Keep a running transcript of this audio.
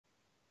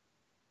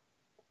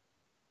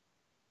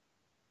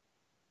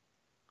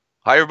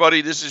Hi,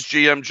 everybody. This is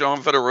GM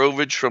John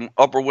Fedorowicz from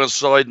Upper West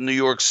Side, New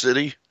York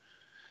City.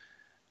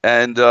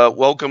 And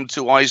welcome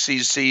to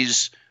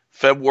ICC's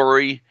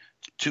February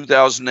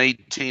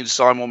 2018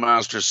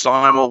 SimulMaster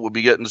Simul. We'll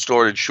be getting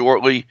started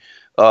shortly.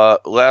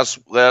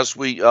 Last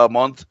week,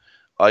 month,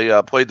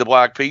 I played the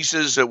Black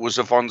Pieces. It was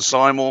a fun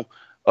Simul.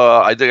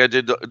 I think I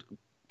did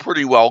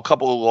pretty well. A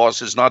couple of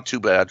losses, not too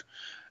bad.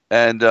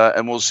 And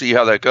we'll see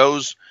how that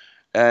goes.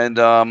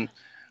 And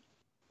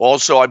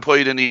also, I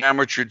played in the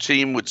amateur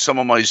team with some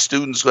of my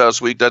students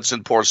last week. That's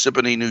in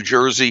Parsippany, New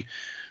Jersey.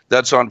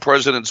 That's on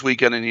President's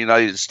Weekend in the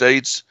United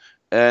States,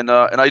 and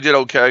I did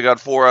okay. I got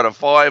 4 out of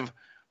 5.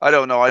 I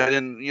don't know. I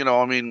didn't.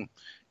 I mean,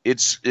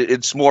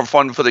 it's more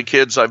fun for the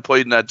kids. I've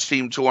played in that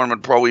team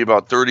tournament probably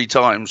about 30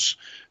 times,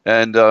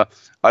 and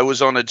I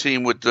was on a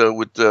team with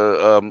like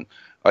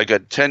a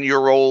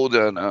 10-year-old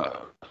and a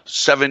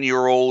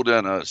 7-year-old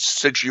and a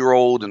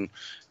 6-year-old,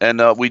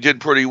 and we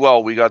did pretty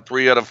well. We got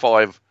 3 out of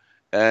 5.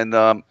 And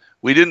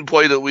we didn't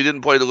play the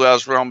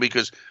last round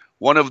because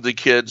one of the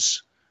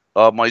kids,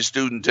 my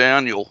student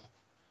Daniel,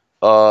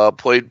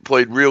 played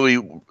a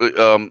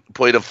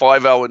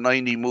 5-hour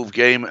 90 move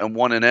game and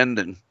won an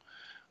ending,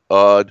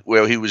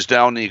 where he was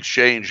down the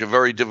exchange, a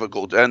very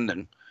difficult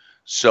ending.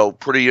 So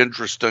pretty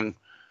interesting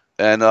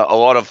and a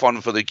lot of fun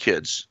for the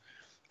kids.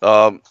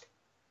 Christoph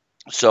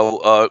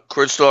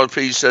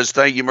P says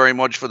thank you very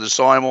much for the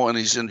simul, and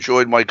he's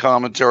enjoyed my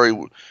commentary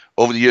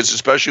over the years,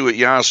 especially with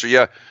Yasser.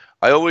 Yeah,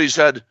 I always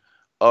had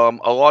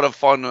a lot of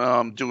fun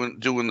doing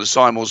the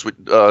simuls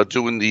with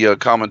doing the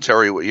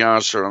commentary with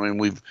Yasser. I mean,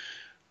 we've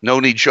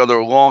known each other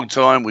a long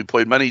time. We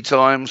played many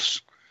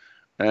times,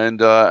 and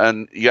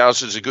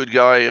Yasser's a good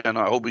guy, and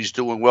I hope he's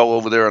doing well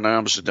over there in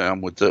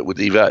Amsterdam with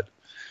Yvette.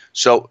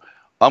 So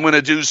I'm going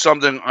to do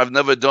something I've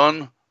never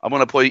done. I'm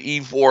going to play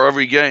E4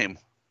 every game,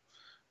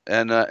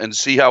 and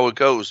see how it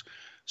goes.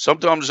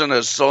 Sometimes in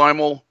a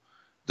simul,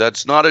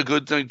 that's not a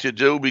good thing to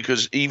do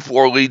because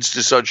E4 leads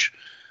to such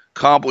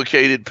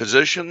complicated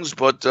positions,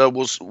 but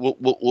we'll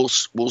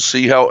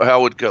see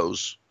how it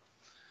goes.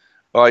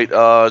 All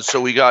right, so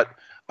we got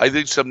I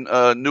think some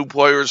new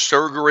players.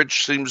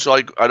 Sergerich seems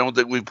like I don't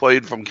think we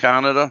played from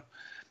Canada.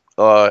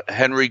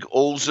 Henrik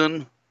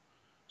Olsen,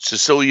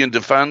 Sicilian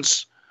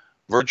defense.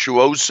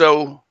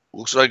 Virtuoso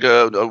looks like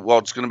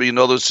it's going to be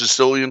another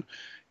Sicilian.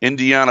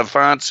 Indiana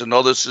Fats,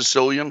 another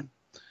Sicilian.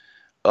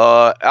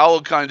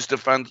 Alekine's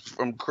defense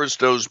from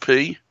Christos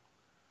P.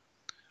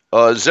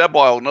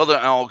 Zebile, another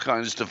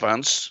Alekine's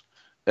defense.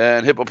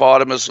 And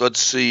Hippopotamus, let's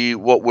see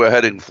what we're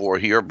heading for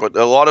here. But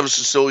a lot of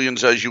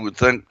Sicilians, as you would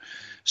think.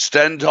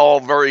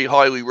 Stendhal, very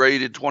highly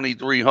rated,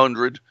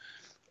 2,300.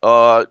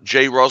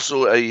 Jay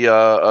Russell,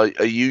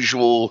 a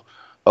usual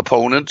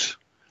opponent.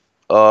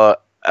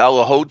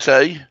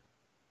 Alahote.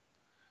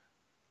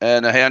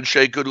 And a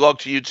handshake. Good luck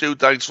to you, too.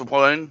 Thanks for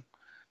playing.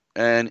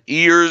 And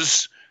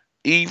Ears,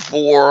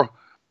 E4,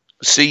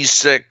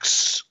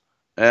 C6,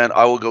 and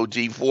I will go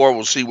D4.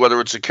 We'll see whether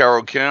it's a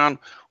Caro-Can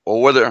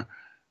or whether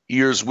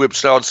Ears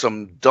whips out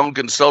some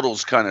Duncan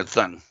Suttles kind of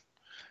thing.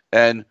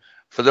 And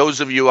for those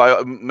of you,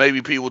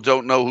 maybe people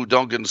don't know who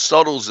Duncan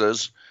Suttles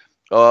is,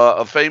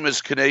 a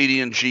famous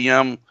Canadian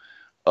GM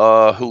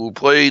who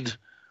played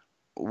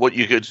what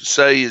you could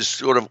say is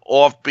sort of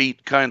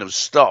offbeat kind of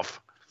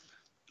stuff.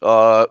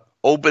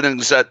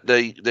 Openings that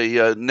they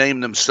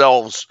named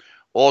themselves.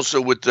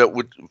 Also with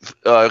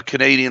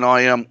Canadian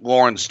IM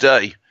Lawrence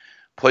Day,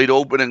 played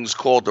openings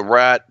called the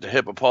Rat, the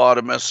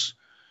Hippopotamus,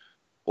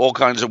 all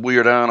kinds of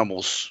weird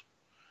animals,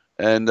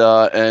 and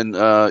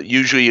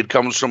usually it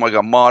comes from like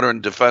a modern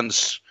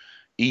defense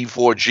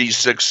E4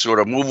 G6 sort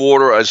of move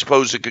order. I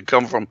suppose it could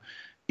come from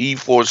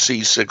E4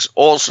 C6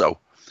 also.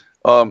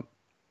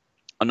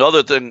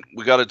 Another thing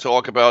we got to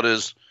talk about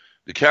is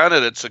the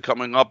candidates are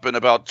coming up in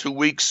about 2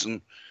 weeks,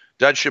 and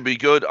that should be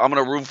good. I'm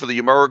going to root for the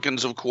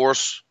Americans, of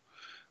course.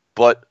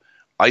 But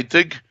I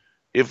think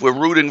if we're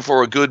rooting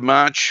for a good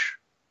match,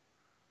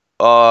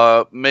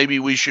 maybe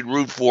we should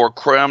root for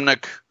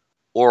Kramnik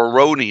or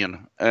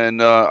Aronian,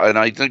 and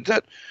I think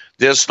that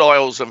their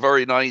styles are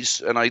very nice,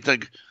 and I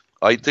think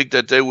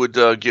that they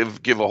would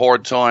give a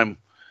hard time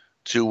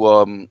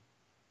to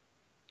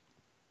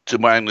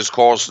Magnus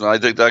Carlsen. I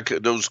think that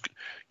those,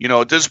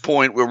 at this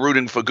point we're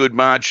rooting for good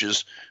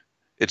matches.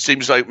 It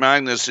seems like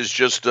Magnus is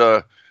just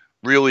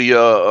really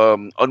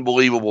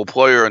unbelievable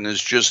player and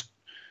is just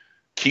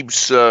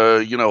keeps,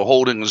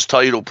 holding his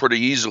title pretty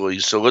easily.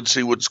 So let's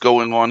see what's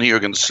going on here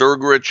against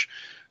Sergerich.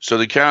 So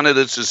the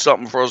candidates is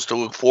something for us to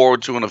look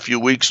forward to in a few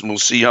weeks, and we'll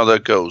see how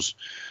that goes.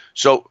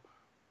 So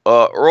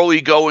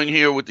early going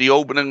here with the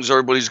openings.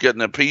 Everybody's getting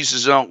their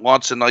pieces out.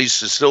 Lots of nice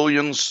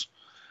Sicilians.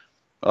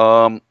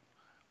 I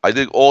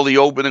think all the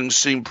openings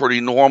seem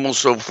pretty normal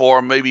so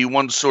far. Maybe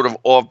one sort of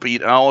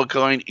offbeat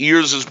Alekine.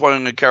 Ears is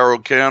playing the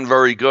Caro-Can.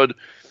 Very good.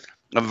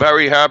 I'm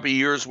very happy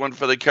Ears went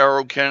for the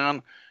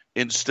Caro-Can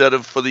instead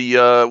of for the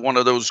one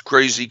of those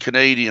crazy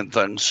Canadian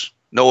things.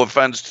 No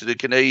offense to the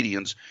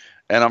Canadians.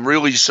 And I'm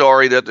really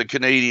sorry that the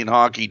Canadian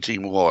hockey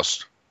team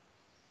lost.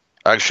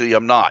 Actually,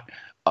 I'm not.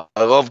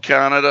 I love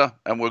Canada,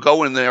 and we're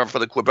going there for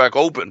the Quebec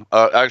Open,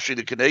 actually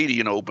the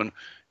Canadian Open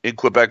in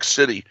Quebec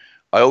City.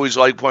 I always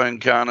like playing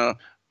Canada,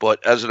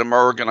 but as an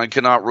American, I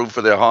cannot root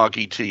for their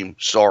hockey team.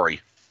 Sorry.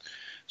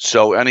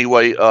 So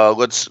anyway,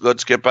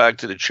 let's get back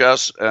to the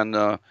chess, and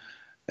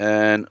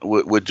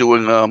we're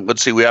doing.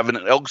 Let's see, we have an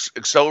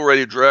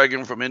accelerated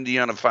dragon from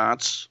Indiana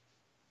Fats.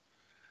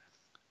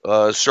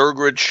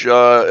 Sergrich,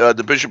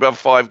 the bishop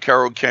f5,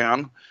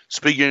 Caro-Kann.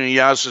 Speaking of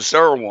Yasser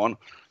Seirawan,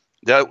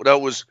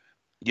 that was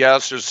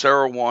Yasser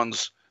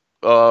Seirawan's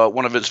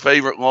one of his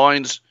favorite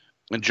lines.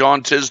 And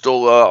John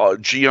Tisdale,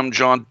 GM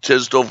John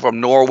Tisdale from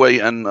Norway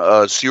and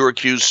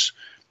Syracuse,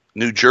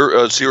 New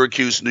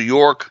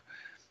York,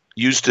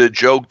 used to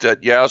joke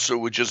that Yasser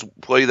would just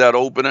play that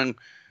opening,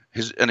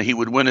 and he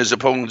would win his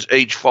opponent's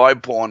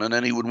h5 pawn, and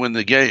then he would win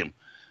the game.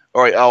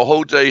 All right,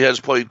 Alhote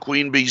has played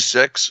Queen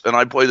B6, and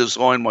I play this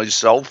line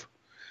myself.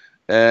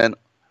 And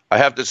I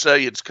have to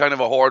say, it's kind of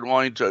a hard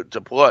line to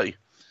play.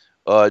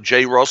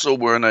 Jay Russell,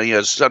 we're in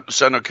a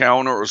center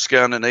counter, or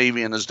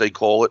Scandinavian as they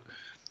call it.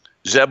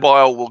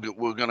 Zebile,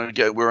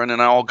 we're in an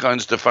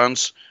Alkine's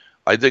defense.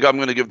 I think I'm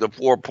going to give the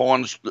 4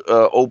 pawns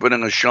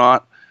opening a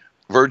shot.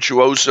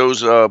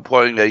 Virtuoso's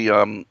playing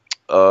a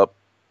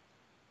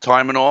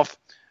Taimanov,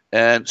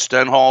 and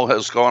Stenhall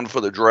has gone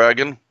for the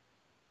dragon.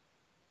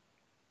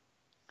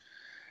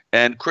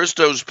 And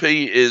Christos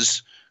P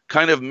is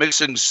kind of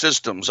mixing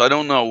systems. I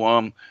don't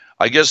know.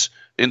 I guess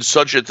in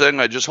such a thing,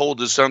 I just hold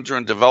the center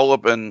and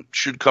develop, and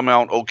should come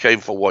out okay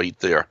for white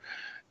there.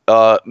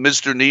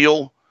 Mr.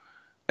 Neal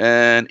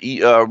and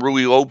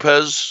Rui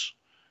Lopez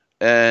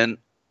and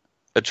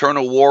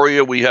Eternal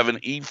Warrior, we have an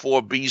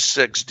e4,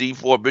 b6,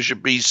 d4, bishop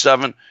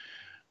b7.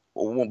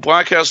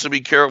 Black has to be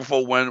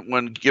careful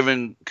when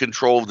giving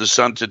control of the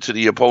center to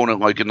the opponent,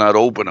 like in that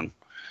opening.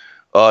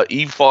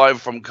 E5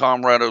 from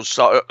Comrade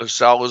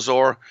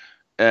Salazar,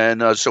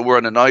 and so we're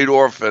in a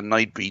Najdorf and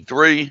knight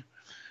b3,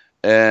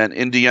 and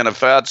Indiana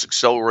Fats,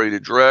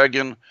 accelerated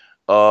dragon,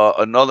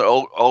 another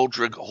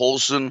Aldrich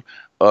Holson,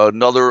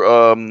 another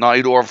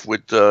Najdorf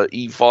with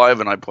e5,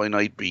 and I play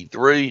knight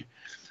b3,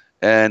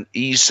 and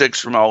e6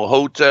 from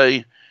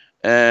Alhote,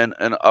 and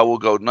I will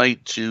go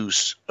knight to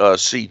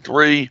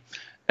c3,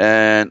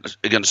 and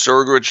against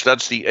Sergrich,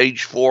 that's the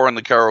h4, and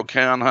the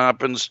Caro-Kann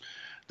happens.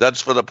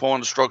 That's for the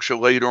pawn structure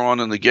later on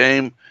in the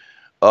game.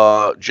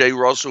 Jay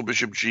Russell,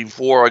 bishop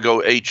g4. I go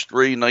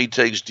h3. Knight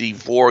takes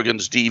d4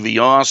 against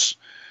Divias.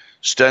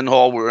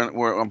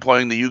 Stenhall, I'm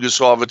playing the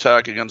Yugoslav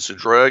attack against the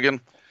dragon.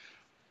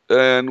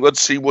 And let's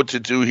see what to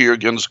do here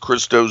against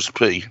Christos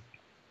P.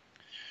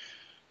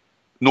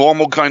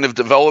 Normal kind of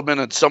development.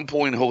 At some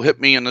point, he'll hit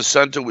me in the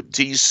center with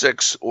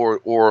d6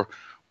 or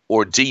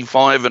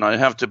d5, and I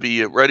have to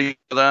be ready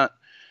for that.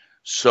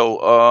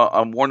 So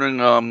I'm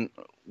wondering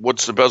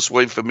what's the best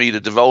way for me to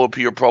develop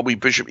here? Probably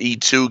bishop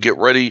e2, get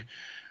ready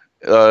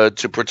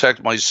to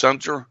protect my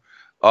center.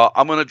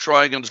 I'm going to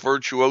try against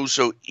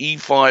Virtuoso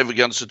e5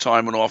 against the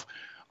Taimanov.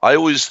 I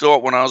always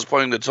thought when I was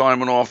playing the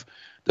Taimanov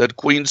that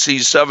queen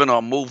c7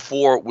 on move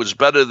 4 was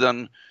better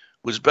than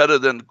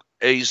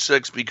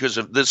a6 because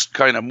of this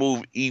kind of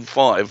move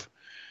e5.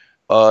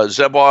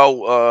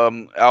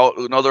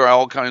 Zebile, another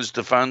Alkine's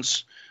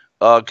defense.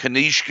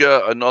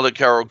 Kanishka, another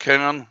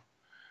Caro-Kann.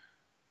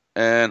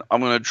 And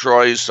I'm going to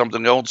try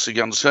something else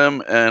against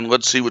him, and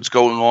let's see what's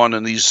going on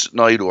in these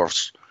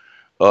Najdorfs.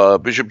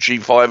 Bishop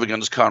g5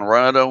 against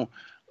Conrado.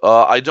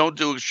 I don't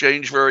do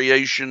exchange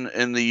variation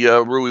in the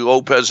Rui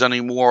Lopez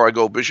anymore. I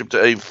go bishop to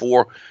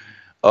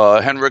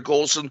a4. Henrik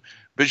Olsen,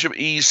 bishop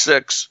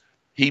e6.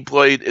 He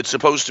played, it's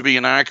supposed to be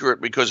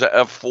inaccurate because of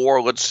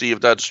f4. Let's see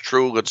if that's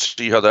true. Let's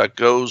see how that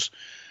goes.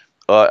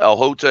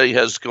 Alhote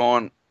has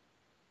gone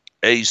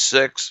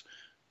a6.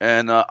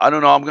 And I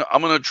don't know.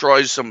 I'm going to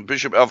try some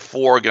bishop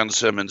f4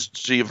 against him and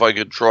see if I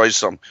could try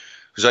some,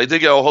 because I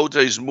think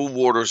Alhote's move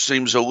order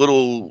seems a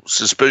little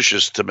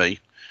suspicious to me.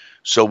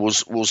 So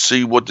we'll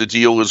see what the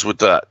deal is with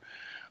that.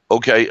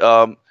 Okay,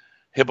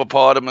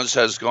 Hippopotamus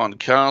has gone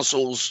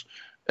castles,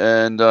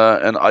 and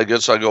I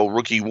guess I go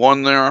rook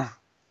e1 there.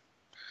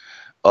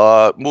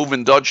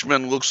 Moving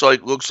Dutchman looks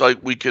like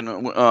we can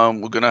we're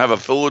going to have a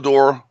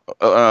Philidor.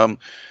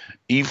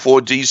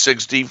 E4,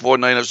 D6, D4,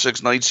 knight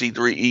F6, knight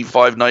C3,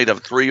 E5, knight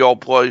F3 I'll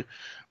play.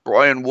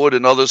 Brian Wood,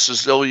 another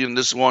Sicilian.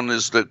 This one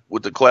is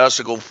with the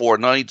classical 4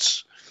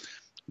 knights.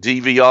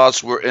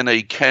 Divias, we're in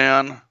a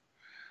can.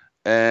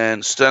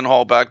 And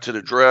Stenhall back to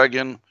the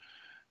dragon.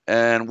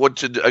 And what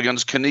to do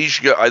against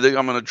Kanishka, I think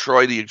I'm going to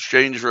try the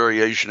exchange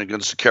variation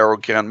against the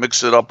Caro-Kann,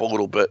 mix it up a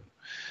little bit.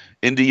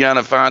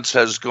 Indiana Fats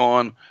has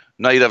gone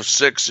knight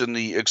F6 in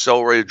the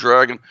accelerated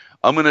dragon.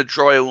 I'm going to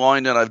try a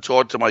line that I've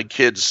taught to my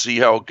kids, see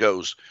how it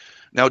goes.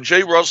 Now,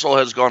 Jay Russell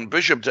has gone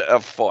bishop to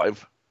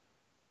f5.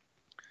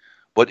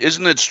 But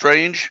isn't it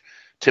strange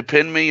to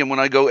pin me and when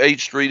I go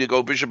h3 to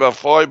go bishop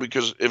f5?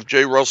 Because if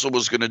Jay Russell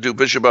was going to do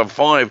bishop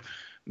f5,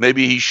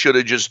 maybe he should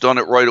have just done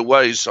it right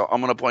away. So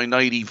I'm going to play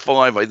knight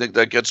e5. I think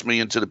that gets me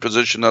into the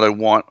position that I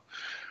want.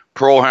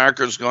 Pearl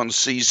Hacker's gone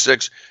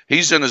c6.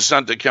 He's in a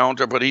center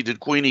counter, but he did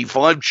queen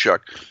e5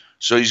 check.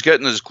 So he's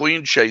getting his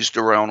queen chased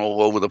around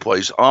all over the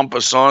place. En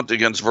passant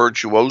against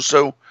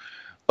Virtuoso.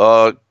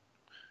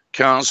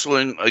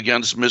 Counseling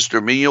against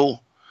Mr.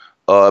 Meal.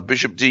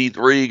 Bishop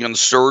D3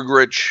 against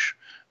Sergrich.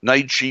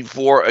 Knight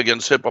G4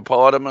 against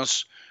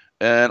Hippopotamus.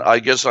 And I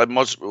guess I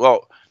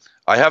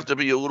have to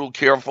be a little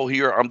careful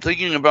here. I'm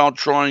thinking about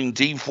trying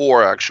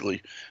D4,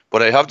 actually.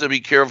 But I have to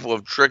be careful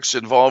of tricks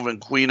involving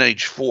Queen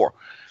H4.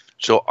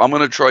 So I'm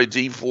going to try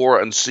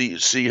D4 and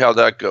see how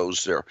that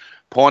goes there.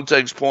 Pawn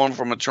takes pawn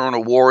from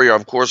Eternal Warrior.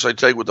 Of course, I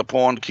take with the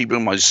pawn,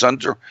 keeping my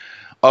center.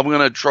 I'm going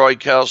to try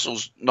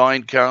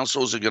nine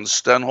castles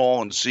against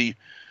Stenhall and see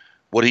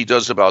what he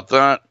does about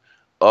that.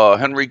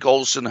 Henrik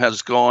Olsen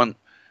has gone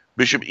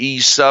Bishop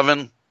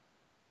E7.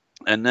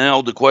 And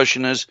now the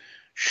question is,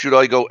 should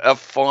I go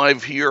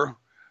F5 here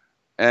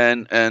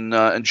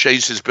and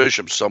chase his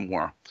bishop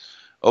somewhere?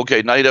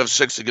 Okay, Knight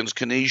F6 against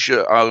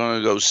Kenesha. I'm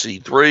going to go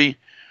C3.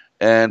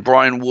 And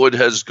Brian Wood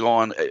has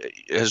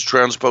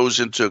transposed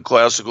into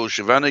classical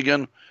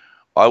Scheveningen.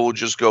 I will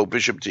just go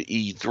bishop to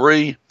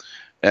E3.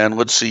 And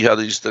let's see how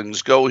these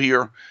things go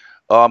here.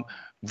 For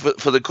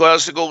the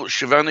classical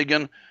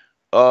Scheveningen,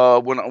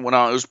 when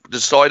I was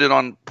decided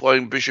on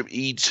playing bishop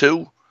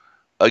E2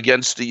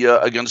 against the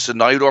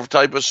Najdorf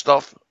type of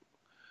stuff,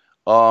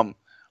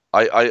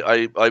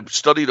 I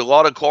studied a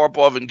lot of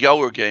Karpov and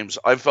Geller games.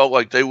 I felt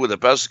like they were the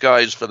best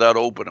guys for that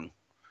opening.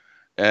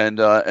 And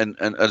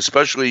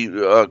especially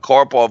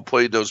Karpov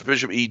played those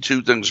bishop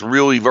E2 things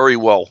really very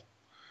well.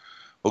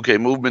 Okay,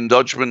 movement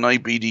Dutchman,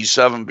 knight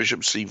BD7,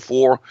 bishop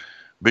C4,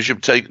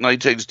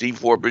 knight takes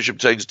D4, bishop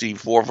takes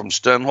D4 from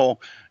Stenhall.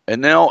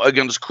 And now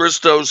against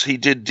Christos, he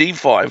did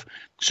D5.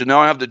 So now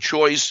I have the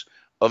choice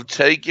of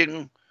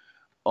taking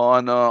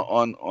on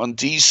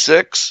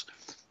D6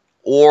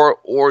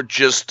 or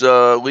just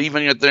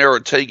leaving it there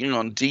or taking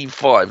on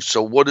D5.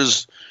 So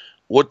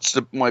what's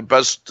my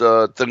best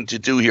thing to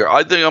do here?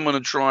 I think I'm going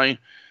to try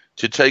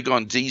to take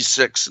on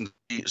D6 and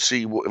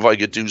see if I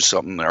could do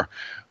something there.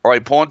 All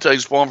right, pawn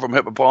takes pawn from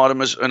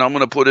Hippopotamus, and I'm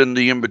going to put in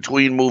the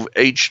in-between move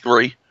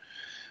H3.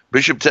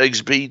 Bishop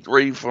takes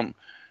B3 from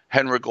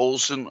Henrik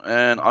Olsen,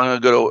 and I'm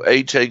going to go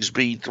A takes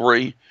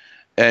B3.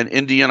 And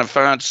Indiana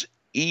Fats,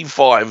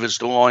 E5 is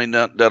the line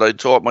that I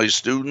taught my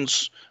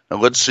students. And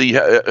let's see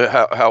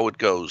how it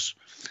goes.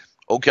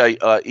 Okay,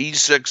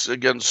 E6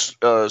 against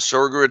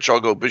Sergerich. I'll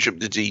go bishop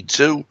to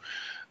D2.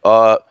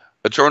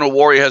 Eternal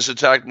Warrior has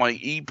attacked my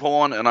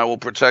E-pawn, and I will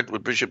protect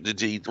with bishop to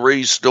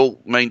D3, still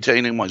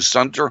maintaining my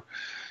center.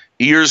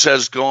 Ears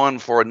has gone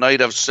for a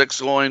knight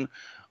F6 line.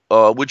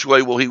 Which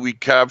way will he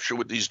recapture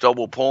with these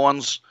double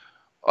pawns?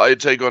 I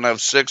take on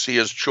F6. He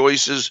has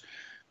choices.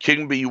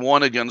 King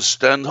B1 against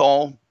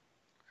Stendhal.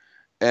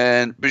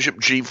 And bishop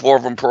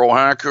G4 from Pearl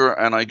Hacker.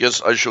 And I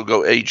guess I shall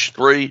go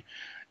H3.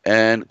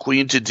 And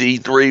queen to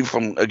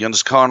D3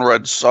 against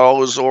Conrad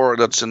Salazar.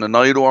 That's in the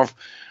Najdorf.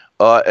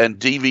 And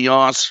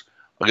Devias.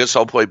 I guess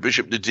I'll play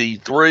bishop to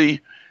D3.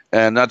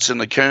 And that's in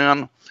the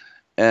can.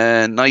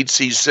 And knight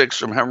C6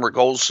 from Henrik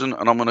Olsen.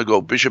 And I'm going to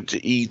go bishop to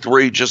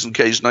E3 just in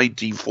case knight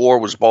D4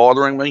 was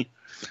bothering me.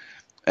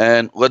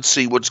 And let's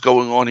see what's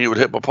going on here with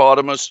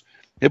Hippopotamus.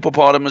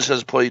 Hippopotamus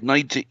has played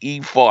knight to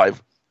E5.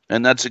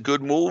 And that's a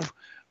good move.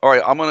 All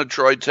right, I'm going to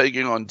try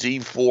taking on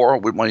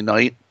D4 with my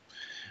knight.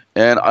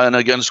 And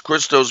against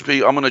Christos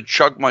P, I'm going to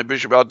chuck my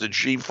bishop out to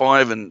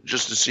G5 and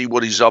just to see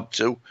what he's up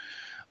to.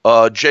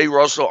 Jay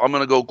Russell, I'm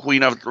going to go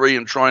queen F3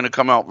 and trying to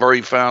come out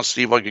very fast,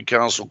 see if I can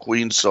castle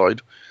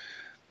queenside.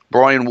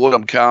 Brian Wood,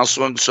 I'm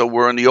castling. So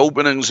we're in the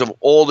openings of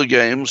all the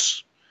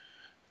games.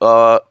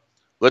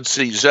 Let's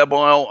see.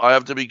 Zebile, I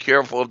have to be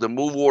careful of the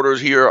move orders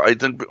here. I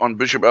think on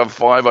bishop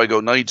F5, I go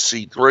knight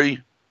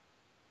C3.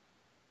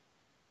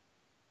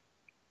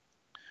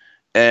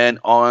 And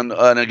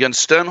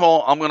against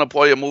Stenhall, I'm going to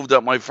play a move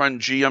that my friend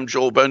GM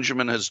Joel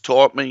Benjamin has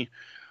taught me.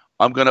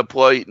 I'm going to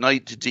play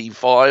knight to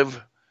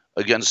D5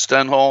 against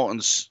Stenhall,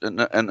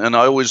 and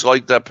I always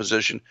like that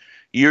position.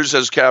 Ears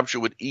has captured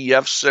with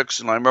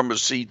EF6, and I remember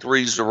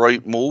C3 is the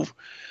right move.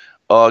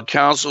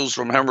 Counsels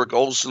from Henrik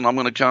Olsen. I'm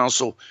going to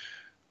counsel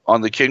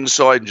on the king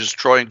side and just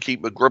try and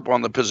keep a grip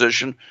on the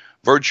position.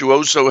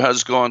 Virtuoso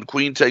has gone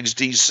queen takes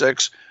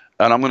D6,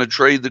 and I'm going to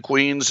trade the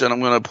queens, and I'm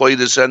going to play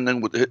this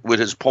ending with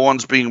his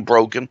pawns being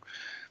broken.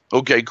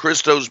 Okay,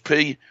 Christos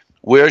P,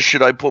 where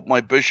should I put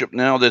my bishop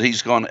now that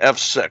he's gone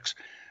F6?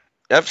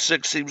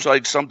 F6 seems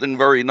like something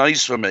very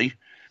nice for me.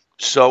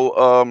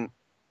 So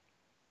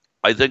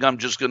I think I'm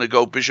just going to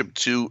go bishop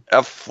to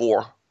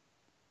F4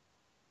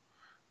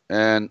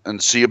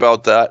 and see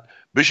about that.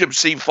 Bishop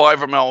C5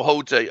 from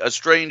Alhote, a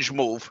strange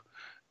move.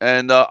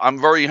 And I'm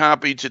very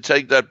happy to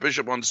take that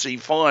bishop on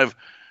C5,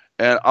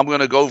 and I'm going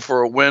to go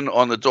for a win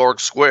on the dark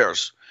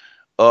squares.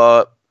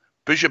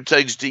 Bishop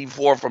takes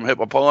D4 from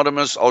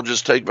Hippopotamus. I'll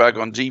just take back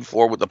on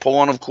D4 with the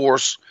pawn, of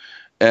course.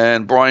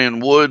 And Brian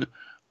Wood,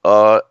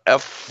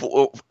 F4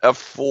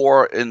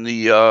 in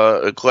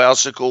the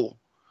classical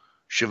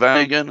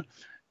Scheveningen.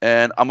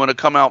 And I'm going to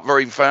come out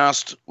very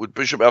fast with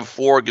bishop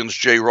F4 against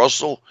Jay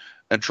Russell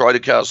and try to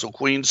castle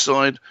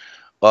queenside.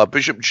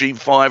 Bishop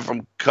G5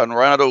 from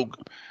Conrado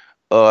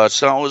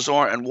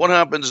Salazar. And what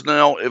happens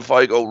now if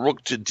I go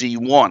rook to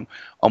d1?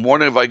 I'm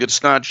wondering if I could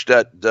snatch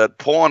that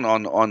pawn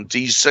on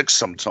d6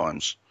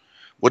 sometimes.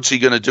 What's he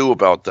going to do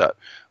about that?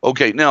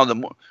 Okay, now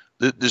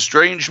the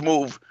strange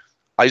move.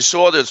 I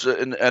saw this,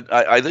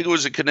 I think it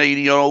was a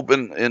Canadian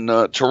Open in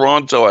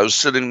Toronto. I was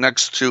sitting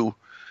next to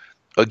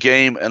a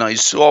game, and I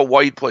saw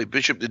White play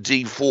bishop to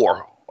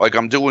d4, like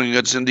I'm doing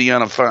against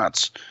Indiana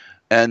Fats,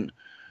 and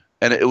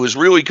it was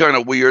really kind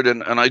of weird.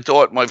 And I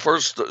thought, my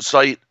first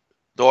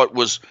thought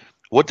was,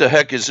 what the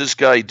heck is this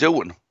guy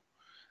doing?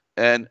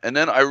 And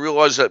then I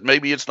realized that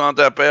maybe it's not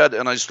that bad,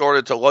 and I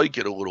started to like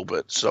it a little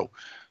bit. So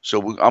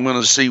I'm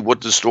going to see what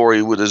the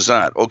story with is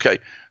that. Okay,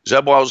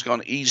 Zebal's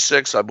gone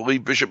e6. I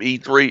believe bishop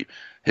e3.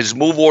 His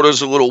move order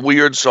is a little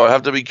weird, so I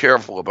have to be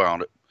careful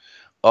about it.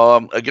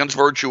 Against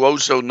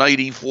Virtuoso, knight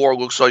e4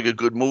 looks like a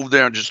good move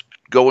there, just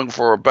going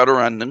for a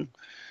better ending.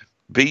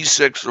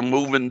 b6,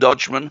 removing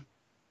Dutchman.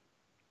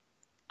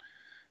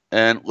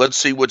 And let's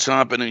see what's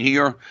happening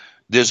here.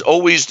 There's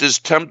always this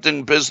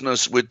tempting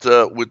business with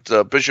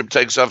bishop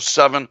takes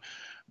f7,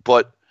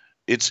 but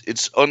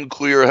it's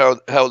unclear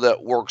how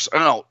that works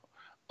out.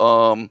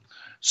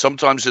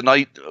 Sometimes the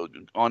knight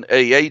on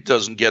a8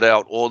 doesn't get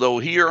out, although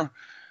here,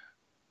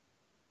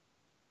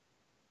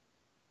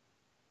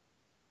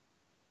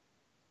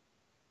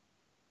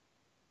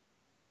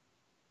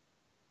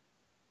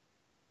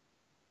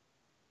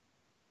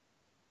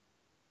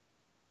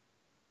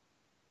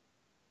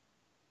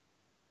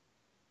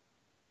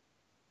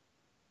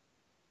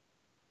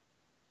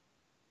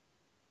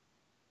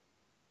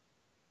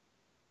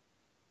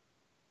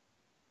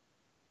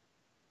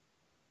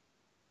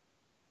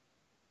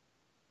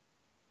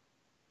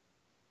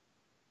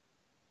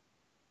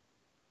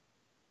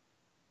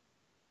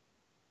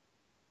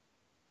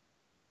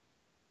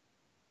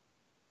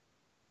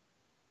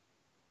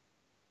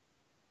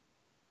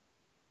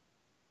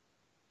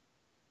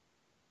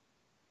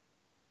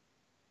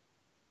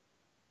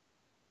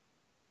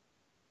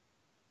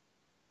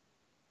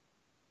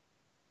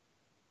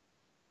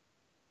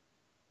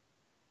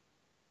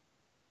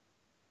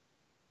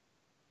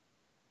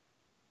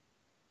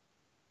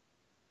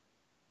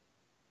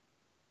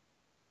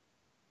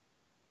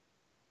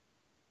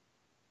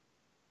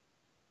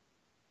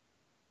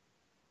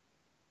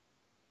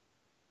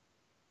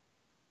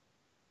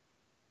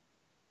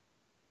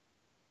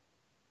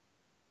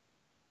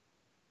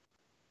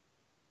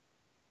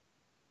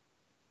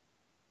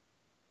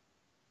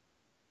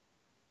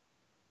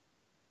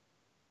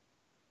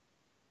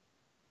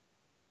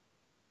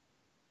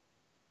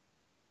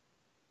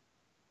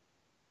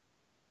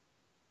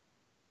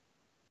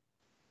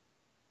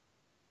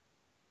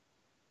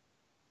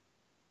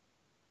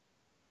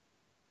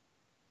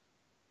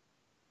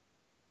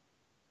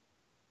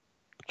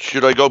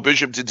 should I go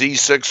bishop to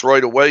d6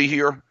 right away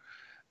here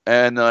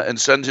and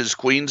send his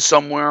queen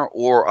somewhere,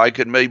 or I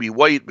could maybe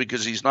wait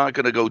because he's not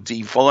going to go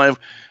d5,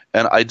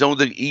 and I don't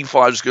think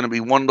e5 is going to be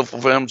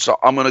wonderful for him, so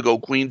I'm going to go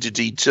queen to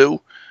d2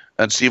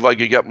 and see if I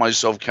can get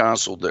myself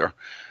castled there.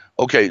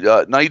 Okay,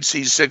 knight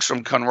c6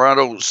 from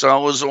Conrado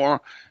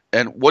Salazar,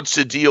 and what's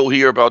the deal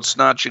here about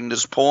snatching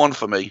this pawn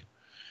for me?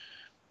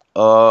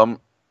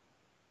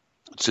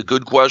 It's a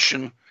good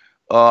question.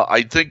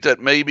 I think that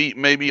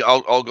maybe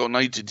I'll go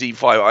knight to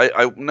d5.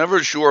 I'm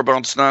never sure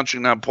about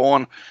snatching that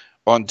pawn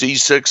on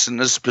d6 in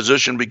this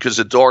position because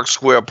of dark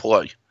square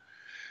play.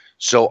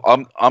 So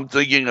I'm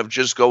thinking of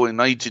just going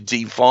knight to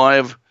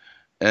d5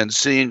 and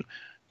seeing,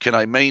 can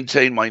I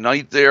maintain my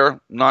knight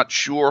there? Not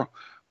sure.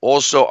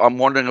 Also, I'm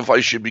wondering if I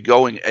should be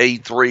going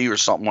a3 or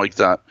something like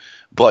that.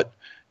 But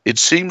it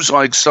seems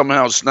like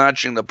somehow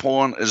snatching the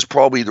pawn is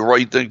probably the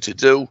right thing to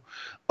do.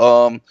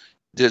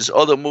 There's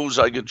other moves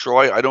I could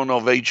try. I don't know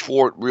if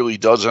h4 really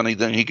does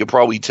anything. He could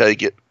probably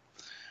take it.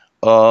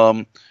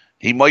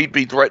 He might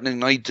be threatening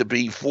knight to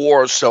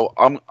b4, so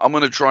I'm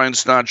going to try and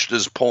snatch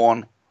this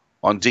pawn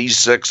on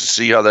d6 to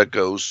see how that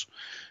goes.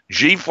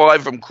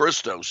 g5 from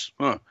Christos.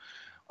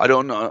 I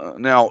don't know.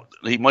 Now,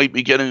 he might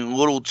be getting a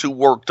little too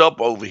worked up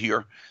over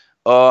here.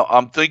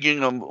 I'm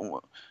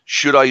thinking,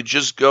 should I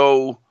just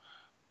go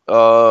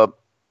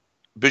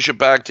bishop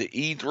back to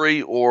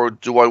e3, or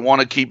do I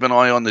want to keep an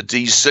eye on the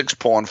d6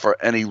 pawn for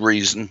any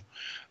reason?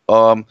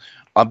 I'm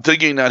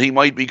thinking that he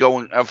might be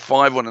going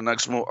f5 on the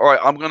next move. All right,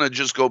 I'm going to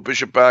just go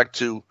bishop back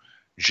to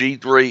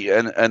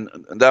g3, and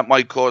that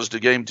might cause the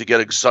game to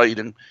get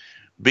exciting.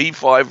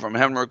 b5 from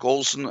Henrik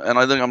Olsen, and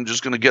I think I'm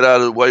just going to get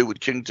out of the way with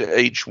king to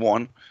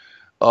h1.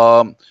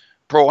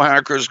 Pro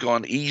Hacker's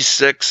gone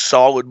e6,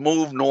 solid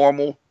move,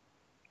 normal.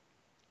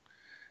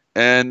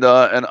 And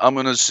I'm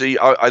going to see,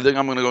 I think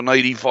I'm going to go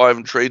knight e5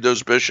 and trade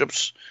those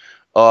bishops.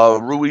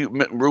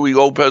 Rui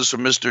Lopez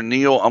from Mr.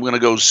 Neal, I'm going to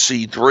go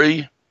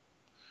c3.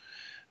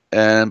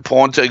 And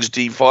pawn takes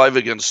d5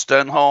 against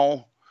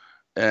Stenhall.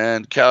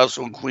 And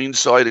castle and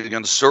queenside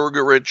against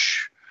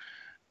Sergerich.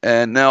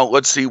 And now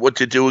let's see what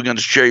to do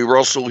against Jay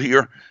Russell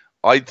here.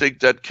 I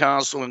think that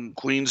castle and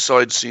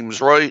queenside seems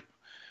right.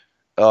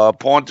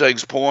 Pawn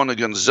takes pawn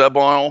against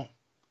Zebile,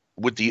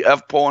 with the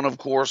f pawn, of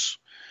course.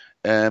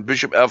 And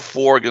bishop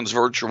f4 against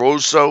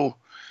Virtuoso.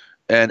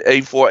 and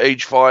A4,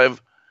 H5,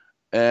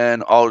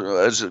 and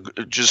as it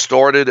just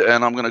started,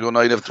 and I'm going to go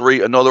knight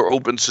F3, another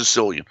open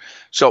Sicilian.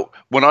 So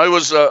when I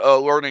was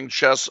learning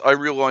chess, I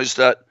realized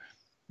that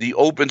the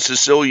open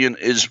Sicilian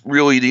is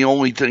really the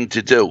only thing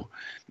to do.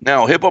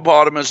 Now,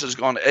 Hippopotamus has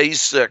gone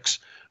A6.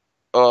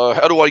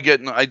 How do I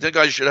get in? I think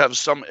I should have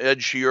some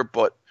edge here,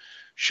 but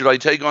should I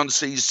take on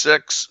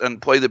C6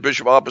 and play the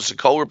bishop opposite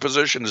color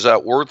position? Is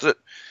that worth it?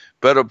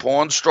 Better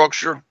pawn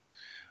structure?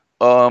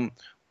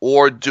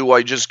 Or do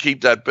I just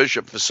keep that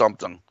bishop for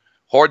something?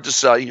 Hard to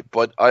say,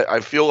 but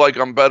I feel like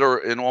I'm better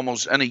in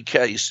almost any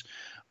case.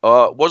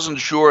 Wasn't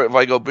sure if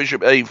I go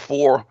bishop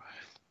A4,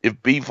 if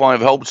B5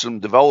 helps him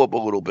develop a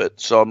little bit.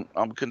 So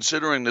I'm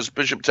considering this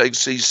bishop takes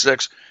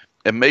C6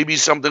 and maybe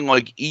something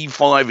like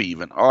E5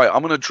 even. All right,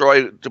 I'm going to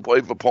try to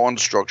play for pawn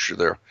structure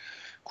there.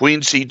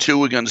 Queen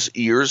C2 against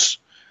Ears.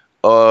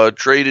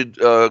 Traded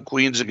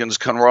queens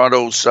against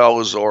Conrado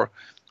Salazar.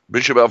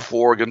 Bishop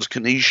F4 against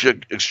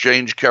Kanisha,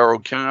 exchange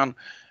Caro-Kann.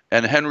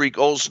 And Henrik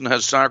Olsen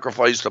has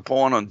sacrificed a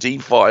pawn on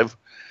D5.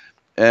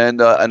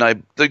 And I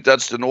think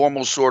that's the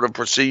normal sort of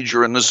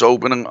procedure in this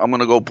opening. I'm going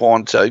to go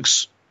pawn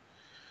takes.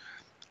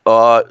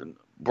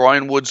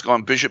 Brian Wood's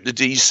gone bishop to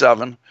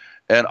D7.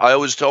 And I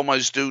always tell my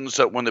students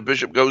that when the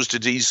bishop goes to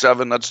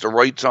D7, that's the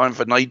right time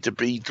for knight to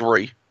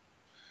B3.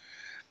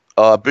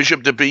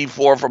 Bishop to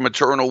B4 from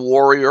Eternal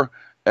Warrior.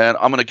 And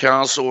I'm going to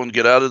cancel and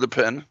get out of the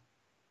pin.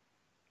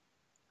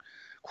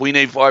 Queen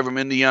A5 from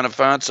Indiana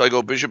Fats. I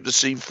go bishop to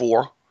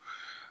C4.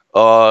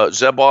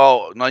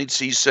 Zebal, knight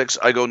C6.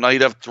 I go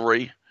knight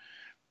F3.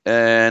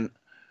 And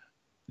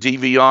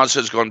DVS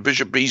has gone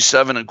bishop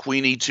B7 and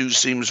queen E2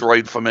 seems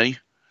right for me.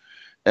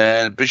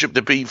 And bishop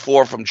to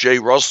B4 from Jay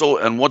Russell.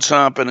 And what's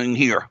happening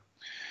here?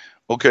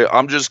 Okay,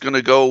 I'm just going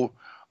to go,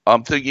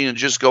 I'm thinking of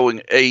just going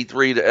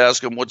A3 to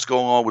ask him what's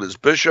going on with his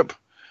bishop.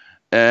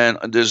 And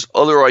there's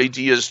other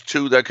ideas,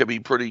 too, that could be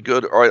pretty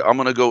good. All right, I'm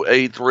going to go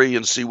A3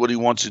 and see what he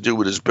wants to do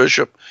with his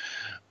bishop.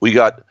 We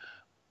got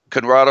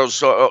Conrado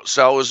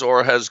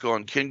Salazar has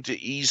gone king to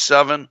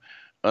E7.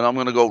 And I'm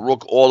going to go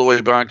rook all the way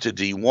back to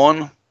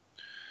D1.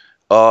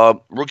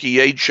 Rook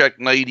E8 check,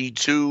 knight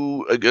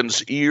E2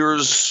 against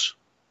Ears.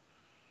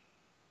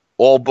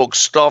 All book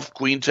stuff.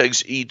 Queen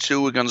takes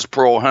E2 against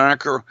Pearl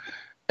Hacker.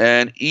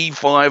 And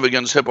E5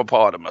 against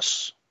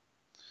Hippopotamus.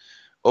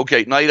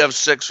 Okay, knight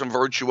F6 from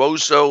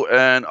Virtuoso,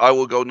 and I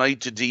will go knight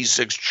to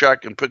D6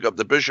 check and pick up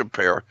the bishop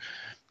pair.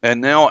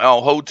 And now,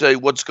 Al Hote,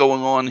 what's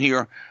going on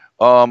here?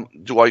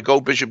 Do I go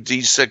bishop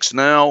D6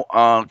 now?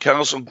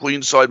 Castle and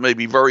queenside may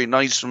be very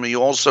nice for me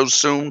also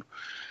soon.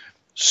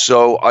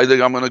 So I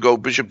think I'm going to go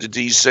bishop to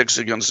D6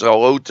 against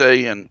Al Hote,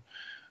 and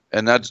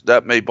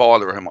that may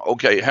bother him.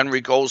 Okay,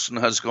 Henrik Olsen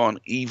has gone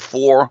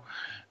E4,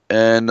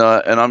 and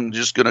I'm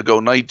just going to go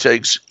knight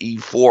takes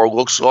E4,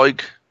 looks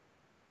like.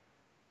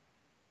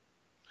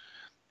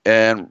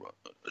 And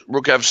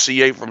rook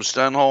F8 from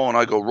Stenhall, and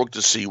I go rook to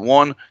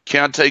C1.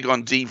 Can't take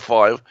on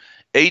D5.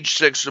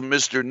 H6 from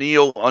Mr.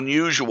 Neal,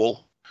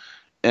 unusual.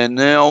 And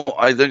now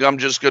I think I'm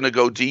just going to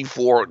go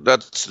D4.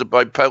 That's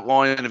my pet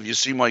line. If you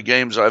see my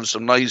games, I have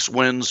some nice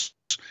wins.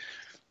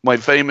 My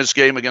famous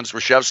game against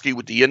Reshevsky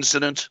with the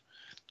incident.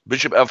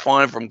 Bishop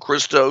F5 from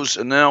Christos.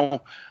 And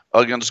now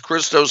against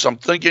Christos, I'm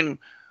thinking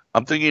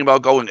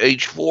about going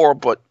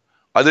H4, but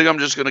I think I'm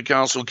just going to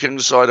cancel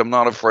kingside. I'm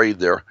not afraid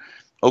there.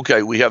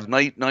 Okay, we have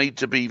knight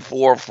to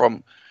B4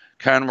 from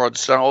Conrad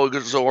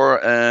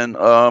Salazar,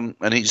 and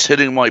he's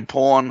hitting my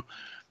pawn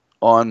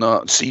on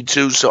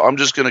C2, so I'm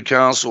just going to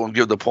cancel and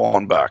give the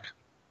pawn back.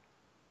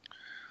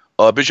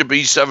 Bishop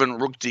B7,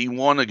 rook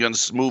D1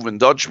 against moving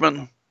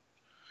Dutchman.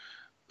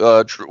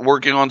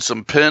 Working on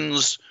some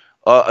pins.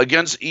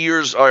 Against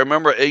Ears, I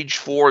remember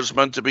H4 is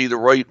meant to be the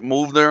right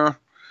move there.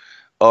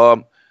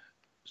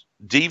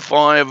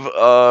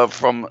 D5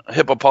 from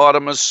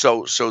Hippopotamus,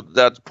 so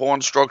that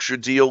pawn structure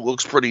deal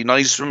looks pretty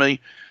nice for me.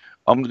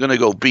 I'm going to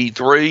go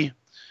B3.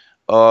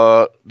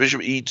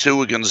 Bishop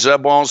E2 against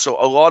Zebal, so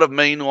a lot of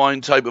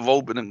mainline type of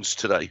openings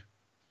today.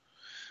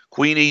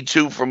 Queen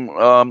E2 from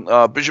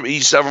Bishop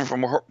E7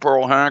 from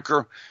Pearl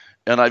Hacker,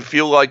 and I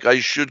feel like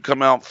I should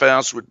come out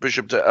fast with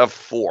Bishop to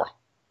F4.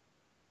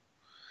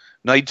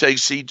 Knight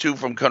takes C2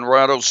 from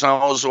Conrado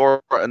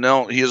Salazar, and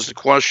now here's the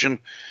question.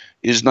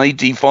 Is knight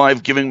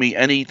D5 giving me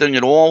anything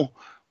at all?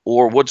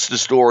 Or what's the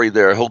story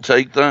there? He'll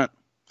take that.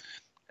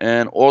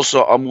 And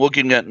also, I'm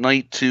looking at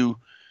knight to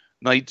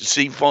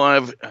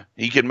C5.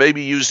 He can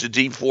maybe use the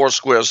D4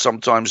 square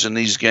sometimes in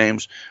these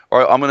games. All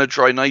right, I'm going to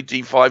try knight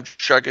D5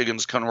 check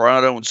against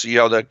Conrado and see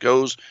how that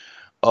goes.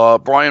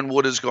 Brian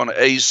Wood has gone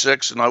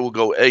A6, and I will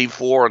go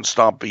A4 and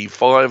stop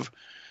B5.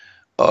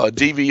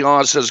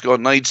 DVS has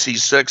gone knight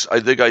C6. I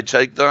think I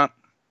take that.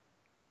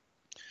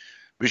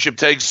 Bishop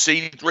takes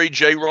C3,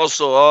 Jay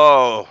Russell.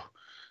 Oh,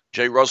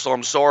 Jay Russell,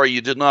 I'm sorry,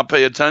 you did not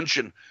pay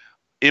attention.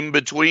 In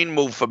between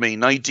move for me,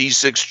 knight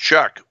D6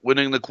 check,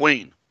 winning the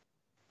queen.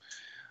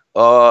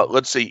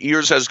 Let's see,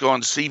 Ears has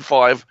gone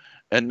C5,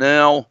 and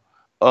now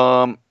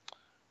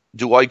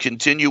do I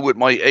continue with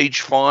my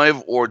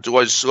H5 or do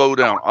I slow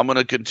down? I'm going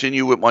to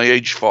continue with my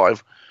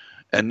H5.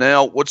 And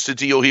now, what's the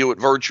deal here with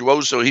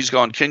Virtuoso? He's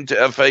gone king to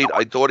f8.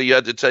 I thought he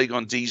had to take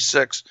on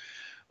d6.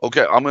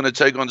 Okay, I'm going to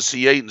take on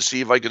c8 and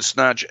see if I can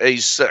snatch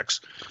a6.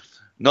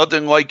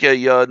 Nothing like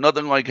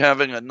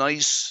having a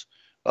nice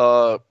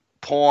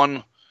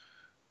pawn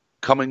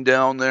coming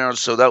down there,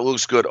 so that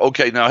looks good.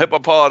 Okay, now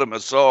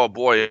Hippopotamus. Oh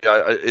boy,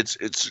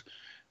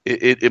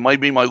 it might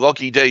be my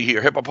lucky day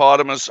here.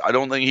 Hippopotamus. I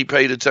don't think he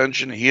paid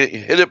attention. He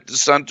hit up the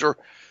center.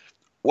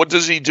 What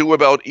does he do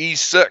about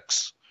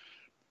e6?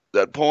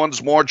 That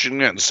pawn's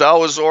marching in.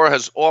 Salazar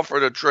has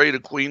offered a trade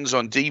of queens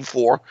on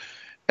d4,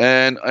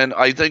 and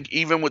I think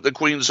even with the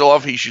queens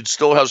off, he should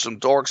still have some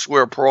dark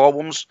square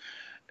problems.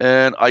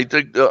 And I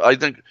think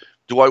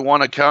do I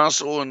want to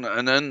castle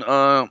and then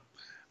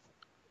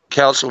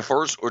castle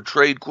first, or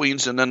trade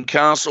queens and then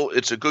castle?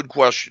 It's a good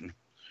question.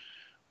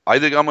 I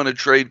think I'm going to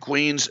trade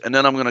queens and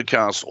then I'm going to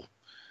castle.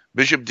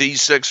 Bishop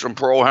d6 from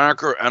Pearl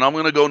Hacker, and I'm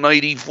going to go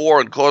knight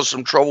e4 and cause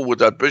some trouble with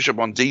that bishop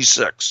on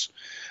d6.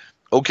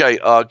 Okay,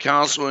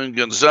 castling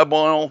against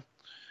Zebile.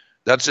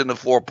 That's in the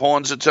 4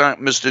 pawns attack.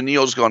 Mr.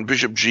 Neal's gone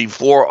bishop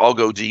g4. I'll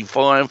go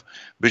d5.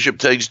 Bishop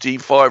takes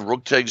d5.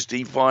 Rook takes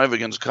d5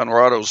 against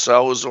Conrado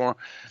Salazar.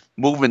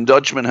 Moving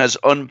Dutchman has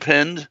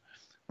unpinned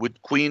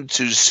with queen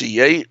to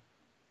c8.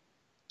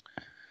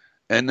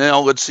 And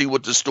now let's see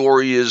what the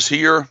story is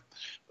here.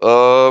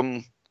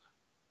 How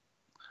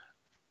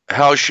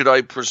should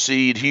I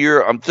proceed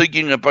here? I'm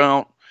thinking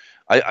about,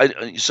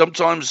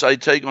 sometimes I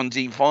take on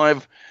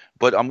d5,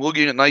 but I'm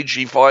looking at knight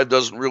g5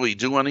 doesn't really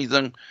do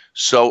anything.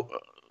 So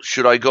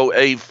should I go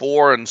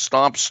a4 and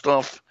stop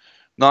stuff?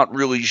 Not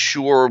really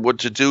sure what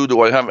to do.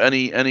 Do I have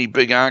any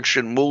big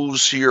action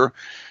moves here?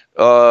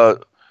 No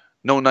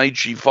knight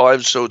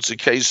g5, so it's a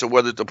case of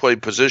whether to play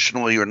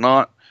positionally or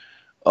not.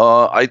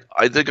 I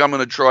think I'm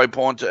going to try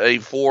pawn to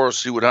a4,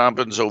 see what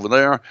happens over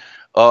there.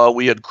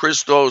 We had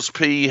Christos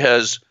P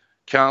has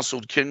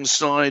castled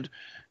kingside,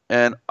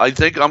 and I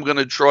think I'm going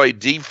to try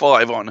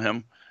d5 on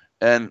him.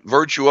 And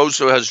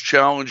Virtuoso has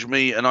challenged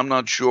me, and I'm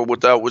not sure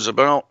what that was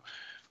about.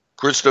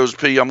 Christos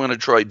P, I'm going to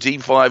try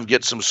d5,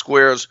 get some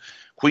squares.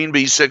 Queen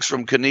b6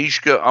 from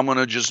Kanishka, I'm going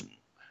to just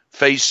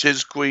face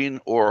his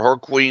queen or her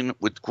queen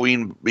with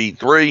queen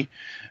b3.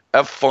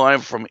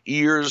 f5 from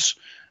Ears,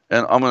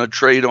 and I'm going to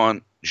trade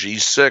on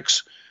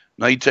g6.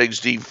 Knight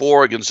takes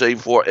d4 against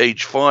a4,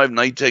 h5.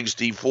 Knight takes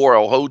d4,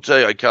 El Hote.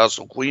 I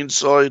castle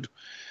queenside.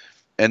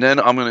 And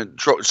then I'm going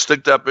to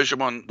stick that bishop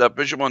on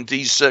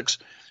d6.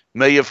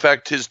 May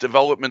affect his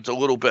development a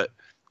little bit.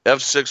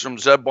 f6 from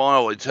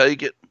Zebile, I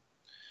take it.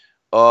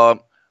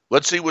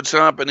 Let's see what's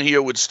happened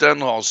here with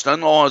Stenhall.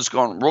 Stenhall has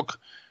gone rook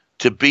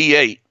to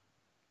b8.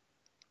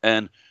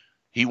 And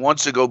he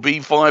wants to go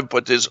b5,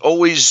 but there's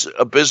always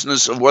a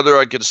business of whether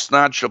I can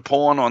snatch a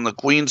pawn on the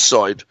queen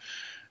side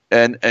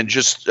and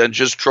just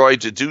try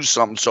to do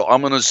something. So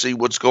I'm going to see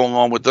what's going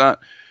on with that.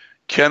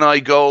 I'm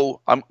going to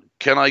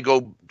try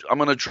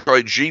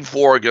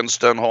g4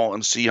 against Stenhall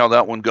and see how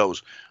that one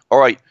goes. All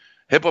right.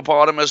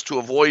 Hippopotamus, to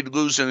avoid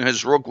losing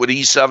his rook with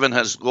e7,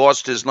 has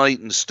lost his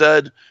knight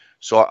instead.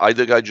 So I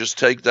think I just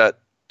take that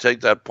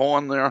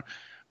pawn there.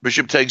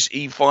 Bishop takes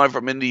e5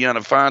 from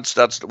Indiana Fats.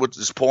 That's what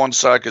this pawn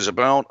sack is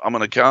about. I'm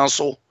going to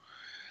castle.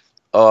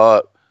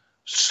 Sergerich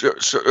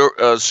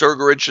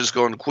is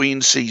going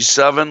queen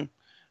c7,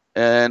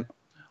 and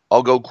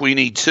I'll go queen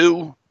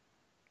e2.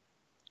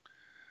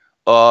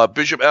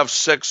 Bishop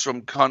f6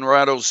 from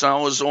Conrado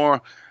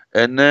Salazar.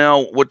 And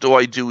now, what do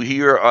I do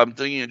here? I'm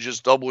thinking of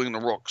just doubling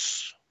the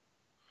rooks.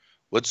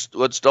 Let's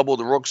double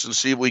the rooks and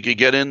see if we can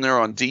get in there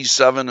on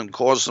d7 and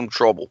cause some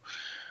trouble.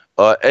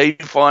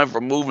 a5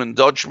 from Moving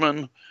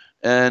Dutchman,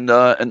 and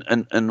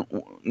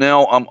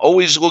now I'm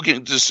always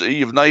looking to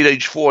see if knight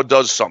h4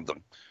 does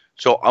something.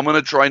 So I'm going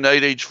to try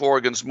knight h4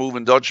 against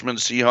Moving Dutchman,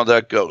 see how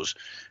that goes.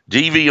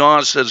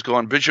 DVS has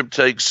gone bishop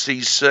takes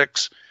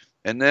c6,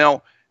 and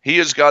now he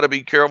has got to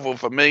be careful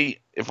for me.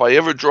 If I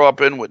ever drop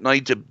in with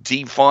knight to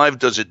d5,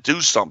 does it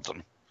do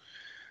something?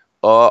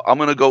 I'm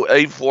going to go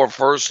a4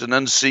 first and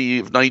then see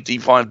if knight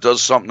d5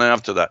 does something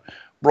after that.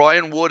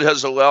 Brian Wood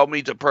has allowed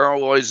me to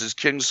paralyze his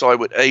kingside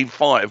with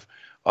a5.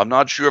 I'm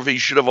not sure if he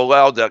should have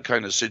allowed that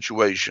kind of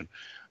situation.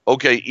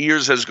 Okay,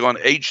 Ears has gone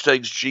h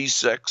takes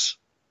g6.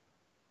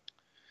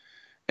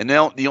 And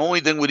now the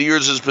only thing with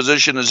Ears'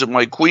 position is if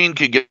my queen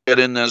could get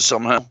in there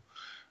somehow,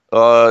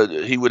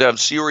 he would have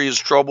serious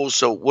trouble.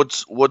 So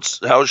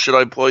how should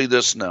I play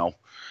this now?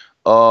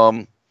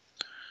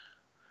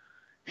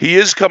 He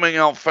is coming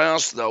out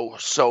fast though,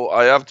 so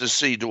I have to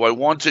see. Do I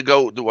want to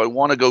go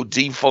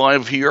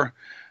d5 here?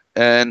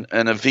 And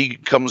if he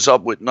comes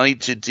up with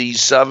knight to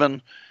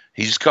d7,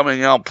 he's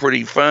coming out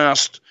pretty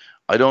fast.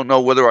 I don't know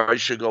whether I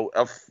should go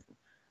f4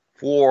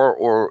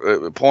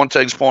 or pawn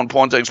takes pawn,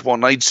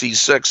 knight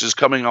c6 is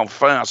coming out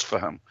fast for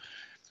him.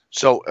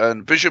 So,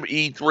 and bishop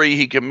e3,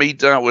 he can meet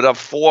that with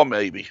f4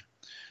 maybe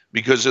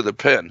because of the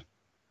pin.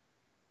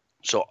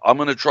 So I'm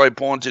going to try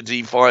pawn to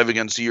d5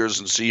 against Ears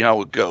and see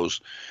how it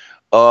goes.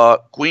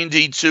 Queen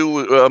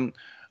d2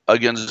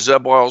 against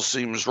Zebile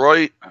seems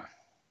right.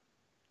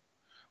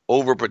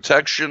 Over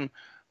protection.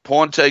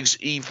 Pawn takes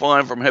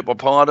e5 from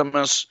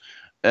Hippopotamus.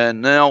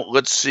 And now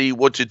let's see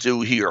what to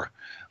do here.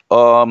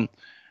 I'm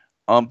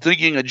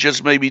thinking of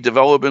just maybe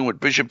developing with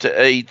bishop to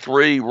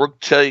a3, rook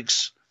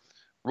takes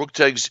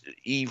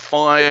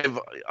e5.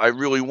 I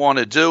really want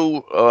to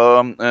do,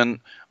 and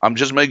I'm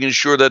just making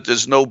sure that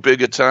there's no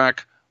big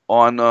attack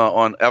on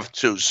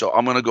f2. So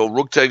I'm going to go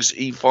rook takes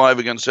e5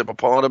 against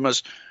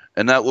Hippopotamus,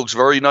 and that looks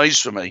very nice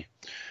for me.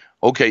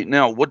 Okay,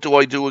 now what do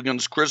I do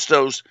against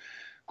Christos?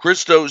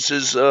 Christos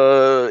is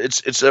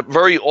it's a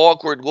very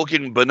awkward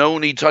looking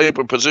Benoni type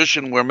of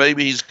position where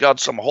maybe he's got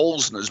some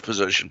holes in his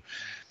position.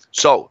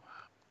 So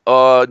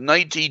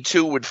knight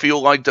d2 would feel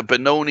like the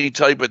Benoni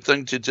type of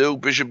thing to do.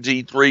 Bishop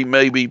d3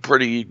 may be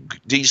pretty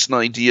decent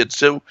idea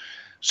too.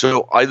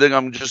 So I think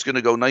I'm just going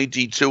to go knight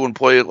d2 and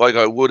play it like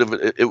I would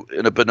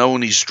in a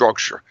Benoni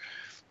structure.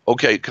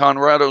 Okay,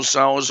 Conrado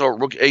Salazar,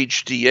 rook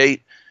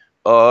hd8.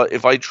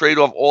 If I trade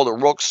off all the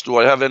rooks, do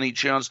I have any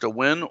chance to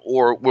win,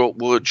 or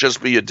will it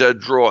just be a dead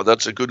draw?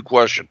 That's a good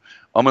question.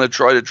 I'm going to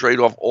try to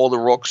trade off all the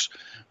rooks.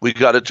 We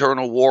got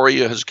Eternal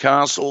Warrior has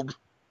castled,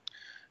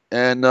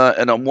 and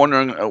I'm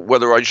wondering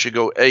whether I should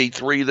go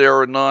a3 there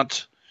or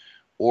not,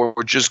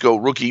 or just go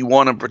rook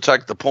e1 and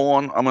protect the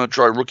pawn. I'm going to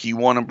try rook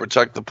e1 and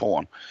protect the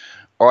pawn.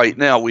 All right,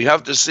 now we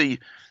have to see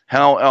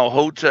how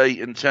Al-Hote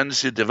intends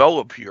to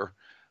develop here.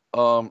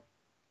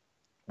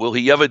 Will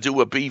he ever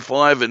do a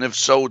b5, and if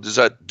so, does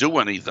that do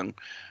anything?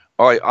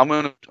 All right, I'm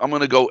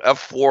gonna go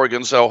f4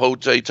 against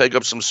Al-Hote, take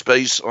up some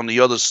space on the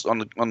other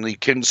on the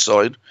king's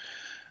side.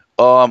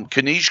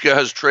 Kanishka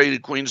has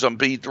traded queens on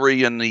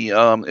b3 in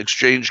the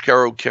exchange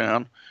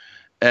Caro-Kann,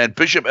 and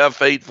bishop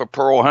f8 for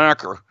Pearl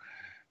Hacker,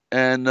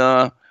 and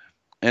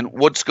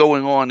what's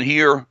going on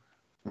here?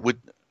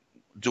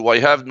 Do I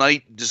have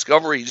knight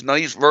discoveries?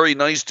 Nice, very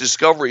nice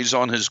discoveries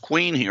on his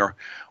queen here.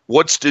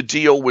 What's the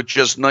deal with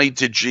just knight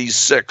to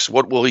g6?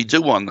 What will he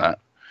do on that?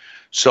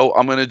 So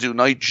I'm going to do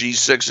knight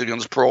g6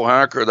 against Pearl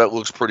Hacker. That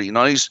looks pretty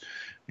nice.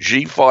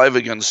 g5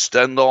 against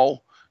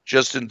Stendhal,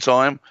 just in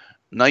time.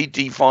 Knight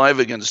d5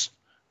 against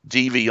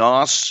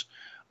Devias.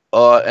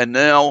 And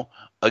now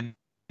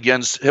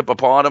against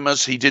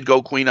Hippopotamus, he did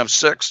go queen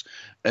f6.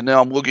 And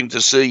now I'm looking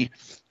to see,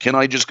 can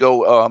I just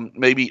go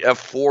maybe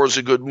f4 is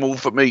a good move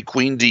for me.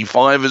 Queen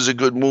d5 is a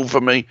good move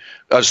for me.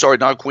 Sorry,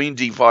 not queen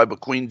d5, but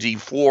queen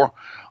d4.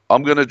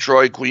 I'm going to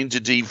try queen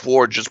to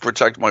d4, just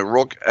protect my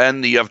rook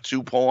and the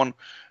f2 pawn,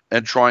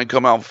 and try and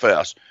come out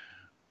fast.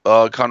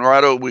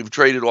 Conrado, we've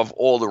traded off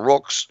all the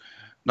rooks.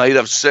 Knight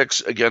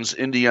f6 against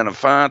Indiana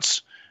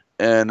Fats,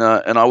 and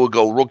I will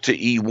go rook to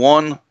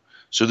e1.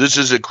 So this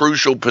is a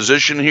crucial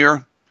position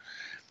here.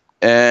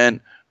 And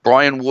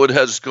Brian Wood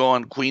has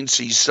gone queen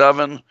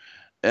c7.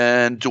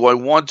 And do I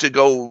want to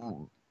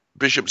go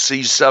bishop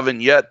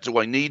c7 yet? Do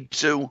I need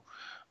to?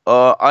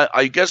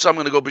 I guess I'm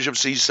going to go bishop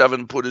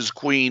c7, put his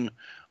queen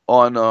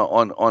on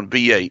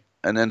b8,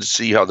 and then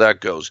see how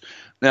that goes.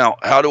 Now,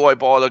 how do I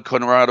bother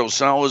Conrado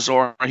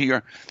Salazar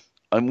here?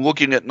 I'm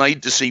looking at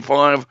knight to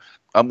c5.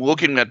 I'm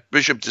looking at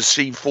bishop to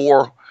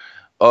c4.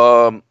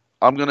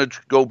 I'm going to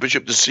go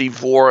bishop to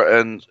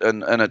c4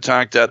 and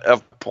attack that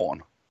f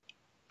pawn.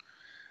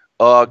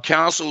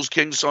 Castles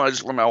king sides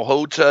from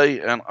Al-Hote,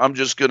 and I'm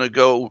just going to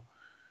go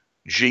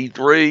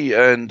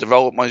g3 and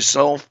develop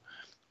myself.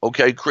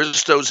 Okay,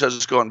 Christos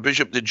has gone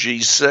bishop to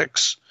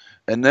g6,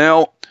 and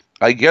now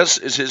I guess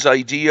is his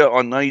idea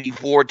on knight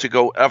e4 to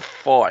go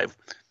f5.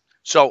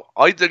 So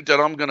I think that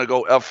I'm going to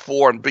go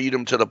f4 and beat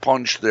him to the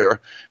punch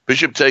there.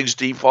 Bishop takes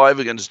d5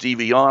 against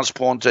Devias.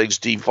 Pawn takes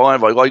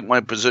d5. I like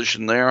my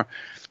position there.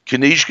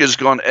 Kanishka's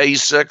gone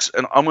a6,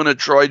 and I'm going to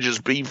try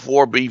just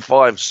b4,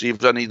 b5, see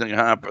if anything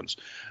happens.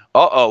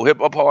 Uh-oh,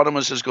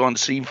 Hippopotamus has gone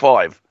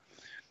c5.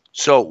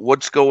 So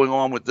what's going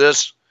on with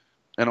this?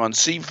 And on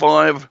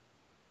c5,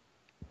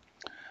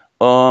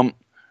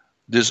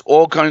 there's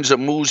all kinds of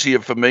moves here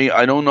for me.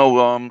 I don't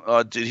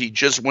know. Did he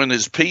just win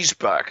his piece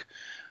back?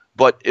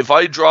 But if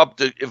I drop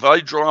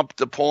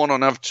the pawn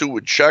on f2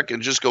 with check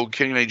and just go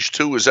king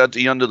h2, is that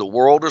the end of the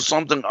world or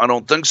something? I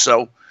don't think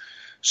so.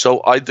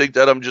 So I think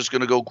that I'm just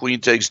going to go queen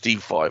takes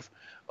d5.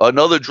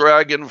 Another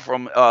dragon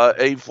from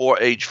a4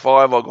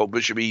 h5. I'll go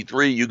bishop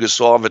e3.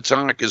 Yugoslav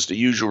attack is the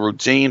usual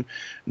routine.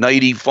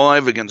 Knight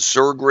e5 against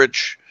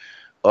Sergrich.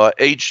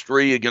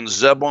 h3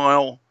 against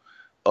Zebile.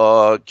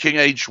 King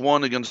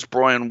h1 against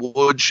Brian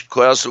Wood,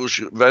 Klaus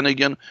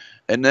Venigan,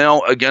 and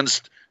now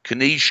against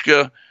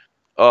Kanishka.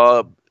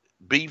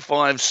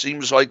 b5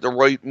 seems like the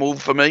right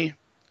move for me.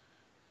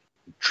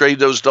 Trade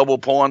those double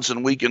pawns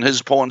and weaken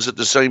his pawns at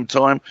the same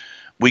time.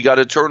 We got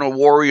Eternal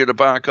Warrior to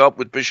back up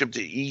with bishop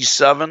to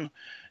e7,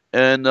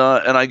 and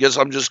I guess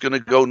I'm just going to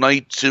go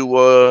knight to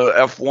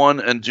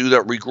f1 and do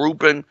that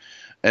regrouping.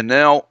 And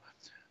now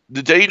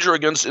the danger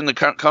against in the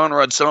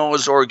Conrad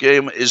Salazar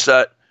game is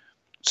that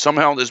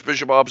somehow this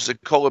bishop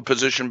opposite color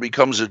position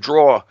becomes a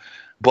draw,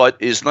 but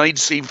is knight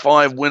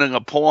c5 winning a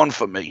pawn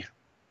for me?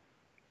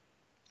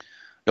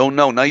 Don't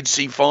know. Knight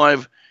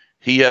c5,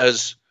 he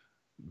has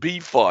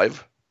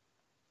b5.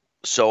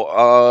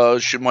 So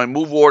should my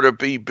move order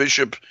be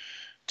bishop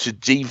to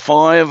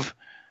d5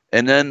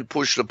 and then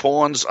push the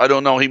pawns? I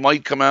don't know. He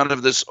might come out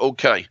of this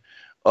okay.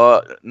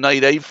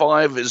 Knight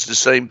a5 is the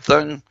same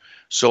thing.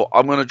 So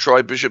I'm going to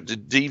try bishop to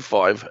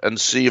d5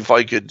 and see if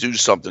I could do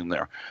something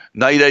there.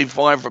 Knight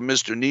a5 from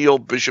Mr. Neal,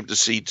 bishop to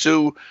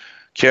c2.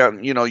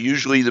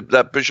 Usually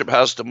that bishop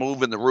has to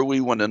move in the Rui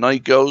when the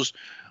knight goes.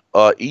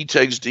 E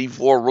takes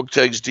d4, rook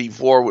takes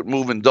d4 with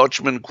moving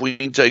Dutchman,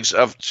 queen takes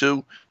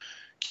f2,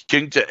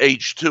 king to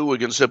h2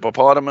 against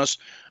Hippopotamus,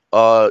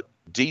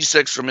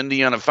 d6 from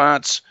Indiana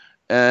Fats,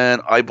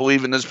 and I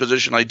believe in this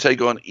position I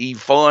take on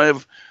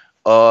e5.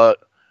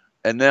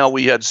 And now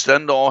we had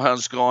Stendhal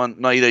has gone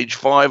knight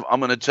h5. I'm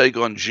going to take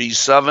on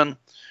g7.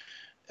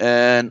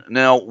 And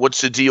now what's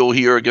the deal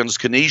here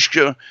against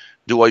Kanishka?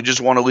 Do I just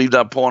want to leave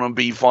that pawn on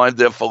b5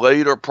 there for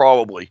later?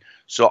 Probably.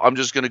 So I'm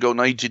just going to go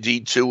knight to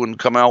d2 and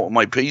come out with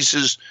my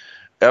pieces.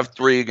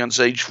 f3 against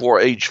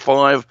h4,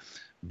 h5.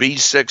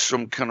 b6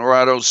 from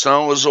Conrado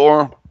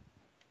Salazar.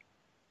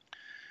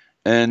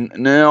 And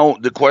now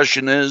the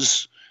question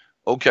is,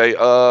 okay,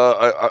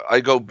 I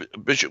go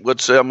bishop.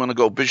 Let's say I'm going to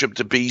go bishop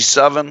to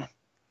b7.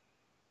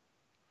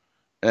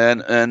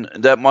 And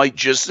that might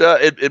just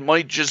it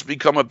might just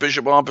become a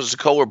bishop opposite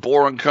color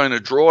boring kind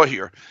of draw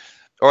here.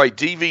 All right,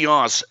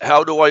 DVS,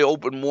 how do I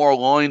open more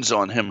lines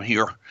on him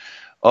here?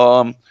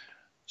 I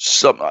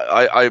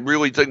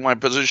really think my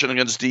position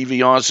against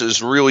DVS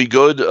is really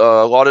good.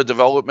 A lot of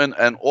development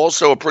and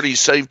also a pretty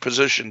safe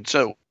position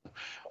too.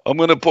 I'm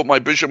going to put my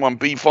bishop on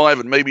b5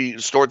 and maybe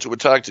start to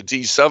attack the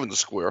d7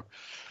 square.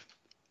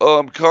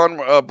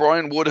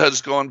 Brian Wood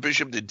has gone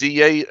bishop to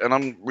d8, and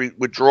I'm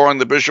withdrawing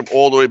the bishop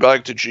all the way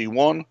back to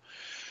g1.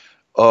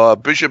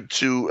 Bishop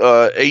to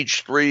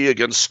h3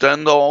 against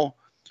Stendhal.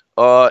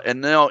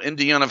 And now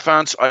Indiana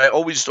Fans. I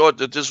always thought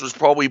that this was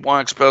probably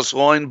black's best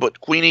line,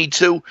 but queen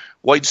e2,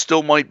 white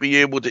still might be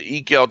able to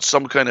eke out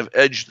some kind of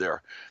edge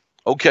there.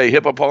 Okay,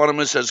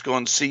 Hippopotamus has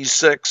gone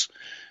c6,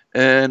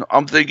 and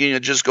I'm thinking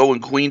of just going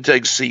queen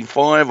takes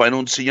c5. I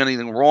don't see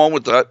anything wrong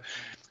with that.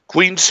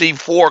 Queen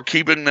c4,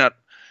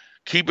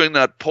 keeping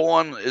that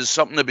pawn is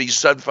something to be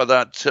said for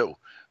that too.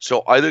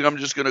 So I think I'm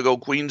just going to go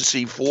queen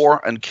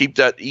c4 and keep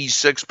that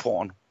e6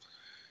 pawn.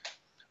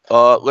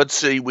 Let's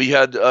see. We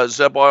had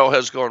Zebile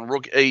has gone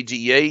rook a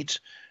d8.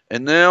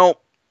 And now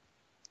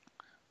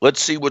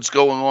let's see what's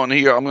going on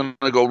here. I'm going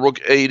to go rook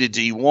a to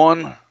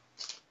d1.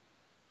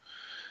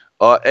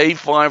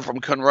 A5 from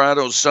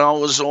Conrado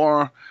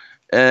Salazar.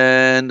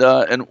 And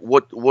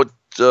what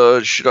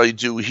should I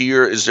do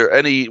here? Are there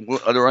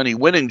any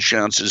winning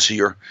chances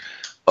here?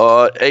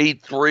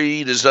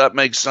 A3, does that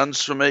make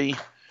sense for me?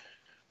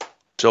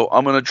 So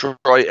I'm going to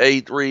try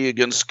A3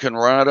 against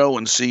Conrado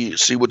and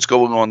see what's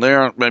going on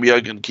there. Maybe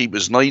I can keep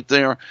his knight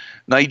there.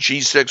 Knight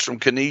G6 from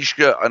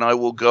Kanishka, and I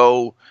will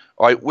go.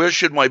 All right, where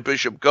should my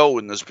bishop go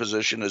in this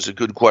position is a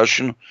good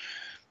question.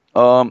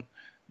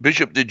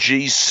 Bishop to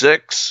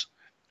G6,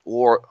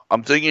 or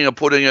I'm thinking of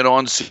putting it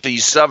on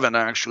C7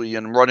 actually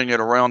and running it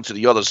around to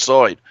the other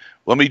side.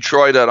 Let me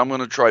try that. I'm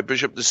going to try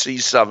bishop to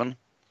C7.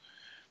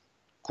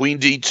 Queen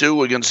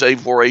D2 against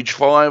A4,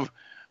 H5.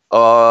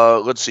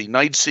 Let's see,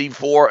 knight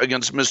C4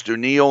 against Mr.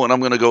 Neal, and I'm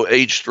going to go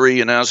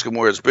H3 and ask him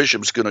where his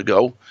bishop's going to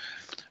go.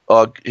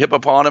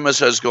 Hippopotamus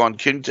has gone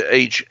king to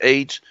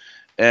H8,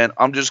 and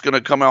I'm just going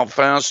to come out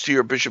fast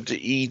here, bishop to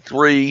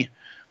E3.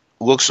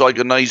 Looks like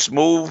a nice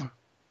move.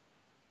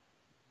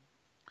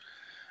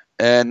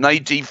 And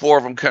knight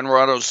D4 from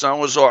Conrado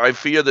Salazar. I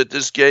fear that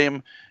this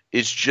game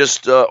is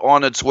just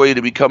on its way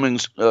to becoming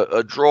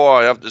a draw,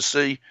 I have to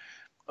see.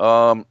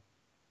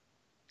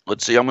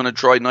 Let's see, I'm going to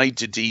try knight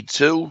to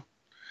D2.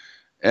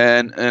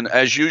 And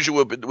as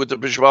usual with the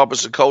bishop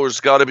opposite colors,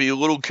 got to be a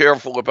little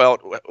careful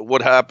about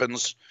what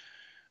happens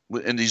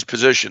in these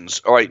positions.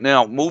 All right,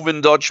 now,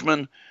 moving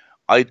Dutchman.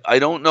 I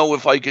don't know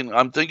if I can.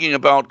 I'm thinking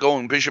about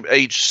going bishop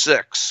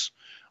H6.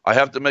 I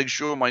have to make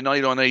sure my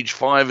knight on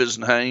H5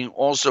 isn't hanging.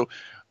 Also,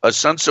 a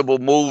sensible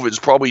move is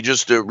probably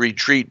just to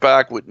retreat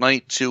back with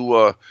knight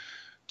to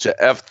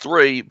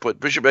F3, but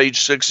bishop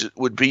H6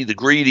 would be the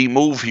greedy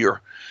move here.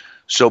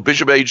 So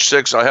bishop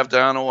H6, I have to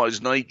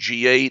analyze knight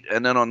G8,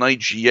 and then on knight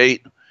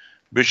G8,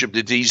 bishop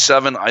to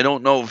D7. I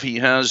don't know if he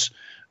has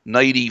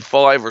knight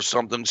E5 or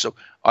something, so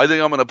I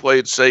think I'm going to play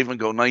it safe and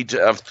go knight to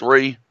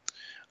F3.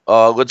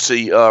 Let's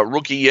see,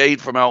 rook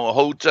E8 from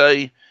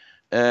Alahote,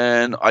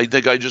 and I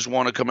think I just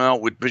want to come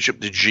out with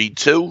bishop to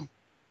G2.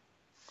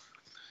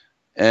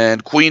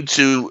 And queen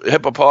to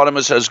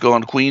Hippopotamus has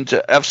gone queen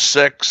to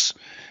F6,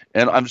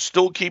 and I'm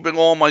still keeping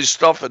all my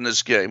stuff in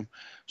this game.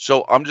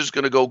 So I'm just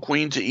going to go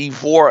queen to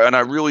E4, and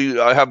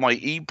I have my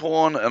E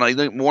pawn, and I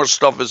think more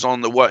stuff is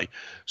on the way.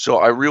 So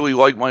I really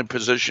like my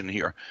position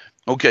here.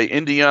 Okay,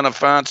 Indiana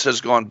Fats has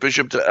gone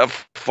bishop to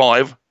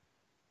F5.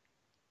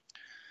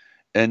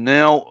 And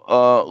now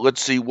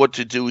let's see what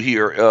to do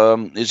here.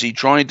 Is he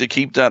trying to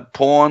keep that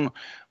pawn?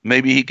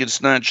 Maybe he could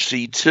snatch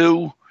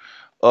C2.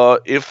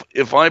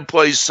 If I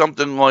play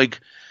something like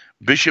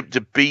bishop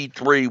to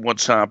B3,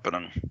 what's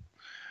happening?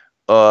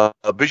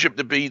 Bishop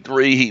to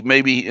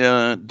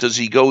B3, does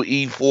he go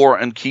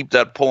E4 and keep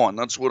that pawn?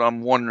 That's what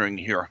I'm wondering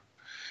here.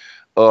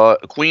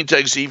 Queen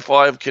takes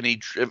E5. Can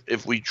he,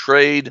 if we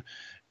trade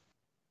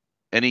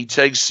and he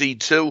takes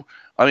C2,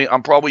 I mean,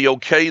 I'm probably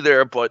okay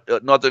there, but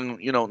nothing,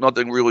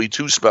 nothing really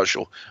too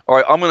special. All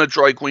right, I'm going to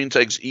try queen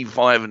takes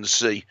e5 and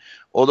c.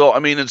 Although, I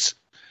mean, it's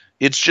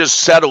just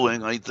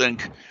settling, I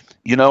think.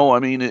 I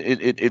mean,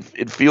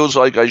 it feels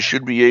like I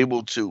should be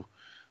able to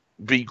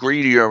be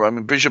greedier. I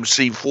mean, bishop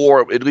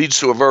c4, it leads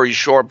to a very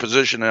sharp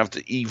position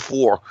after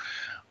e4.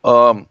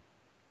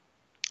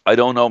 I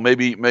don't know.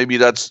 Maybe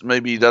that's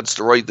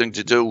the right thing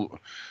to do.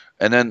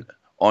 And then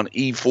on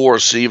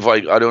e4, see if I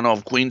don't know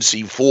if queen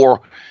c4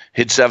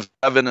 hits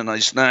f7 and I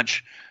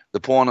snatch the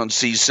pawn on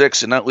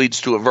c6, and that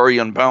leads to a very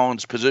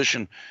unbalanced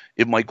position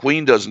if my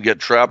queen doesn't get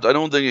trapped. I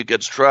don't think it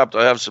gets trapped.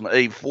 I have some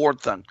a4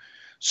 thing.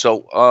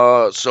 So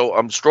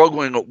I'm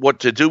struggling with what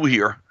to do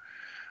here.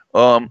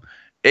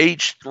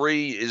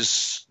 H3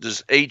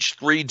 does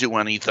H3 do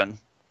anything?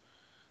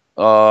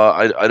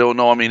 I don't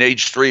know. I mean,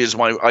 H3 is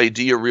my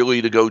idea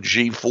really to go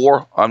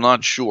G4. I'm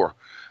not sure.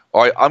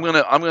 All right, I'm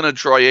gonna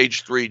try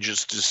H3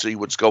 just to see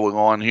what's going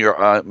on here.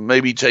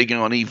 Maybe taking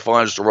on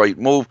E5 is the right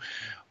move.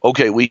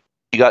 Okay, we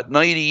got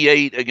knight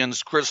E8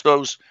 against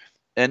Christos,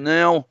 and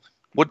now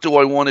what do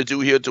I want to do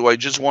here? Do I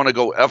just want to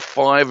go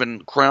F5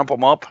 and cramp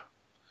him up?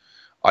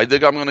 I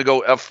think I'm going to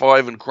go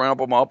F5 and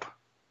cramp him up.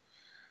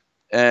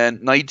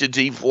 And knight to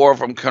D4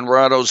 from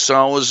Conrado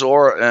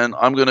Salazar, and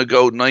I'm going to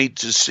go knight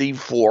to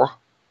C4.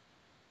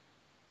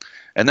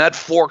 And that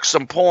forks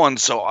some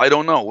pawns, so I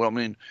don't know. I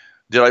mean,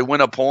 did I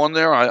win a pawn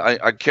there?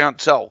 I can't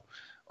tell.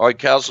 All right,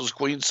 castle's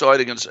queenside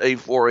against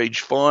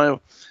A4,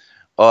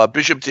 H5.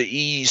 Bishop to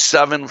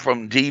E7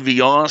 from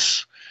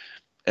Divias.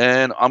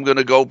 And I'm going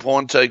to go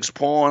pawn takes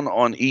pawn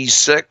on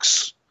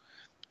E6.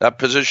 That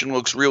position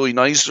looks really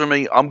nice for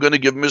me. I'm going to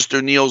give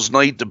Mr. Neal's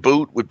knight the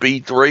boot with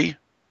B3.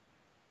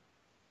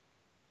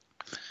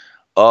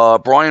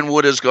 Brian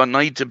Wood has got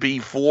knight to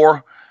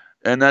B4,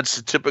 and that's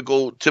the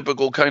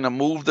typical kind of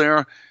move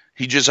there.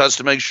 He just has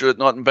to make sure that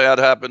nothing bad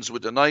happens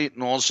with the knight,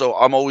 and also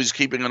I'm always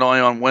keeping an eye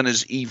on when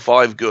is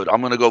E5 good.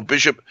 I'm going to go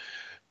bishop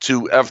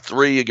to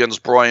F3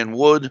 against Brian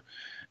Wood.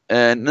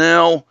 And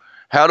now,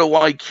 how do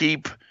I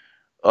keep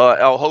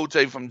Al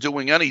Hote from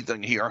doing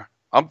anything here?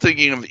 I'm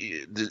thinking of,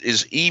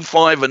 is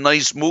E5 a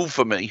nice move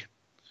for me?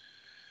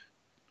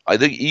 I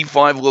think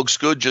E5 looks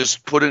good,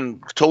 just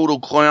putting total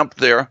clamp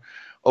there.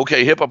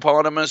 Okay,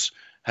 Hippopotamus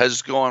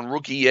has gone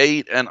rook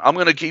E8, and I'm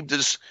going to keep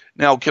this.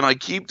 Now, can I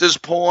keep this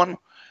pawn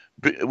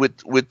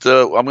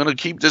I'm going to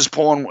keep this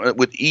pawn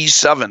with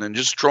E7 and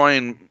just try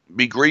and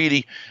be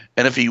greedy.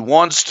 And if he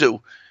wants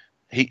to,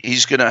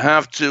 he's going to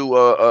have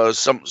to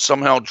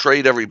somehow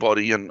trade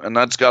everybody, and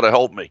that's got to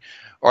help me.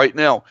 All right,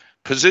 now,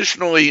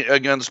 positionally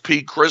against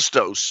Pete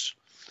Christos,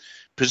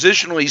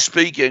 positionally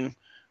speaking,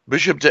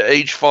 bishop to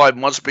H5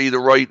 must be the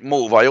right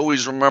move. I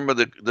always remember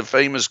the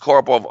famous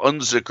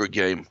Karpov-Unzicker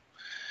game.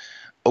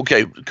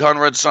 Okay,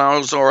 Conrad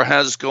Salazar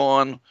has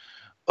gone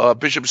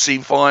bishop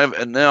C5,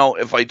 and now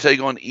if I take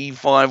on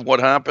E5, what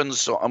happens?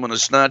 So I'm going to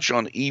snatch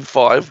on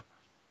E5.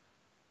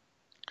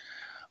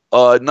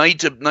 Knight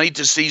to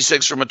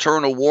C6 from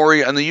Eternal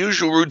Warrior, and the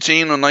usual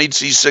routine on knight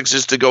C6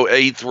 is to go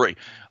A3.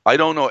 I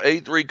don't know.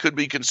 A3 could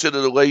be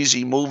considered a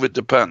lazy move. It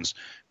depends.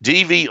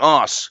 DV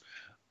As.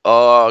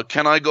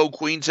 Can I go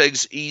queen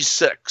takes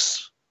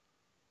E6?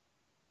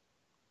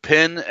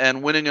 Pin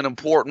and winning an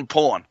important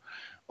pawn.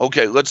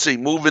 Okay, let's see.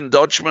 Moving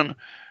Dutchman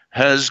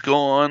has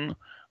gone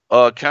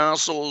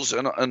castles,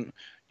 and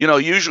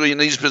usually in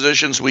these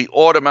positions we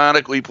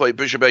automatically play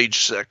bishop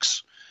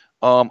H6.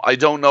 I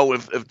don't know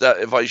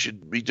if I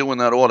should be doing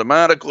that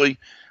automatically,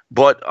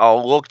 but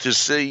I'll look to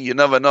see. You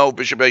never know,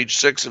 bishop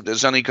H6, if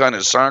there's any kind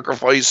of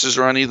sacrifices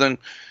or anything,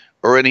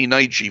 or any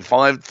knight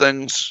G5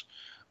 things.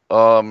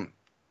 No,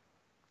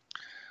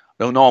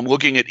 I'm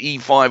looking at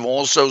E5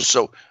 also,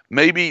 so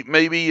maybe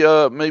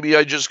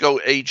I just go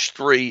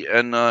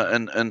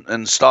H3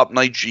 and stop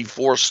knight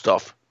G4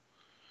 stuff.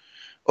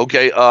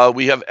 Okay,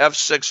 we have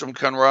F6 from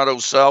Conrado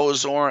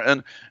Salazar,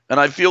 and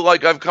I feel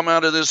like I've come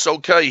out of this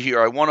okay here.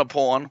 I won a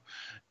pawn,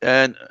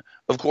 and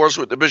of course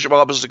with the bishop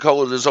opposite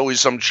color, there's always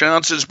some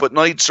chances, but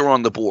knights are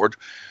on the board,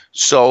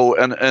 so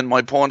and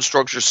my pawn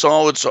structure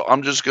solid, so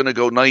I'm just going to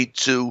go knight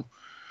to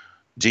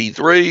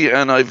D3,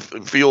 and I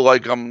feel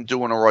like I'm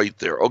doing all right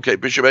there. Okay,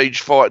 bishop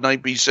H5,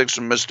 knight B6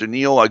 from Mr.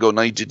 Neal. I go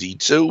knight to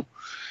D2.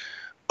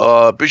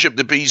 Bishop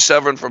to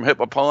B7 from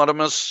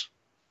Hippopotamus.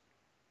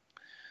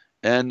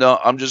 And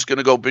I'm just going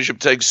to go bishop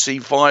takes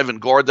C5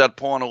 and guard that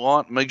pawn a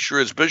lot. Make sure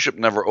his bishop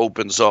never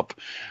opens up.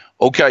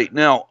 Okay,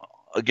 now,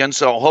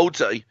 against Al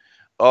Hote, knight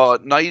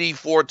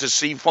E4 to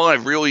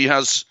C5 really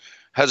has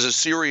a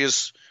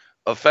serious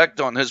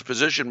effect on his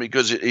position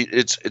because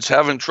it's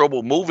having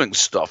trouble moving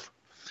stuff.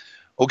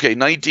 Okay,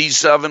 knight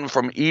D7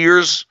 from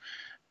Ears.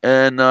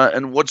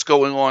 And what's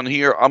going on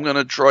here? I'm going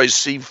to try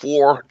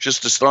C4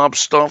 just to stop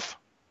stuff.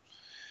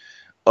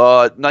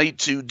 Knight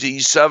to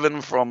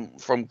D7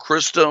 from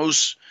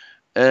Christos.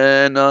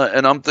 And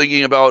I'm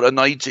thinking about a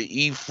knight to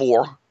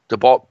E4 to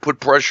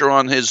put pressure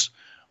on his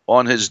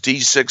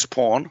D6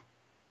 pawn.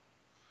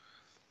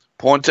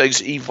 Pawn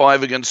takes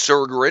E5 against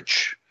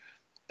Sergerich.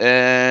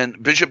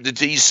 And bishop to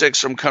D6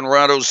 from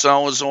Conrado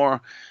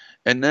Salazar.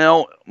 And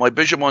now my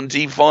bishop on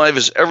d5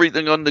 is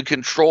everything under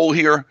control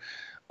here.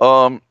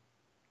 I'm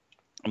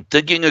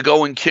thinking of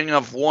going king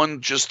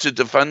f1 just to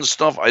defend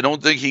stuff. I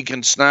don't think he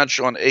can snatch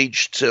on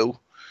h2.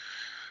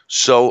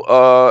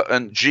 So,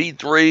 and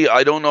g3,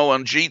 I don't know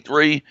on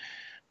g3.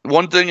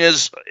 One thing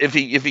is, if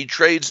he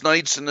trades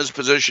knights in this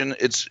position,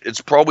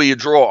 it's probably a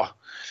draw.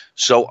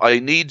 So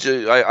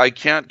I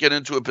can't get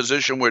into a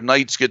position where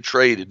knights get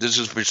traded. This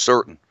is for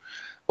certain.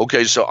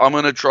 Okay, so I'm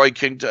going to try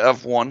king to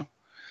f1.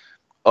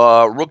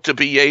 Rook to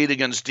b8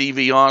 against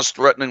DVS,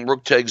 threatening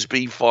rook takes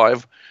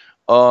b5.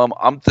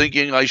 I'm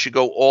thinking I should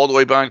go all the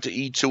way back to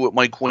e2 with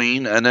my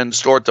queen and then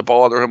start to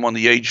bother him on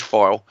the h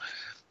file.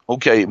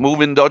 Okay,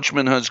 moving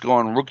Dutchman has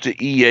gone rook to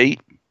e8.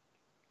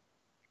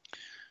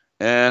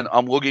 And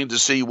I'm looking to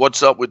see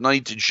what's up with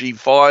knight to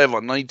g5.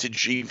 On knight to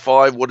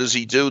g5, what does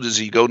he do? Does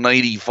he go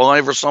knight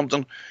e5 or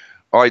something?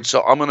 All right,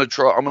 so I'm gonna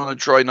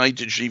try knight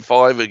to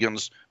g5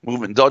 against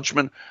moving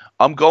Dutchman.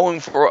 I'm going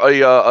for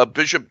a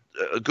bishop,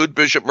 a good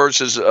bishop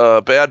versus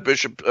bad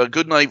bishop, a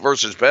good knight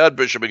versus bad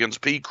bishop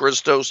against P.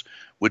 Christos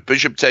with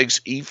bishop takes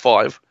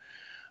e5,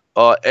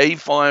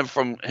 a5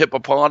 from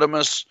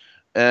Hippopotamus,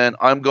 and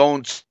I'm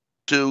going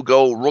to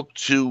go rook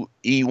to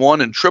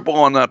e1 and triple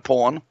on that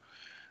pawn.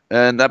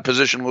 And that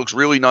position looks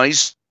really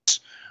nice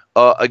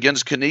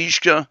against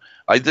Kanishka.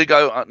 I think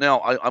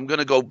I'm going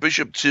to go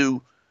bishop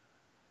to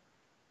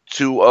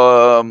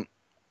b6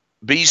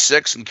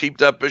 and keep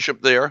that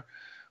bishop there.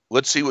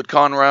 Let's see what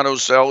Conrado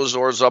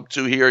Salazar is up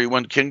to here. He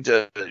went king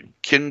to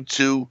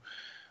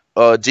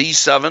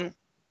d7,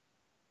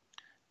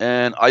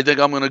 and I think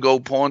I'm going to go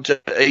pawn to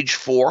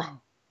h4.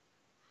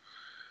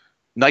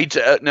 Knight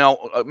to now.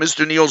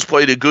 Mr. Neal's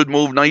played a good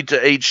move, knight to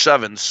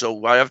h7.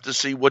 So I have to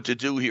see what to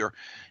do here.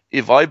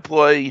 If I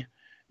play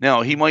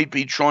now, he might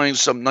be trying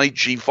some knight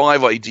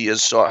g5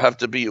 ideas, so I have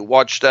to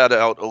watch that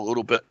out a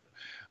little bit.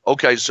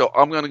 Okay, so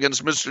I'm going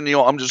against Mr.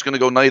 Neal. I'm just going to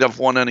go knight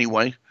f1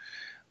 anyway.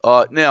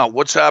 Now,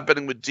 what's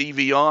happening with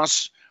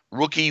DVS?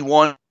 Rook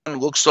e1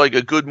 looks like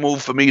a good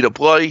move for me to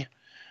play.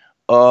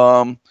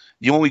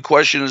 The only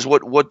question is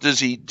what does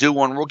he do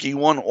on rook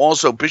e1?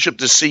 Also, bishop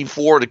to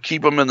c4 to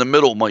keep him in the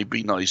middle might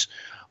be nice.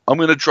 I'm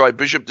going to try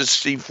bishop to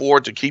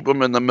c4 to keep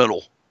him in the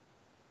middle.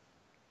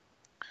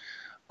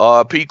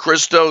 P.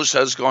 Christos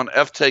has gone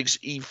f takes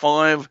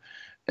e5,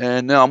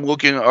 and now I'm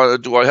looking.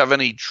 Do I have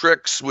any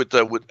tricks with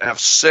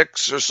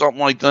f6 or something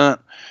like that?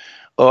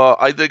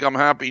 I think I'm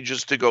happy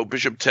just to go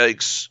bishop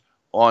takes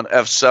on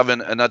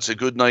f7, and that's a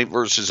good knight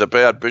versus a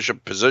bad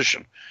bishop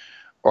position.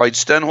 All right,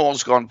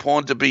 Stenholm's gone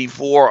pawn to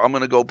b4. I'm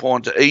going to go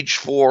pawn to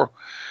h4.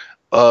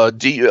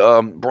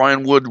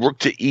 Brian Wood rook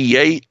to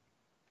e8,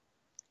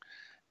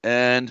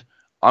 and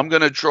I'm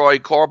going to try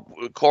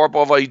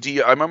Karpov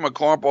idea. I remember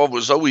Karpov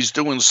was always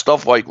doing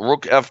stuff like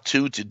rook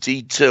f2 to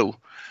d2.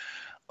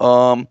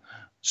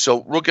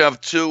 So rook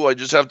f2, I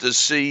just have to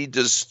see,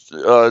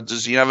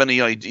 does he have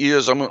any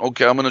ideas? I'm going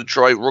to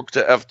try rook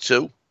to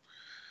f2.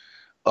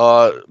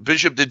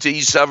 Bishop to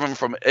d7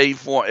 from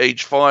a4,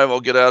 h5. I'll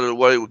get out of the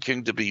way with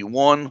king to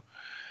b1.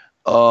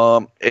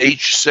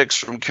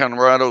 h6 from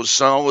Conrado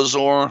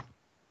Salazar.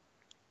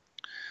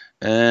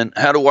 And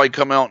how do I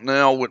come out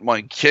now with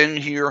my king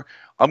here?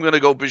 I'm going to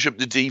go bishop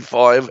to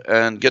d5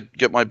 and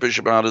get my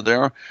bishop out of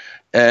there.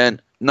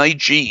 And knight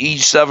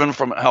e7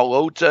 from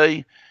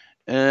Halote.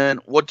 And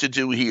what to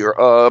do here?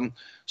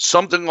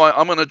 Something like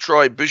I'm going to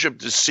try bishop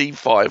to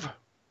c5.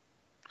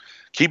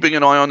 Keeping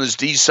an eye on his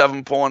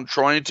d7 pawn,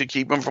 trying to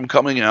keep him from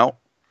coming out.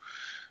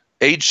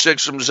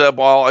 h6 from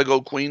Zebal, I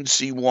go queen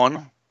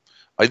c1.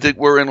 I think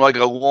we're in like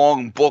a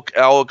long book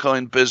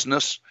Alekhine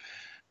business.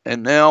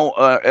 And now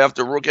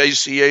after rook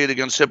ac8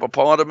 against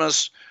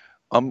Hippopotamus,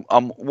 I'm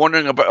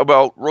wondering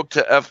about rook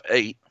to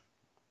f8.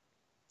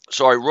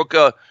 Sorry, rook.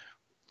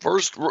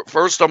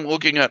 First, I'm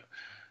looking at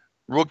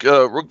rook to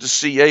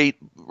c8,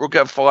 rook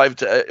f5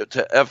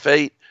 to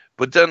f8.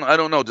 But then I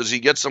don't know. Does he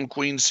get some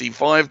queen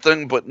c5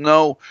 thing? But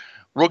no,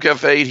 rook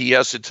f8 he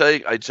has to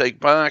take. I take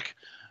back,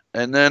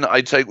 and then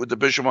I take with the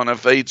bishop on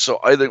f8.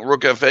 So I think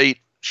rook f8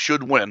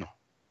 should win.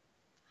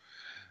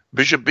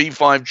 Bishop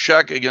b5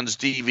 check against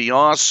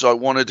DVS. So I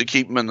wanted to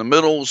keep him in the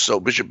middle. So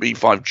bishop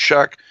b5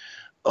 check.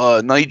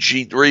 Knight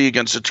g3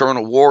 against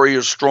Eternal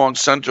Warrior, strong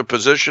center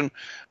position.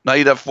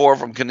 Knight f4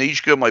 from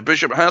Kanishka. My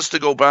bishop has to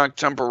go back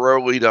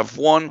temporarily to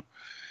f1.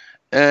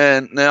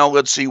 And now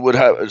let's see what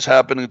is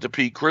happening to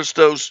P.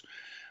 Christos.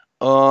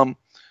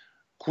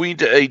 Queen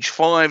to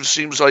h5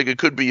 seems like it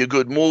could be a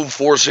good move,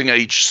 forcing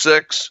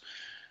h6.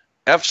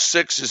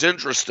 f6 is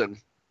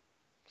interesting.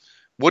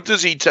 What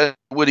does he take?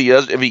 What he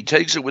has? If he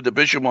takes it with the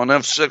bishop on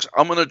f6,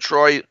 I'm going to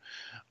try.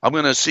 I'm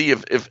going to see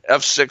if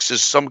f6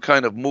 is some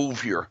kind of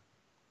move here.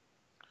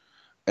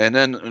 And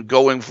then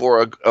going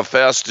for a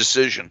fast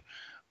decision.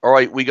 All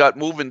right, we got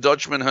moving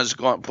Dutchman has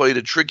played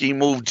a tricky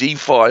move,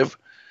 d5.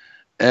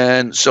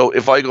 And so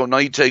if I go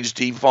knight takes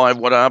d5,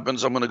 what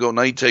happens? I'm going to go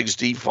knight takes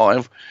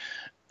d5.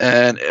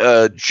 And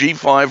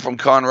g5 from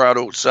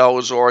Conrado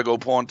Salazar, I go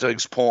pawn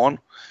takes pawn.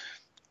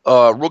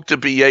 Rook to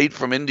b8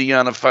 from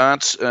Indiana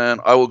Fats,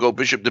 and I will go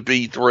bishop to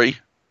b3.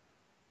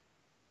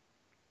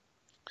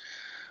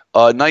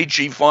 Knight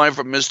G5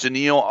 from Mr.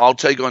 Neal. I'll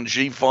take on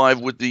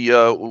G5 with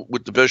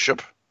the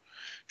bishop,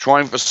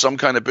 trying for some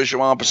kind of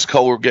bishop opposite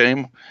color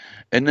game.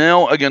 And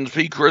now against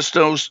P.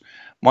 Christos,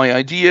 my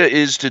idea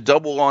is to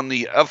double on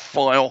the F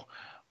file.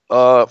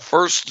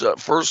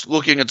 First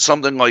looking at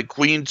something like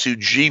Queen to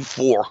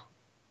G4.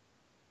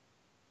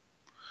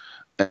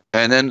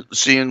 And then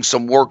seeing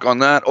some work on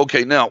that.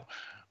 Okay, now,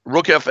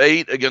 Rook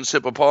F8 against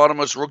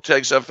Hippopotamus. Rook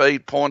takes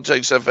F8. Pawn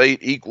takes F8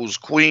 equals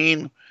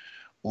Queen.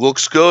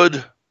 Looks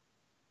good.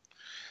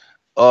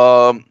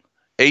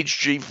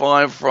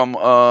 HG5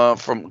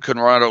 from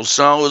Conrado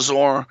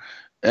Salazar.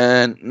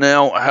 And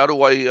now, how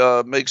do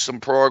I make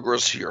some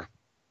progress here?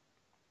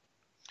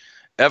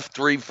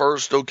 F3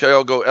 first. Okay,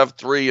 I'll go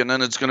F3, and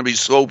then it's going to be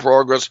slow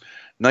progress.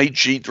 Knight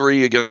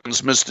G3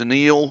 against Mr.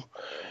 Neal.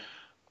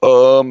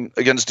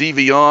 Against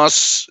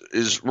DVS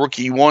is Rook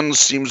E1.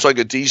 Seems like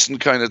a decent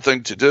kind of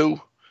thing to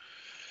do.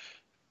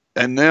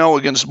 And now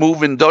against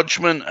Moving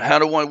Dutchman, how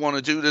do I want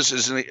to do this?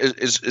 Is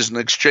an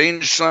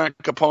exchange sack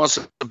a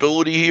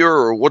possibility here,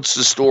 or what's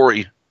the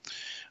story?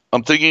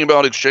 I'm thinking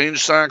about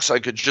exchange sacks. I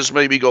could just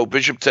maybe go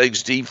Bishop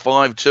takes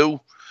D5 too.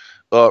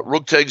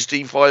 Rook takes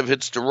D5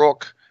 hits the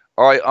Rook.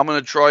 All right, I'm going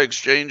to try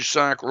exchange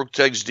sack. Rook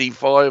takes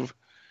D5.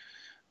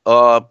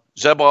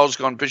 Zebal's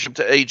gone Bishop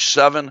to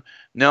H7.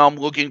 Now I'm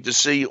looking to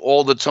see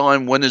all the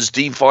time when is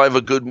D5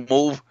 a good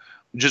move.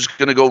 I'm just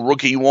going to go Rook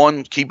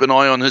E1. Keep an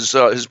eye on his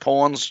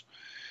pawns.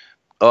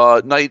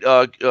 Knight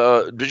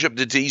Bishop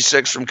to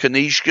D6 from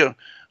Kanishka.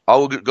 I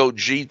will go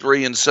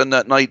G3 and send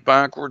that knight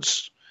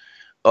backwards.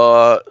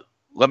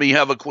 Let me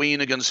have a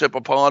queen against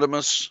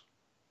Hippopotamus.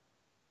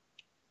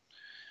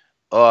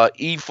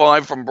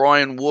 E5 from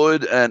Brian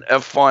Wood, and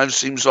F5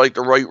 seems like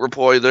the right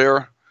reply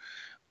there.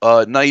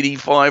 Knight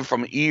E5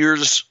 from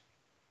Ears.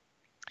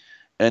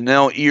 And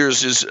now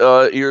Ears is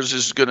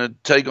going to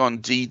take on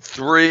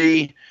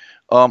D3.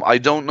 I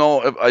don't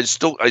know if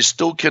I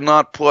still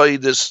cannot play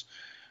this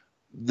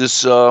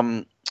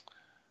bishop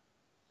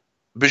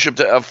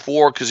to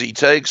F4 because he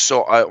takes.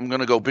 So I'm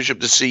going to go Bishop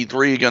to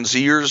C3 against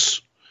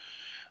Ears.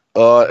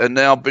 And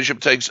now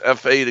Bishop takes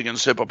F8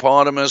 against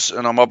Hippopotamus,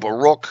 and I'm up a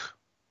Rook.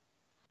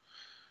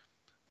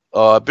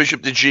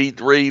 Bishop to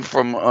G3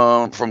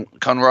 from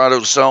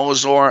Conrado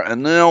Salazar,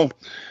 and now,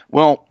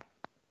 well,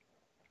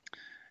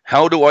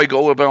 how do I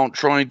go about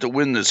trying to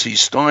win this? He's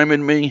stymied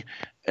me,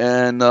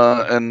 and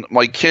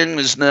my king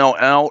is now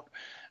out.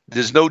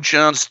 There's no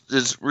chance.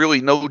 There's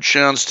really no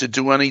chance to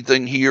do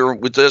anything here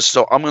with this.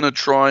 So I'm going to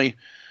try.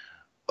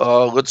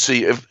 Let's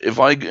see if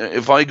I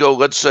go.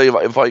 Let's say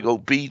if I go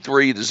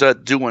B3, does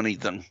that do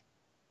anything?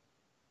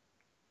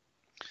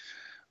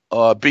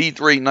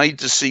 B3, knight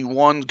to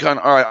C1.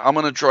 All right, I'm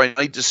going to try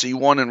knight to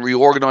C1 and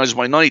reorganize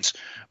my knights.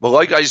 But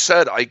like I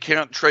said, I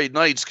can't trade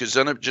knights because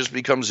then it just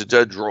becomes a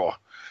dead draw.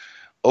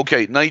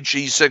 Okay, knight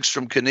G6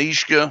 from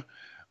Kanishka.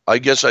 I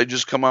guess I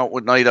just come out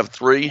with knight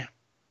F3.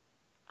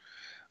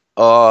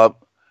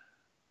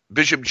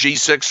 Bishop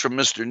G6 from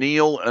Mr.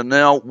 Neal. And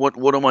now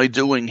what am I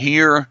doing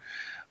here?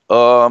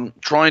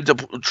 Trying to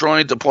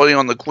play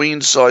on the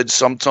queen side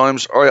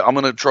sometimes. All right, I'm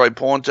going to try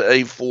pawn to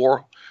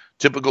A4.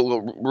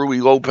 Typical Rui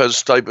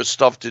Lopez type of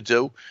stuff to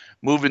do.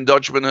 Moving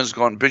Dutchman has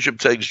gone Bishop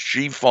takes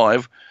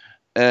G5,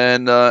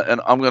 and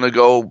I'm going to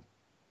go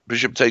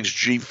Bishop takes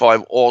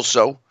G5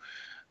 also.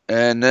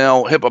 And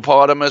now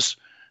Hippopotamus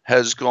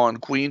has gone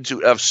Queen to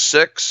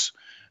F6,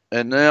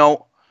 and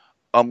now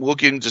I'm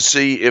looking to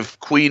see if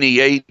Queen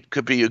E8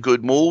 could be a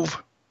good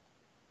move,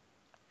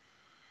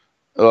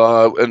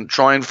 and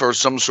trying for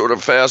some sort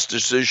of fast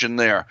decision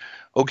there.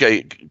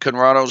 Okay,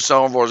 Conrado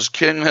Salazar's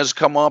king has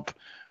come up.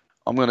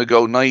 I'm going to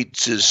go knight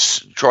to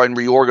try and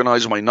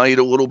reorganize my knight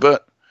a little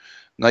bit.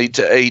 Knight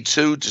to A2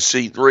 to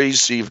C3,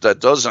 see if that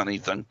does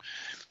anything.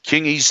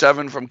 King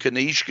E7 from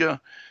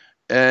Kanishka.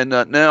 And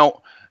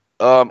now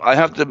I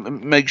have to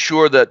make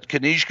sure that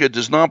Kanishka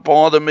does not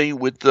bother me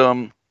with,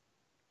 I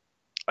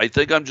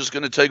think I'm just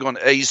going to take on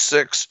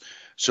A6.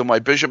 So my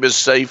bishop is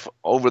safe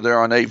over there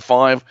on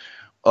A5.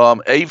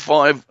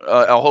 A5,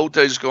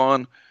 Aljote's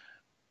gone.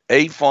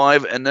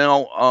 A5, and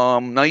now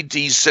knight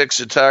D6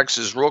 attacks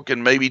his rook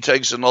and maybe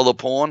takes another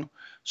pawn.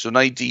 So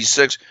knight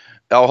D6.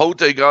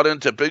 Aljote got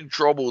into big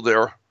trouble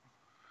there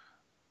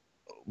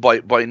by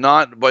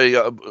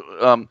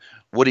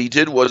what he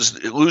did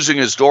was losing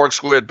his dark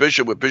squared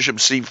bishop with Bishop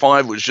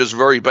C5 was just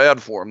very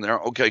bad for him there.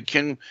 Okay,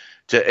 king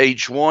to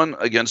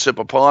H1 against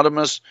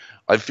Hippopotamus.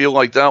 I feel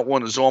like that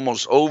one is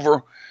almost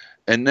over.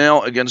 And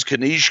now against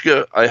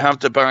Kanishka, I have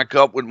to back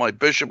up with my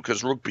bishop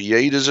because Rook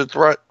B8 is a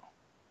threat.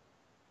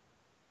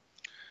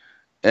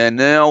 And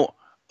now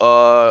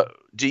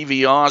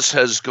DVS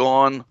has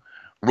gone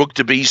Rook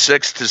to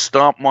B6 to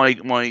stop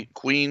my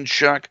queen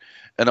check.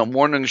 And I'm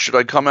wondering, should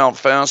I come out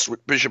fast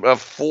with Bishop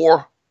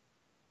F4?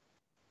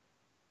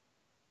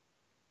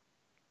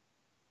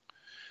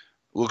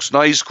 Looks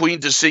nice. Queen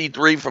to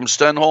C3 from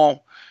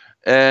Stenhall.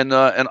 And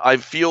I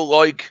feel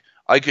like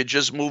I could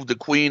just move the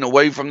queen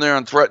away from there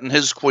and threaten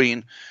his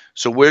queen.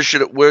 So where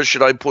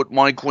should I put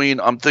my queen?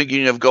 I'm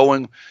thinking of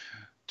going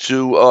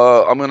to,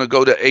 I'm going to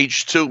go to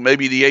H2.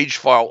 Maybe the H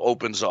file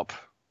opens up.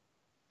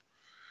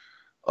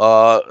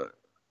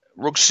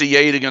 Rook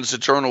c8 against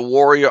Eternal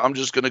Warrior. I'm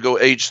just going to go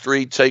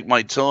h3, take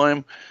my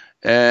time.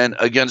 And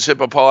against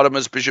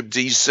Hippopotamus, bishop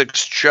d6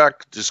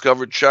 check,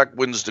 discovered check,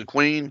 wins the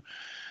queen.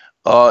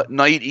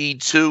 Knight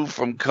e2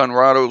 from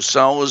Conrado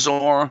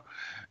Salazar.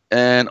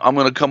 And I'm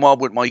going to come up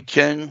with my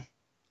king.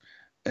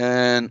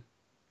 And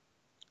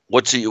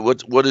what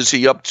is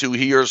he up to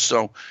here?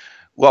 So,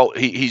 well,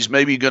 he's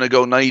maybe going to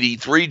go knight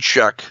e3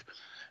 check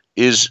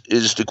is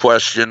the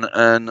question.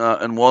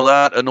 And will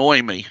that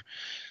annoy me?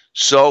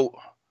 So,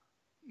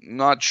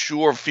 not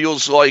sure.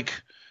 Feels like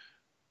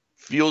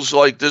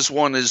this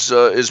one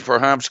is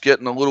perhaps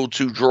getting a little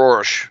too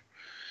drawish.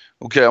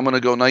 Okay, I'm going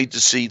to go knight to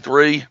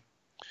c3.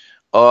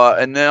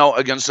 And now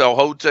against El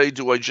Hote,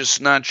 do I just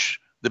snatch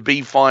the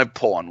b5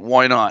 pawn?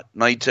 Why not?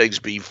 Knight takes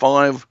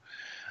b5.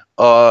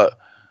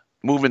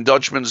 Moving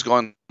Dutchman's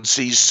gone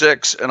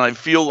c6, and I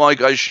feel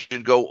like I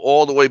should go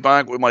all the way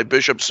back with my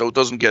bishop so it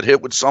doesn't get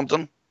hit with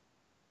something.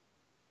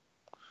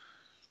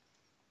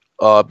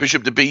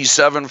 Bishop to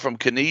b7 from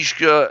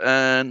Kanishka,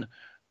 and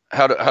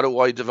how do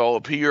I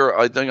develop here?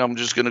 I think I'm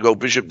just going to go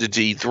bishop to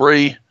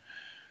d3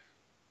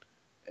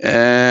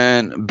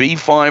 and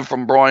b5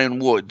 from Brian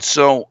Wood.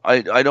 So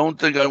I don't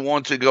think I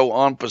want to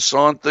go en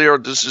passant there.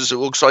 It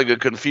looks like a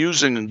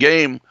confusing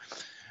game.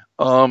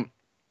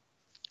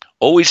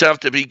 Always have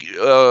to be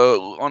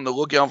on the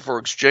lookout for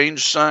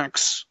exchange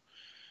sacks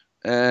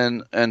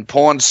and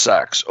pawn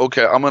sacks.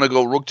 Okay, I'm going to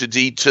go rook to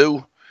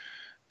d2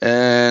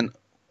 and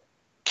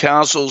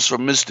castles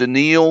from Mr.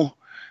 Neal.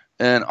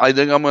 And I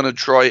think I'm going to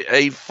try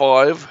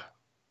a5.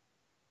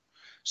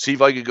 See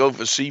if I can go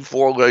for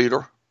c4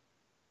 later.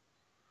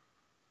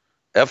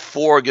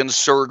 f4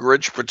 against Serg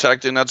Rich,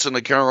 protecting. That's in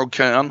the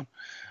Caro-Can.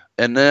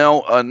 And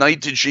now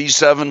knight to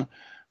g7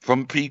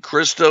 from P.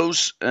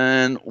 Christos.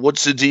 And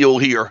what's the deal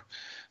here?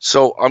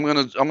 So I'm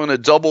gonna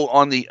double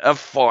on the f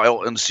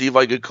file and see if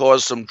I could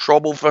cause some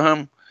trouble for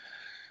him.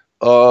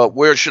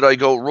 Where should I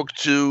go? Rook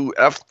to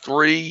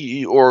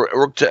f3 or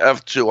rook to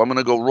f2? I'm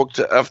gonna go rook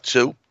to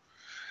f2.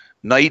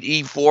 Knight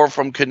e4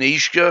 from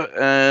Kanishka,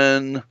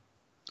 and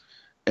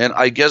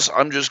I guess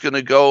I'm just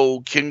gonna go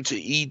king to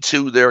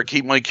e2 there.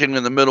 Keep my king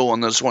in the middle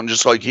on this one,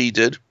 just like he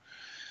did.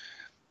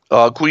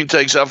 Queen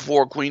takes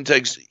f4. Queen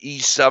takes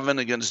e7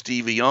 against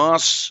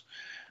Divias,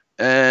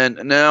 and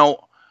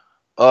now.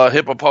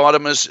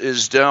 Hippopotamus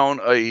is down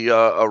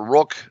a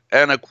rook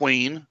and a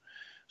queen.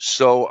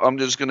 So I'm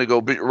just going to go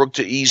rook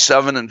to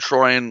e7 and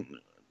try and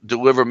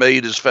deliver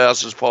mate as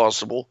fast as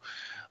possible.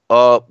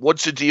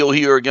 What's the deal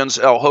here against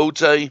El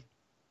Hote?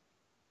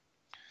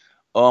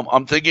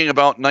 I'm thinking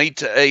about knight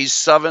to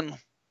a7.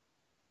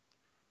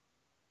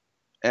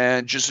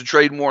 And just to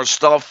trade more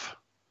stuff.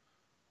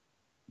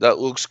 That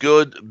looks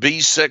good.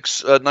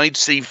 b6, knight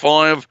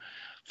c5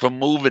 from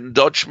Moving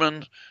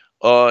Dutchman.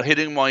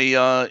 Hitting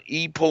my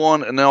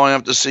e-pawn, and now I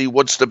have to see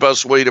what's the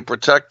best way to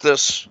protect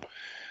this.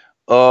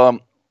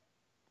 Queen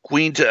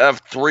to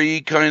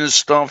f3 kind of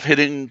stuff,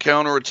 hitting,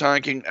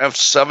 counterattacking,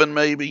 f7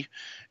 maybe.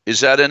 Is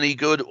that any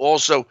good?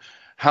 Also,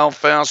 how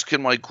fast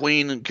can my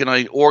queen, can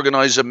I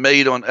organize a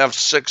mate on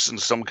f6 in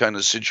some kind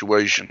of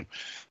situation?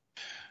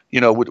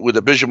 You know, with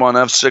a bishop on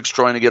f6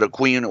 trying to get a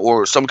queen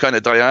or some kind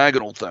of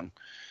diagonal thing.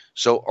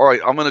 So, all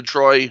right, I'm going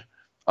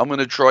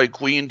to try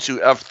queen to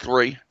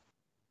f3.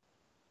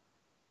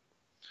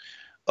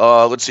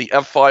 Let's see,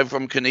 f5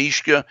 from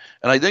Kanishka.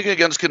 And I think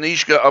against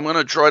Kanishka, I'm going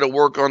to try to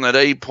work on that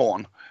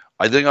a-pawn.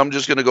 I think I'm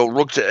just going to go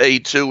rook to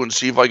a2 and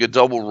see if I get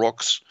double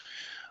rooks.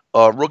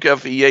 Rook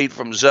fe8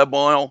 from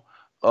Zebile.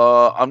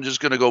 I'm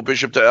just going to go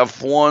bishop to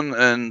f1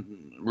 and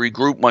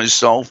regroup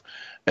myself.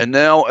 And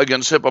now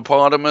against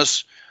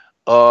Hippopotamus,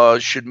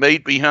 should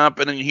mate be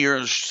happening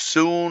here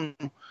soon?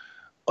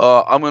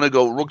 I'm going to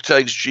go rook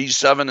takes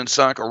g7 and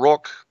sack a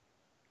rook.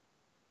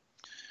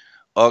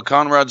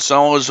 Conrad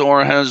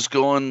Salazar has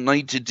gone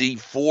knight to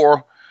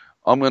d4.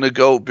 I'm going to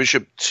go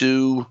bishop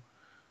to,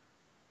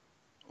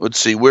 let's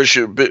see,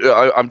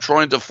 I'm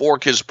trying to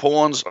fork his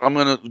pawns. I'm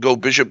going to go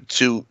bishop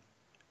to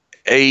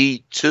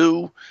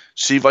a2,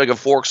 see if I can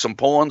fork some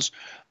pawns.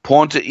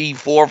 Pawn to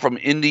e4 from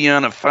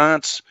Indiana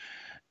Fats.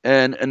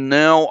 And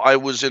now I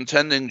was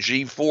intending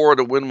g4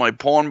 to win my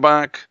pawn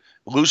back.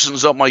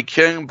 Loosens up my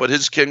king, but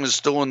his king is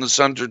still in the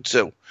center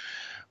too.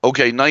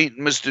 Okay,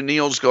 Mr.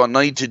 Neal's gone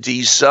knight to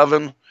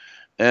d7.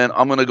 And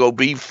I'm going to go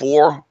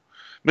b4.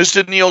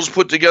 Mr. Neal's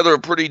put together a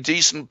pretty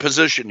decent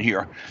position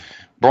here.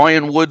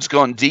 Brian Wood's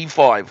gone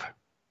d5.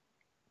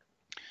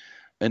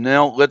 And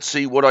now let's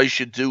see what I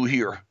should do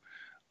here.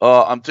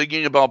 I'm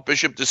thinking about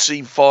bishop to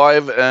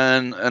c5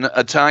 and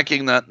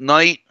attacking that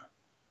knight.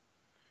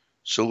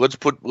 So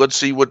let's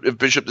see what if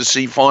bishop to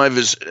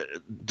c5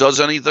 does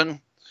anything.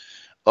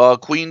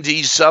 Queen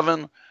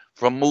d7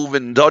 from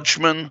Moving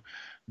Dutchman.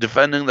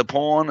 Defending the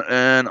pawn,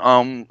 and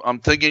I'm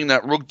thinking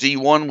that rook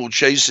d1 will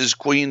chase his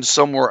queen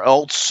somewhere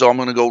else, so I'm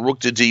going to go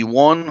rook to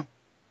d1.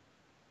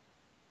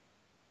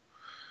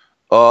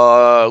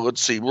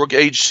 Let's see, rook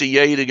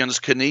hc8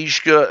 against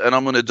Kanishka, and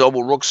I'm going to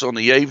double rooks on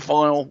the a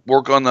file,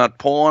 work on that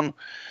pawn.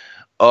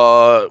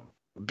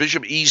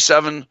 Bishop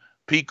e7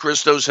 Pete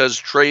Christos has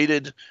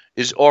traded,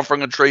 is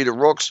offering a trade of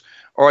rooks.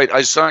 All right,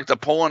 I sacked a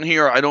pawn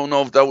here. I don't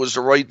know if that was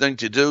the right thing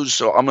to do,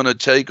 so I'm going to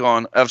take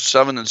on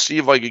f7 and see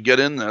if I could get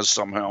in there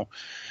somehow.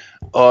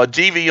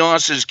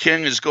 DiBiase's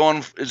king is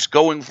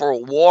going for a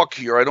walk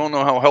here. I don't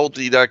know how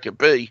healthy that could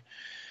be.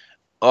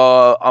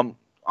 I'm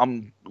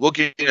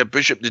looking at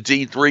bishop to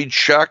d3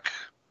 check.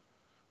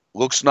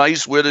 Looks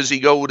nice. Where does he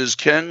go with his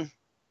king?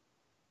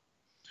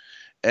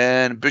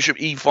 And bishop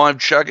e5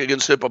 check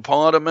against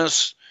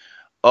Hippopotamus.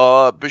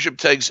 Bishop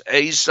takes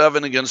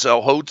a7 against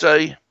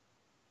Alhote.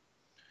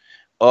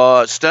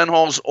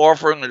 Stenholm's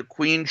offering a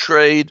queen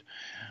trade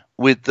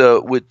with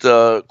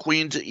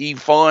queen to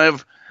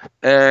e5.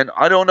 And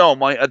I don't know.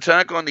 My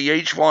attack on the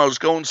h file is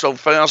going so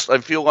fast, I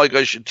feel like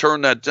I should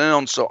turn that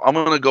down. So I'm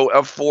going to go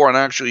f4 and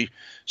actually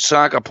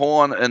sack a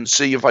pawn and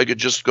see if I could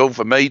just go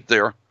for mate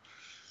there.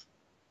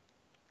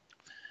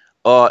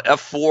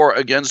 F4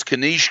 against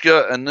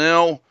Kanishka. And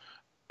now,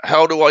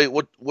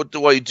 what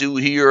do I do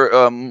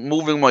here?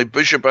 Moving my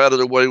bishop out of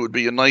the way would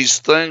be a nice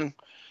thing.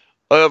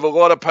 I have a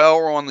lot of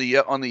power on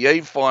the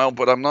a file,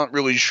 but I'm not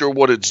really sure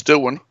what it's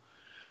doing.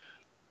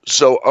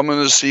 So I'm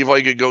going to see if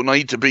I could go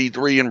knight to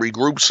b3 and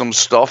regroup some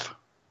stuff.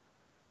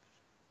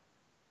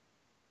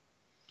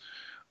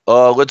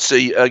 Let's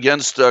see,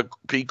 against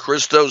Pete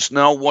Christos,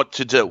 now what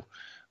to do?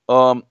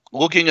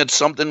 Looking at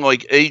something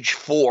like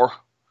h4,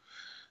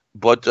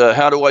 but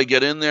how do I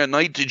get in there?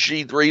 Knight to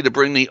g3 to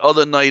bring the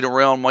other knight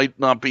around might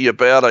not be a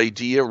bad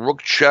idea.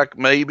 Rook check,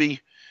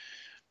 maybe.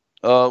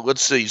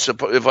 Let's see, so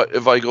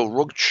if I go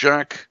rook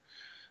check,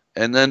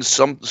 and then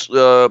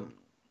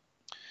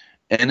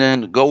and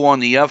then go on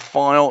the f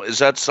file. Is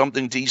that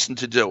something decent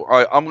to do? All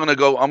right, I'm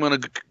gonna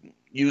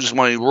use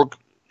my rook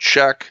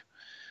check,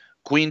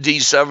 queen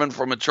d7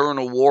 from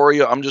Eternal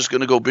Warrior. I'm just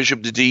gonna go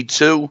bishop to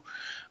d2,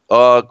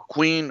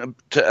 queen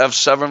to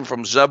f7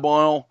 from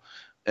Zebile,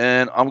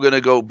 and I'm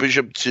gonna go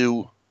bishop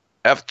to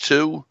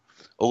f2.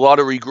 A lot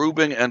of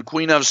regrouping, and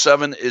queen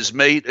f7 is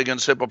mate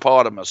against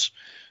Hippopotamus.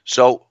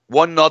 So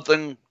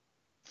 1-0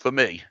 for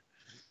me.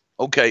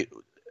 Okay,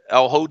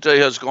 Alhote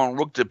has gone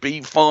rook to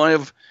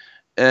b5.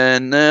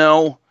 And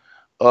now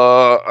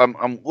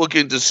I'm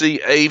looking to see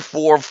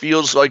a4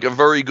 feels like a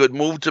very good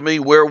move to me.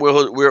 Where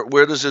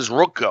does his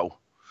rook go?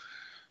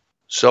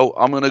 So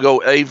I'm going to go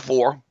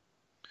a4.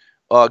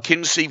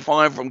 King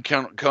c5 from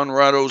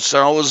Conrado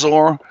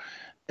Salazar.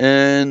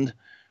 And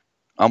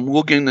I'm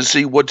looking to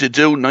see what to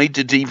do. Knight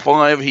to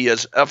d5. He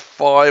has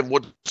f5.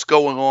 What's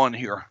going on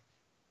here?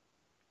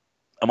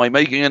 Am I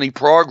making any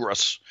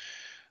progress?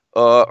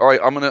 All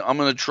right, I'm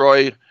gonna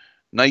try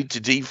knight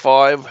to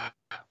d5.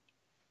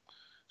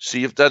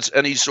 See if that's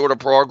any sort of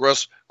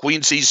progress.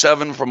 Queen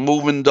c7 from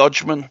Moving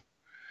Dutchman.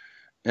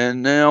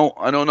 And now,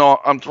 I don't know,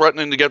 I'm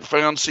threatening to get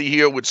fancy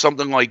here with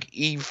something like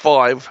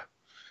e5.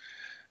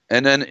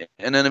 And then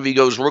if he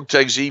goes rook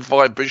takes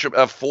e5, bishop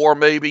f4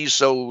 maybe,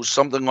 so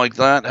something like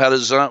that. How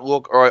does that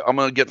look? All right, I'm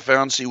going to get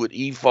fancy with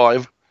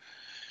e5.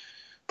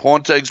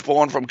 Pawn takes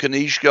pawn from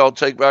Kanishka. I'll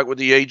take back with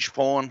the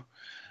h-pawn.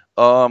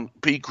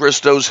 Pete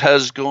Christos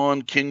has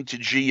gone king to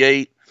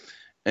g8.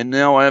 And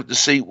now I have to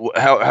see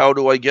how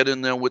do I get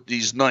in there with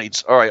these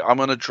knights. All right, I'm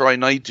going to try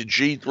knight to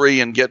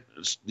g3 and get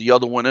the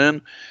other one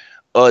in.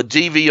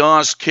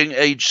 DVS, king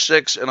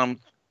h6, and I'm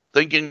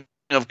thinking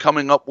of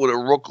coming up with a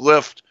rook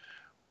lift.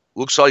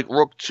 Looks like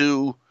rook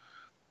to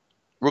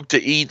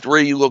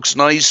e3 looks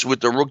nice with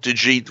the rook to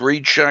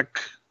g3 check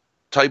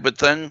type of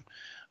thing.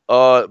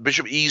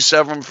 Bishop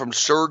e7 from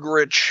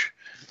Sergerich.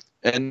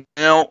 And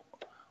now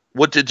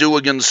what to do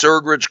against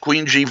Sergerich.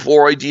 Queen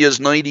g4 ideas,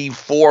 knight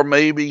e4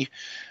 maybe.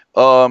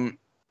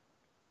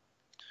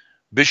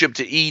 Bishop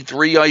to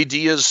e3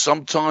 ideas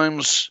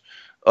sometimes.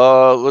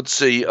 Let's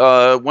see.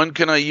 When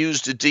can I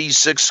use the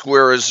d6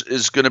 square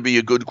is going to be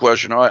a good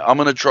question. All right, I'm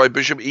going to try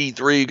bishop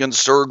e3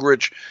 against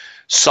Sergerich.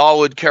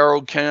 Solid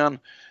Caro-Kann.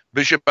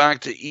 Bishop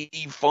back to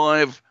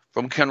e5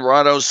 from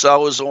Conrado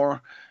Salazar.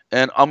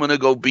 And I'm going to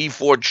go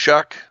b4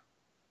 check.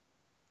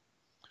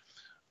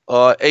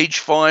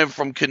 H5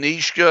 from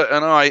Kanishka.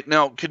 And all right,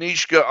 now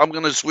Kanishka, I'm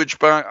going to switch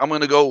back. I'm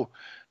going to go.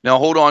 Now,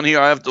 hold on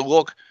here. I have to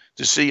look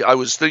to see. I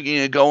was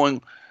thinking of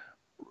going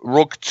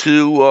rook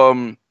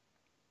to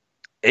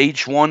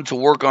h1 to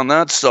work on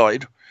that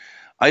side.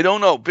 I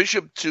don't know.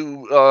 Bishop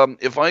to,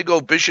 if I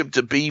go bishop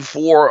to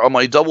b4, are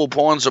my double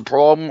pawns a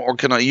problem, or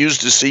can I use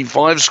the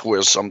c5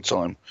 square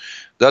sometime?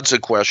 That's a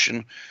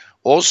question.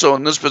 Also,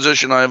 in this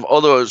position, I have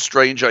other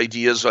strange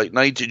ideas, like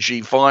knight to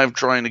g5,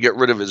 trying to get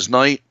rid of his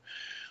knight.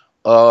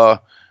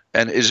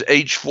 And is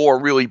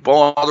h4 really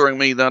bothering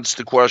me? That's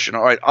the question.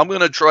 All right, I'm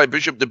going to try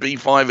bishop to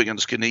b5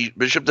 against Kanishka,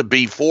 bishop to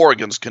b4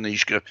 against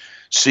Kanishka.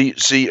 See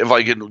if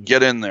I can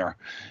get in there.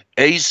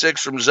 a6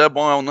 from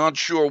Zebile. Not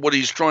sure what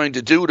he's trying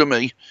to do to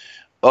me.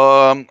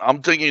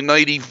 I'm thinking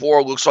knight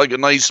e4 looks like a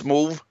nice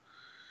move.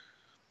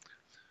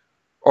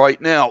 All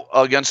right, now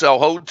against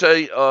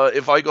Alhote,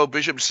 if I go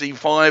bishop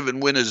c5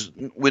 and win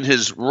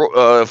his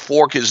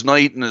fork his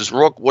knight and his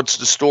rook, what's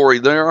the story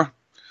there?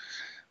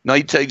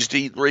 Knight takes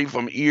d3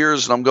 from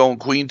Ears, and I'm going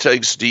queen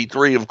takes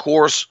d3, of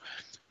course.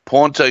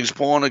 Pawn takes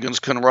pawn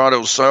against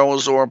Conrado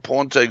Salazar.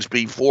 Pawn takes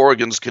b4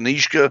 against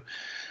Kanishka.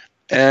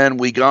 And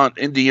we got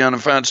Indiana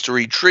Fats to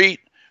retreat.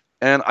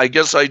 And I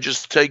guess I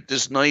just take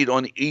this knight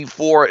on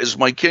e4 as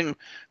my king.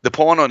 The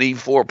pawn on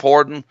e4,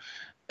 pardon.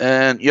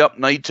 And, yep,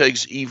 knight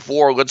takes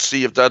e4. Let's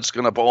see if that's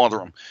going to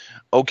bother him.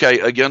 Okay,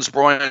 against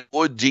Brian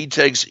Wood, d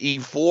takes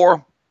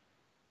e4.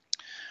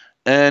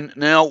 And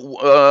now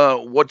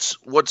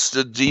what's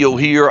the deal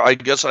here? I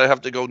guess I have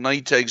to go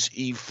knight takes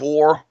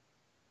e4.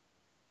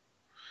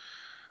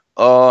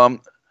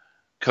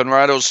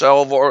 Conrado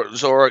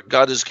Salazar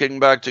got his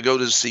king back to go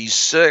to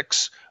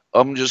c6.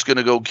 I'm just going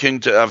to go king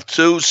to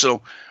f2.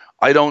 So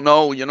I don't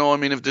know, I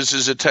mean, if this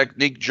is a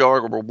technique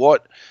jog or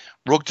what.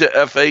 Rook to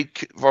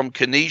f8 from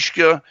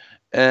Kanishka.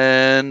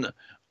 And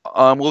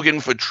I'm looking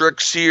for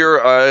tricks here.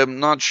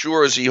 I'm not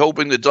sure. Is he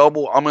hoping to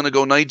double? I'm going to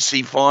go knight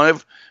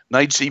c5.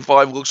 Knight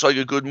c5 looks like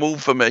a good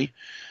move for me.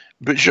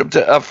 Bishop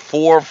to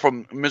f4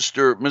 from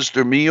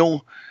Mr.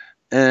 Meal.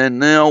 And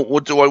now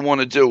what do I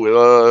want to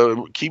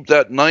do? Keep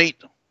that knight?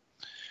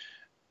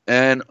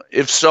 And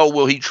if so,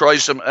 will he try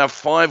some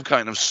f5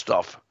 kind of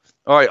stuff?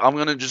 All right,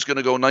 I'm just going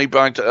to go knight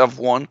back to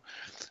f1.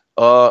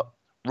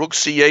 Rook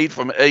c8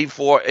 from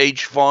a4,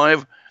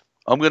 h5.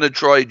 I'm going to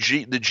try the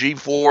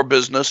g4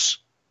 business.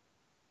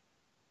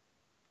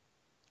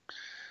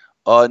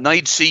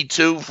 Knight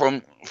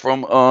c2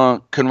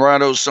 from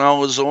Conrado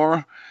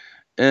Salazar.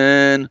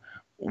 And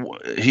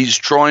he's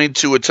trying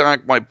to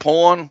attack my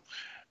pawn.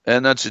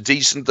 And that's a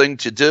decent thing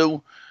to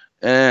do.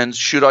 And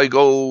should I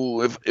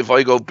go, if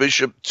I go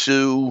bishop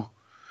to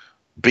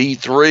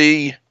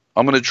b3,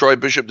 I'm going to try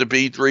bishop to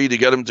b3 to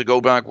get him to go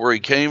back where he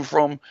came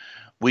from.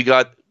 We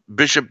got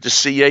bishop to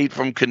c8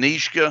 from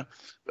Kanishka,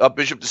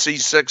 bishop to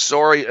c6,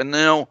 sorry. And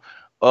now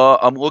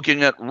I'm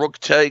looking at rook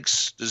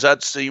takes. Does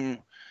that seem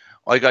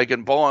like I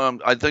can bother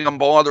him? I think I'm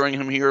bothering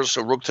him here,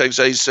 so rook takes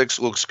a6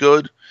 looks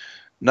good.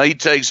 Knight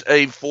takes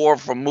a4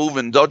 from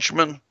moving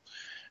Dutchman.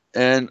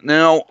 And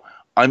now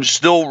I'm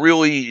still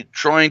really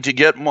trying to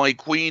get my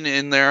queen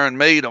in there and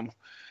mate him.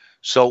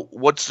 So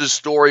what's the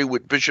story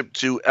with bishop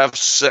to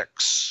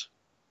f6?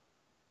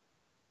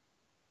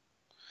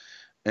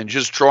 And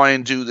just try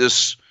and do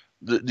this,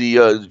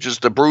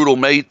 just a brutal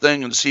mate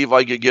thing and see if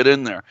I could get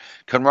in there.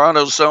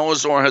 Conrado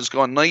Salazar has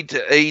gone knight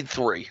to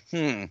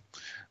a3.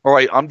 All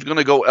right, I'm going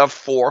to go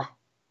f4.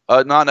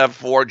 Not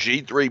f4,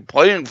 g3,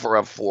 playing for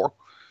f4.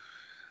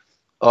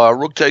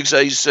 Rook takes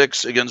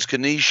a6 against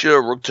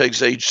Kanishka. Rook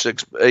takes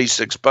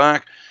a6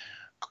 back.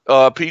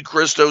 Pete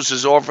Christos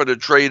has offered a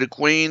trade of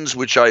queens,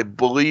 which I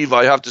believe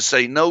I have to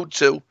say no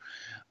to.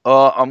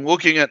 I'm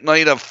looking at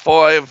knight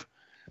f5,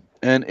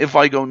 and if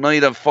I go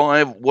knight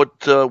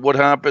f5, what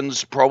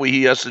happens? Probably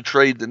he has to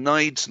trade the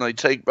knights, and I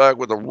take back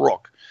with a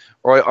rook.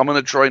 All right, I'm going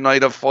to try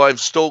knight f5.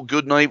 Still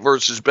good knight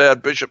versus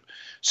bad bishop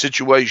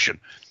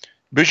situation.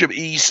 Bishop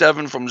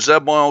e7 from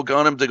Zebile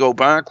got him to go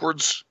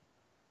backwards.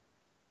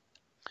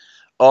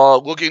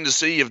 Looking to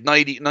see if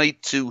does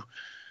knight to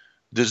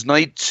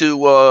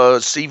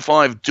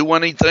c5 do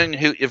anything?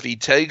 If he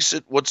takes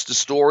it, what's the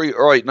story?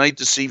 All right, knight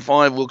to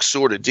c5 looks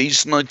sort of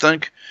decent, I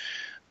think.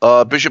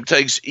 Bishop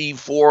takes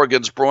e4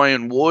 against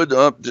Brian Wood.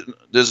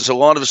 There's a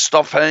lot of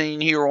stuff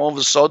hanging here all of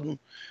a sudden.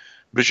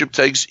 Bishop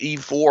takes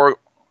e4.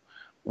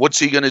 What's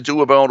he going to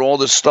do about all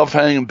this stuff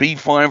hanging?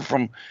 b5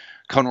 from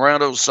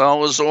Conrado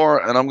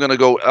Salazar, and I'm going to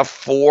go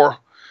f4.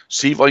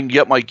 See if I can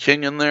get my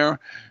king in there.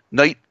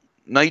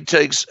 Knight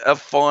takes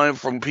f5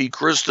 from P.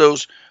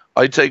 Christos.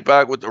 I take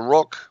back with the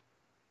rook.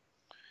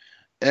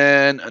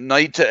 And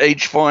knight to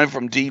h5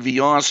 from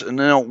DVS. And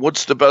now,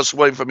 what's the best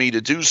way for me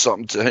to do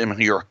something to him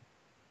here?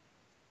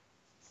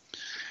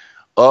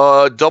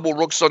 Double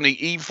rooks on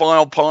the e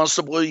file,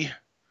 possibly.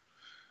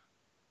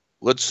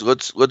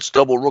 Let's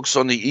double rooks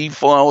on the e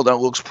file. That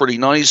looks pretty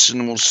nice,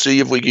 and we'll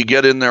see if we can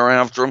get in there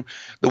after him.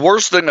 The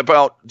worst thing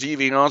about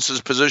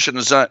DVS's position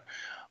is that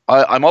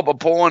I'm up a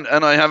pawn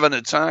and I have an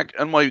attack,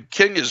 and my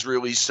king is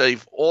really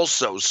safe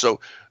also. So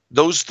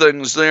those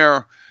things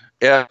there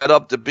add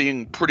up to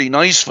being pretty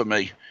nice for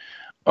me.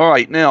 All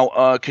right, now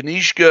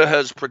Kanishka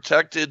has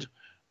protected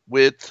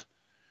with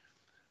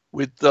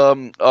rook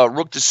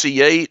to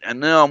c8, and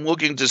now I'm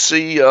looking to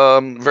see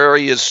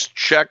various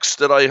checks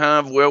that I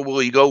have. Where will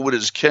he go with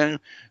his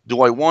king?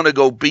 Do I want to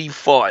go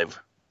b5?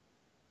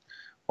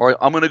 All right,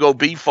 I'm going to go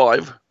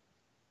b5.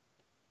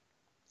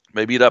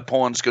 Maybe that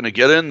pawn's going to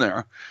get in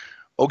there.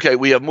 Okay,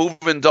 we have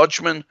moving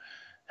Dutchman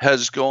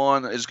is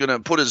going to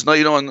put his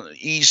knight on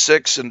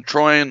e6 and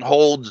try and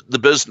hold the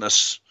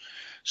business.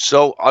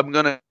 So I'm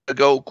going to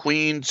go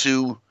queen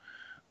to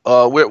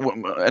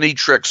any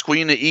tricks?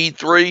 Queen to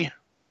e3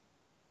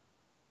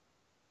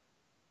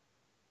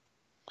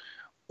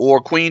 or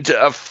queen to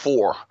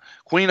f4.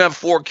 Queen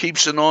f4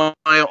 keeps an eye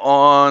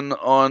on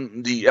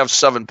the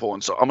f7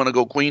 pawn. So I'm going to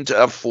go queen to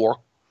f4.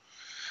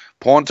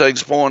 Pawn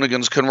takes pawn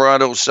against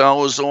Conrado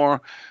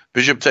Salazar.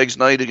 Bishop takes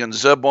knight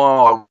against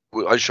Zebal.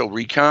 I shall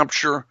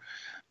recapture.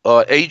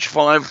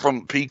 H5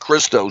 from P.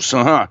 Christos.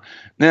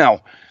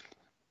 Now,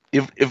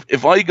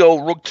 if I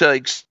go rook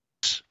takes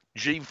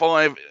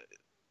g5,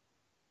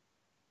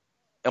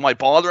 am I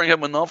bothering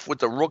him enough with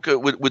the rook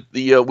with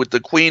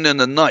the queen and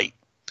the knight?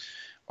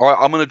 All right,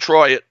 I'm going to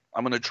try it.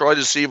 I'm going to try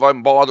to see if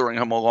I'm bothering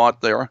him a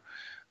lot there.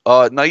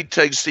 Knight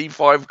takes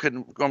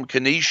c5 from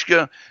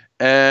Kanishka,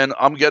 and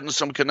I'm getting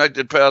some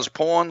connected pass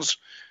pawns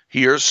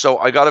here, so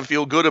I got to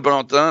feel good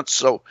about that.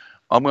 So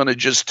I'm going to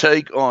just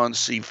take on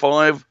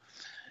c5,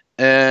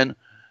 and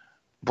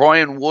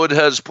Brian Wood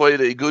has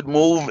played a good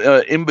move,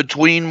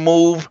 in-between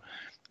move.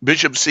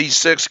 Bishop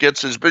c6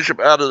 gets his bishop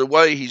out of the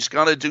way. He's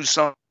got to do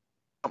something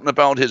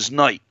about his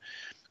knight.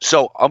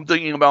 So I'm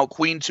thinking about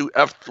queen to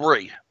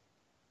f3.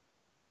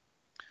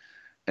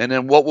 And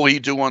then what will he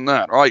do on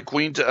that? All right,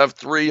 queen to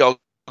f3. I'll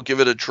give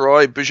it a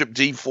try. Bishop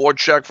d4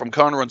 check from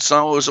Conrad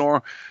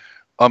Salazar.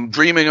 I'm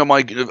dreaming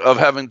of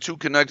having two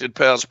connected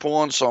pass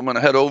pawns, so I'm going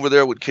to head over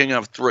there with king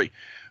f3.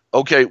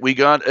 Okay, we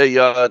got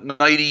a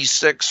knight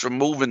e6 from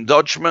Moving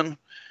Dutchman.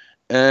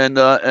 And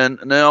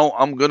now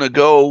I'm going to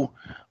go,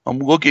 I'm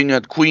looking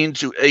at queen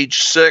to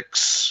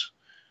h6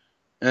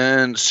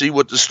 and see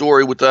what the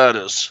story with that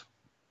is.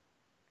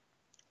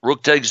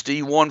 Rook takes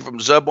d1 from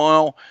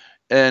Zebile.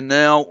 And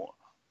now,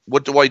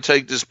 what do I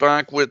take this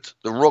back with?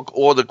 The rook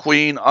or the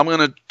queen? I'm going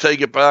to take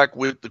it back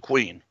with the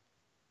queen.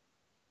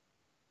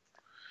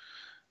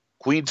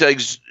 Queen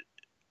takes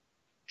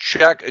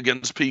check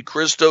against P.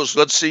 Christos.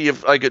 Let's see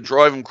if I could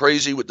drive him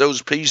crazy with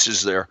those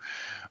pieces there.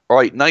 All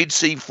right, knight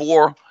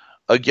c4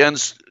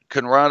 against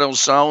Conrado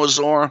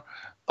Salazar.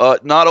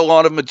 Not a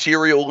lot of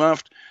material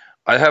left.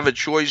 I have a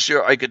choice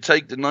here. I could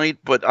take the knight,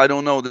 but I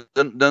don't know.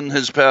 Then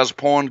his pass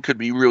pawn could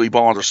be really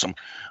bothersome.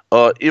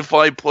 If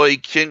I play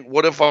king,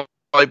 what if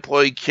I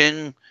play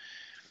king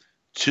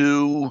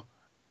to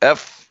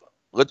f?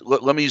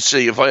 Let me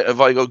see. If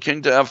I go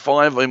king to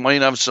f5, I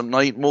might have some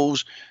knight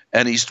moves,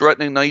 and he's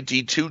threatening knight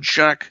d2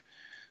 check.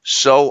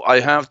 So I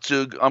have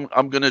to.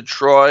 I'm going to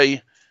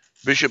try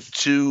bishop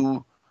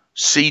to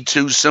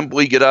c2.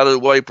 Simply get out of the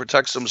way,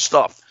 protect some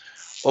stuff.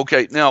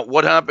 Okay, now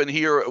what happened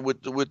here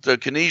with the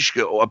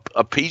Kanishka?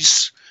 A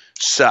piece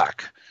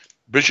sack.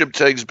 Bishop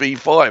takes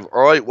b5.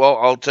 All right, well,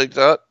 I'll take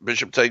that.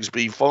 Bishop takes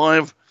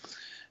b5.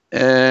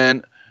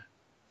 And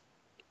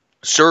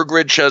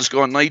Sergrich has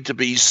gone knight to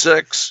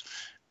b6.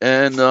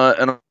 And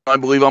I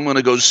believe I'm going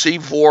to go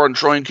c4 and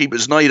try and keep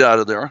his knight out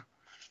of there.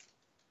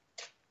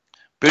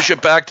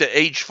 Bishop back to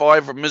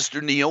h5 from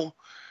Mr. Neal.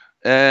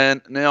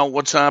 And now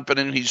what's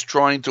happening? He's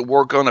trying to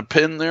work on a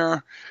pin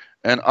there.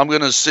 And I'm going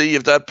to see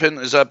if that pin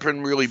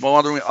really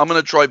bothering me. I'm going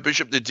to try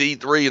bishop to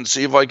d3 and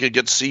see if I could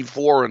get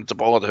c4 and to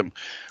bother him.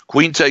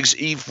 Queen takes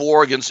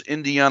e4 against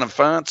Indiana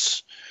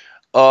Fats.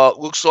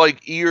 Looks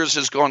like Ears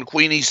has gone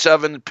queen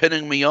e7,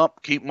 pinning me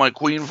up, keep my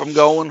queen from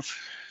going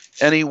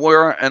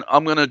anywhere. And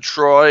I'm going to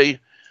try.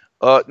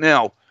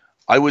 Now,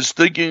 I was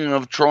thinking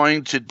of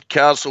trying to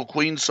castle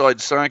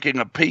queenside, sacking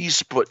a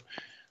piece, but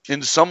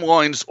in some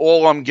lines,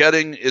 all I'm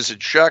getting is a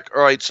check.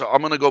 All right, so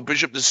I'm going to go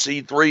bishop to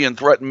c3 and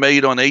threaten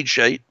mate on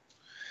h8.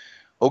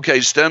 Okay,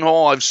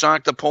 Stenhall, I've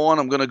sacked the pawn.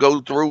 I'm going to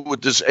go through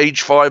with this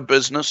h5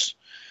 business.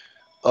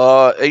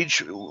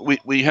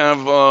 We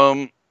have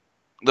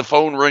the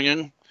phone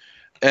ringing,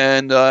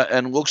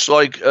 and looks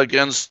like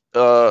against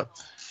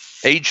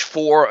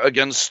h4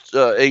 against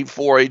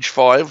a4,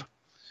 h5.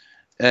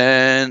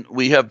 And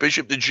we have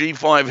bishop to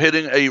g5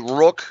 hitting a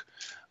rook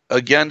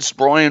against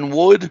Brian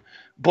Wood.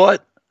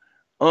 But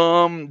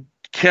can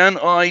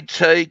I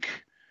take...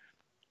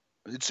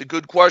 It's a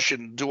good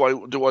question. Do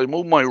I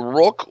move my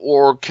rook,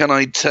 or can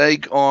I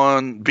take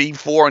on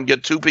b4 and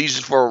get two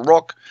pieces for a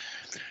rook?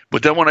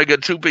 But then when I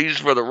get two pieces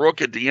for the rook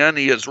at the end,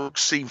 he has rook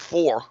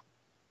c4.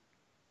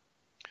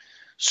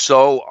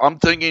 So I'm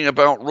thinking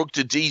about rook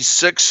to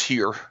d6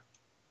 here.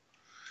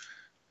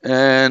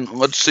 And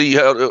let's see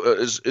how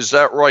is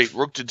that right?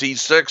 Rook to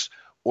d6,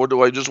 or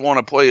do I just want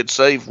to play it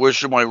safe? Where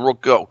should my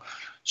rook go?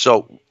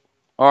 So,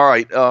 all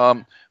right.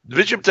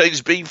 Bishop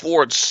takes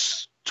b4.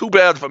 It's too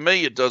bad for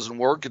me it doesn't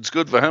work. It's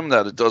good for him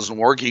that it doesn't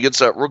work. He gets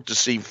that rook to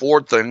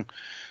c4 thing.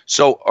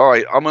 So, all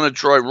right, I'm going to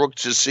try rook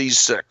to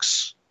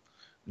c6.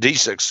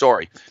 d6,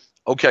 sorry.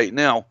 Okay,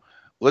 now,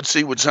 let's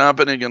see what's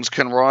happening against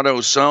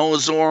Conrado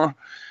Salazar.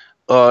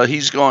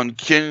 He's gone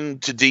king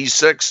to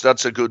d6.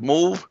 That's a good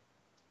move.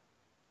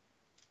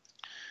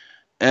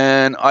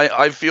 And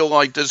I feel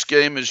like this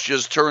game is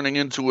just turning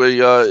into a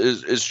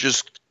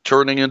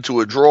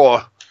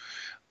draw.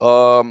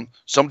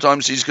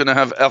 Sometimes he's going to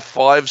have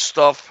f5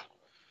 stuff.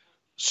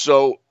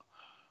 So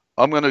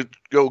I'm going to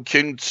go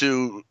king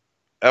to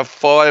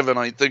f5, and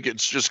I think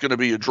it's just going to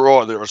be a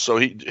draw there. So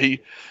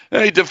he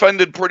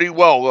defended pretty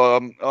well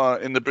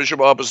in the bishop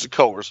opposite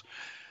colors.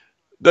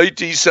 Knight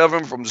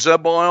d7 from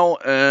Zebile,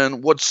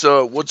 and what's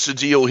the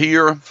deal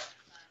here?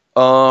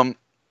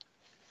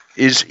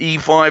 Is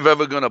e5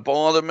 ever going to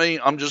bother me?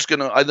 I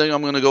think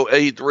I'm going to go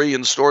a3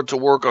 and start to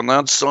work on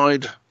that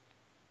side.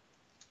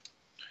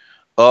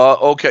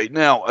 Okay,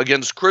 now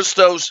against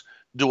Christos,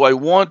 do I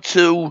want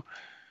to?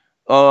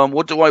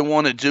 What do I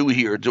want to do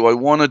here? Do I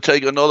want to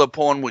take another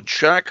pawn with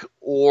check,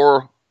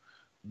 or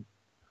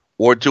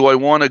do I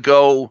want to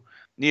go?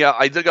 Yeah,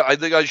 I think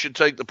I should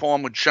take the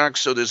pawn with check,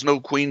 so there's no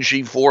queen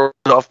g4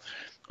 stuff.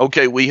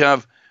 Okay, we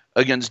have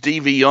against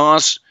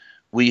DVS.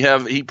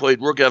 He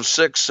played rook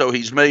f6, so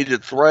he's made a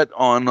threat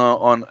on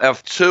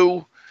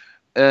f2.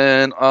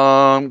 And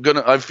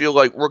I feel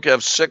like rook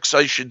f6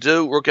 I should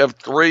do, rook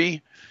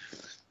f3.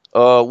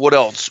 What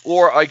else?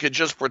 Or I could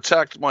just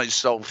protect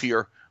myself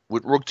here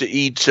with rook to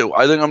e2.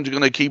 I think I'm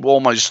going to keep all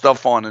my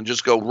stuff on and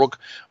just go rook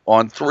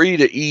on 3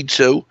 to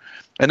e2.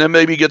 And then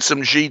maybe get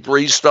some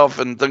g3 stuff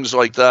and things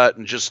like that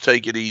and just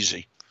take it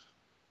easy.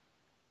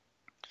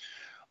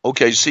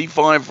 Okay,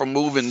 c5 from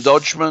moving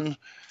Dutchman.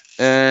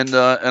 And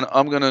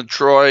I'm going to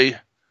try...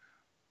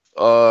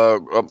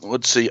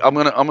 let's see. I'm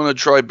gonna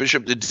try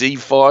bishop to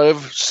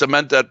d5,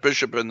 cement that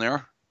bishop in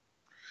there.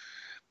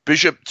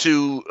 Bishop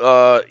to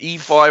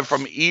e5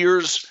 from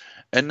ears,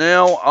 and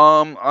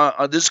now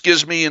this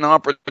gives me an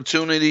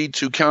opportunity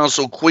to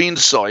cancel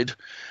queenside.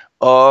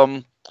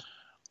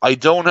 I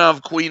don't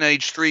have queen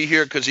h3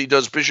 here because he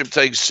does bishop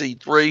takes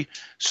c3.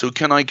 So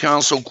can I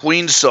cancel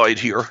queenside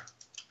here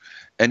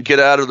and get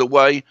out of the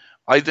way?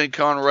 I think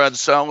Conrad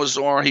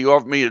Salazar, he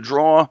offered me a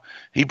draw.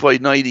 He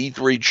played knight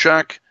e3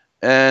 check.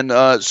 And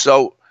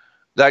so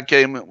that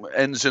game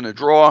ends in a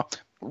draw.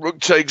 Rook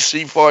takes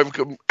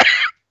c5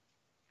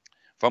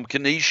 from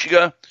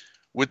Kanishka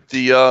with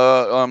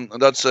the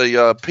that's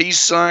a peace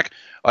sack.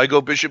 I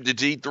go bishop to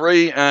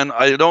d3, and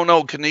I don't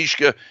know.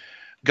 Kanishka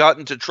got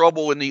into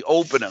trouble in the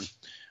opening.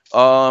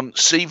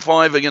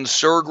 c5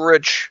 against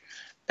Sergerich,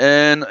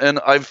 and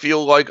I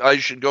feel like I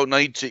should go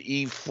knight to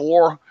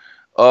e4.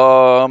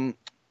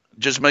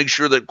 Just make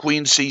sure that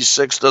queen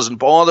c6 doesn't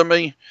bother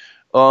me.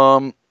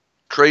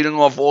 Trading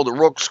off all the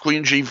rooks,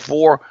 queen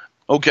g4.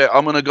 Okay,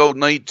 I'm going to go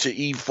knight to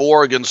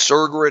e4 against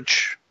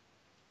Sergerich.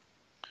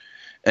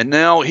 And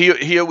now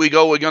here we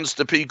go against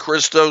the P.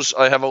 Christos.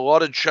 I have a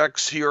lot of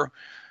checks here,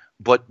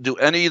 but do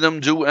any of them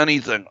do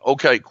anything?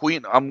 Okay,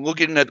 queen. I'm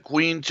looking at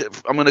queen.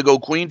 I'm going to go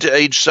queen to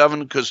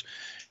h7 because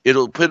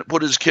it'll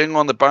put his king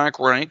on the back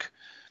rank.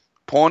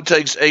 Pawn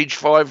takes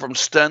h5 from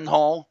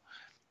Stenhall,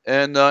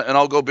 and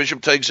I'll go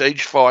bishop takes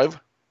h5.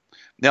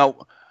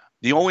 Now,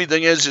 the only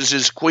thing is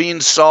his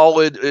queen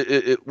solid?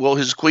 Will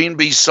his queen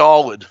be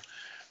solid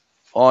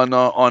on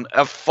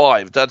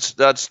f5?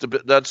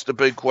 That's the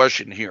big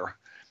question here.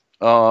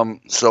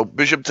 So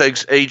bishop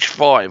takes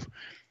h5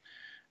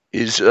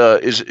 is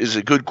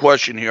a good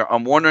question here.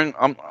 I'm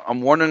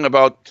wondering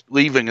about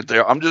leaving it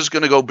there. I'm just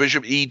going to go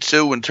bishop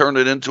e2 and turn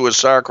it into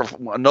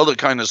another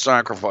kind of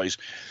sacrifice.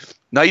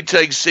 Knight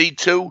takes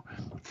c2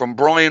 from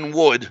Brian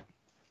Wood.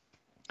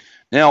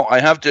 Now I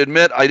have to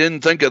admit I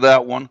didn't think of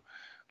that one.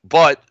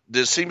 But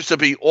there seems to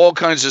be all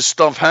kinds of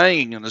stuff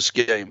hanging in this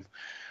game.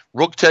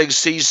 Rook takes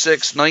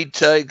c6, knight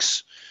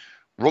takes,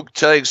 rook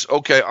takes.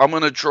 Okay, I'm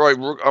going to try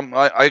rook.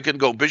 I can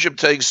go bishop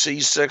takes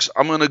c6.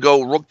 I'm going to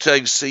go rook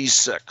takes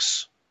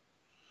c6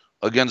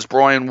 against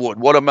Brian Wood.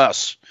 What a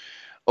mess.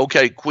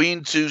 Okay,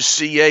 queen to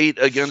c8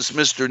 against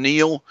Mr.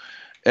 Neal.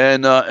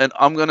 And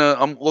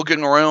I'm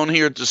looking around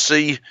here to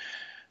see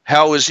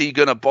how is he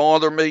going to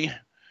bother me.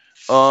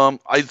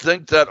 I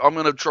think that I'm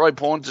going to try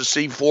pawn to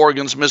c4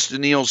 against Mr.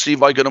 Neal, see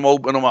if I can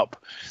open him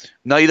up.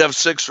 Knight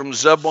f6 from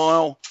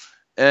Zebal.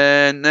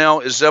 And now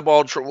is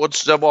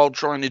what's Zebal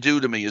trying to do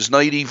to me? Is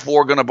knight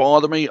e4 going to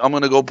bother me? I'm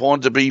going to go pawn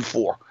to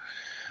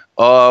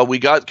b4. We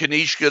got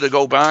Kanishka to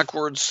go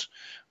backwards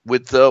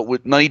with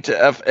knight to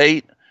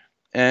f8.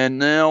 And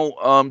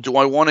now, do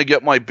I want to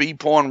get my b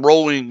pawn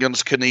rolling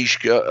against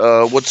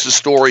Kanishka? What's the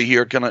story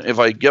here? If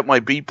I get my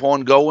b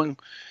pawn going?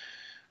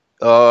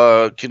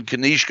 Can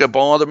Kanishka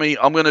bother me?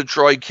 I'm going to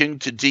try king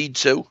to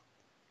d2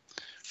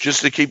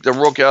 just to keep the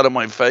rook out of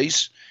my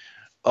face.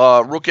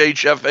 Rook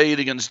hf8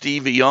 against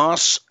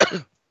DVS.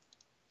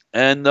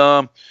 and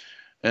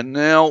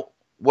now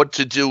what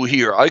to do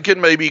here? I can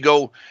maybe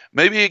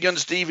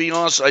against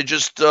DVS.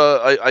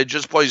 I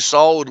just play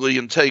solidly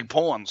and take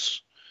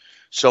pawns.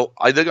 So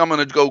I think I'm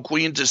going to go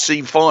queen to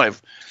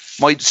c5.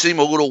 Might seem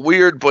a little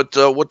weird, but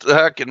what the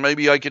heck? And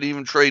maybe I could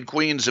even trade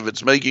queens if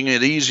it's making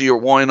it easier.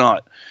 Why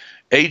not?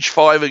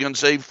 h5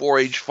 against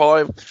a4,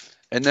 h5.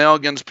 And now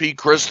against P.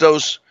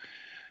 Christos.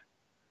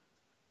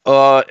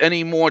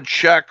 Any more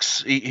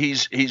checks?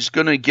 He's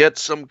going to get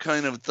some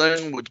kind of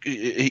thing.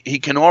 He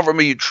can offer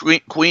me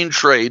queen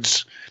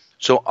trades.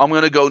 So I'm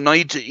going to go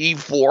knight to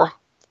e4.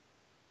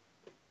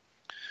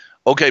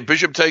 Okay,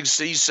 bishop takes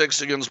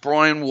c6 against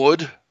Brian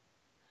Wood.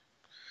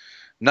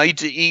 Knight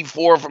to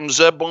e4 from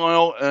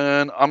Zebile.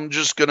 And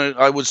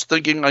I was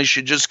thinking I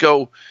should just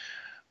go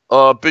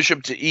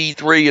bishop to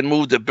e3 and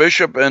move the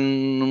bishop.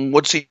 And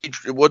what's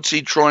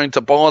he trying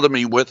to bother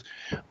me with?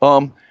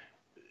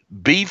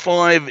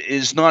 b5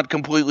 is not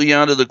completely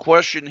out of the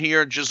question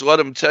here. Just let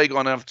him take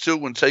on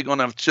f2 and take on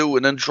f2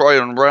 and then try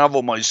to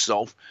unravel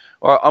myself.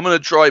 All right, I'm going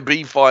to try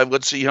b5.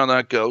 Let's see how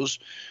that goes.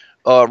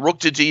 Rook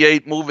to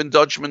d8, moving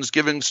Dutchman's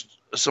giving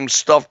some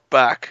stuff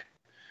back.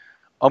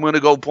 I'm going to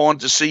go pawn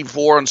to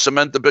c4 and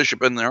cement the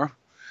bishop in there.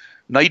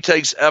 Knight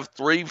takes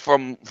f3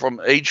 from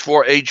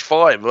h4,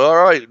 h5.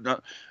 All right.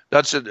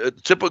 That's a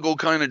typical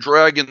kind of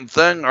dragon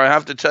thing. I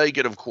have to take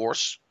it, of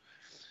course.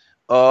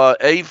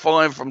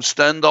 A5 from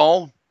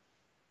Stendhal.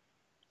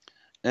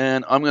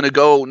 And I'm going to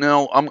go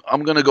now.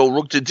 I'm going to go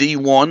rook to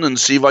d1 and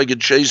see if I can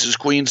chase his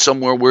queen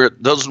somewhere where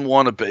it doesn't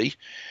want to be.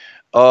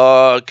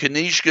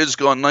 Kanishka's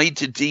gone knight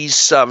to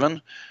d7,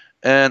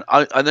 and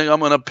I think I'm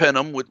going to pin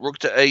him with rook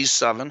to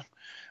a7.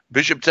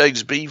 Bishop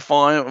takes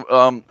b5,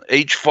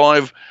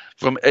 h5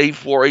 from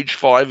a4,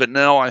 h5, and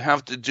now I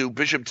have to do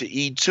bishop to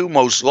e2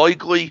 most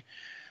likely.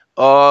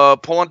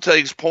 Pawn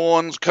takes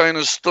pawns kind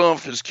of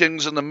stuff. His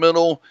king's in the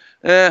middle.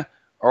 All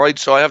right,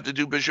 so I have to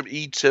do bishop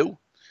e2.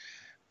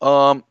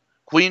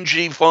 Queen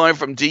g5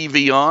 from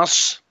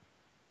dvs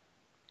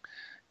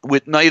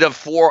with knight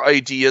f4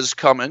 ideas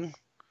coming.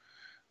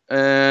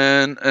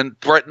 And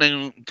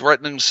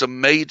threatening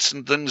some mates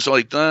and things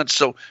like that.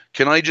 So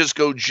can I just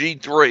go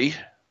g3,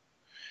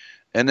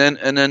 and then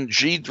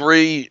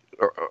g3?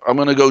 I'm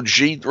going to go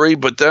g3,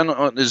 but then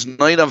is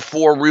knight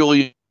f4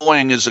 really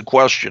annoying? Is a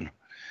question.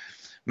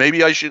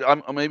 Maybe I should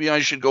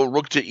go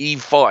rook to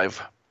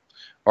e5.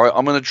 All right,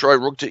 I'm going to try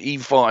rook to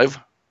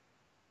e5.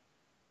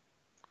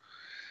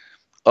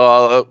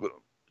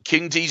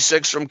 King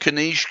d6 from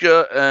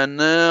Kanishka, and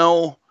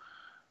now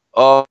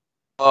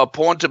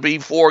pawn to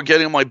b4,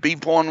 getting my b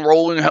pawn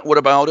rolling. What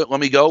about it? Let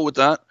me go with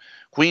that.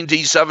 Queen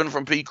d7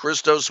 from P.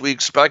 Christos, we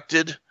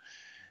expected.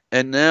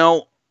 And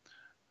now,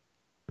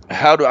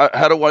 how do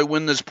I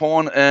win this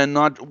pawn and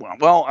not?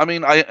 Well, I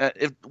mean,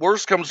 if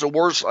worst comes to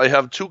worst, I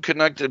have two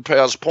connected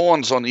passed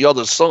pawns on the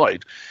other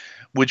side,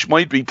 which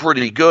might be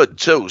pretty good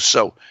too.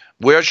 So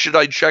where should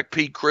I check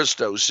P.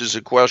 Christos is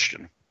a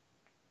question.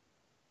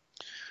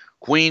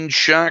 Queen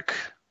check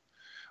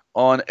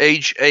on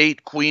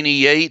h8, queen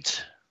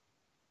e8.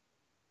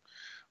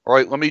 All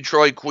right, let me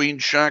try queen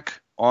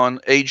check on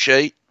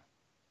h8.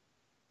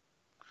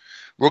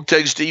 Rook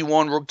takes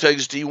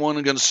d1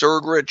 against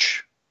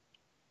Sergrich.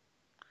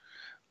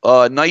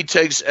 Knight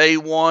takes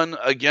a1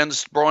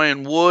 against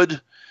Brian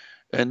Wood.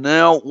 And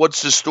now,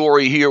 what's the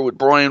story here with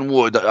Brian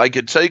Wood? I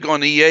could take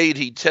on e8.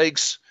 He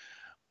takes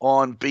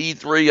on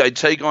b3. I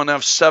take on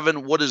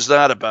f7. What is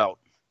that about?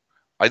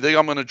 I think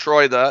I'm going to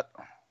try that.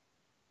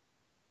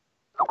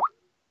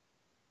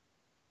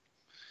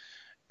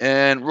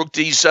 And rook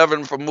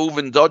d7 from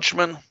moving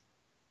Dutchman.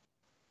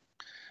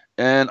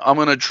 And I'm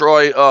going to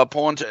try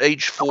pawn to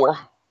h4.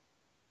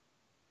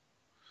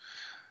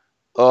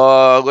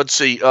 Let's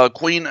see.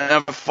 Queen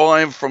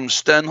f5 from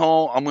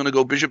Stenhall. I'm going to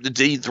go bishop to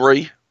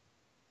d3.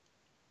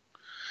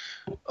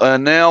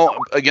 Now,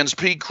 against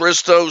P.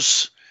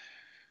 Christos,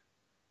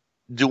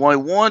 do I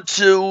want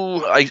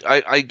to?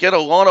 I get a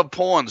lot of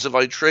pawns if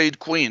I trade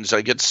queens.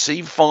 I get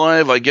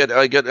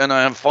c5. And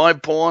I have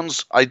 5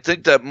 pawns. I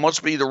think that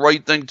must be the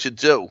right thing to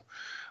do.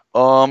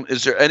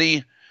 Is there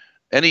any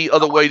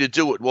other way to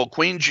do it? Well,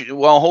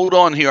 hold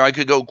on here. I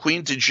could go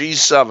queen to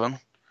g7,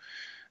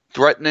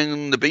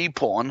 threatening the b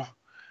pawn,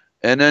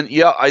 and then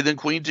I think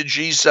queen to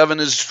g7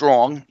 is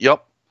strong.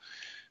 Yep,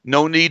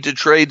 no need to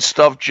trade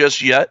stuff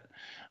just yet.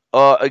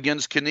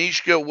 Against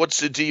Kanishka, what's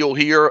the deal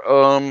here?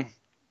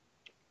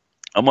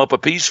 I'm up a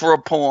piece for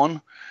a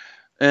pawn,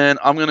 and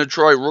I'm going to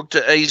try rook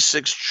to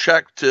a6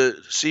 check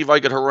to see if I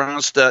could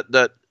harass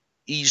that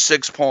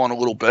e6 pawn a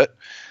little bit.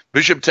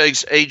 Bishop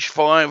takes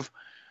h5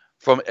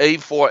 from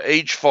a4,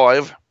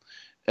 h5,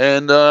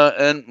 and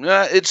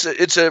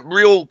it's a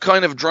real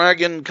kind of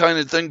dragon kind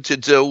of thing to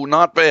do.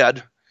 Not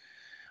bad.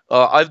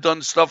 I've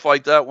done stuff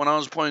like that when I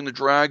was playing the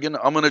dragon.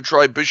 I'm going to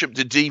try bishop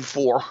to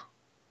d4.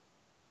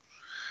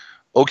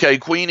 Okay,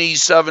 queen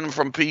e7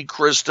 from P.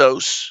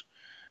 Christos.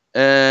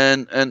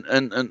 And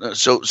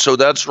so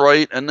that's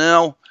right. And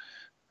now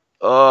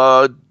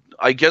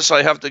I guess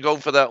I have to go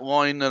for that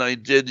line that I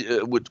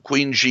did with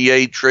queen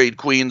g8, trade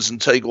queens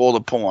and take all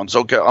the pawns.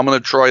 Okay, I'm going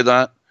to try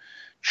that.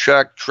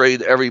 Check,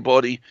 trade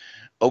everybody.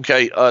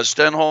 Okay,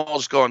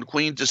 Stenhall's gone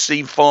queen to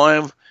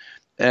c5,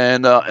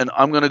 and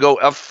I'm going to go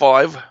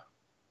f5.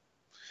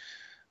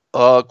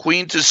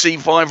 Queen to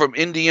c5 from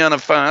Indiana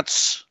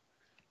Fats.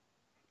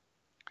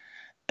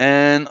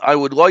 And I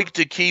would like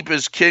to keep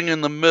his king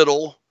in the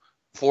middle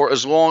for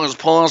as long as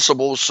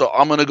possible, so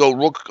I'm going to go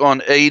rook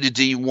on a to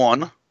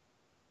d1.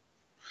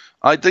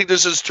 I think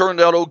this has turned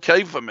out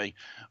okay for me.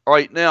 All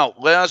right, now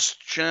last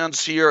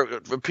chance here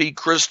for P.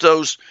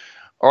 Christos.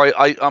 All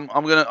right, I'm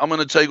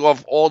gonna take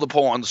off all the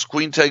pawns.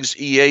 Queen takes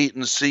e8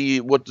 and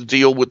see what the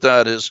deal with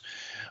that is.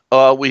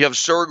 We have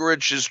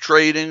Sergrich is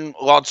trading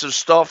lots of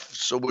stuff,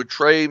 so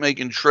we're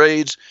making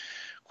trades.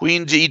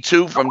 Queen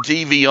d2 from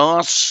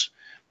DVS,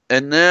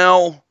 and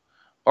now.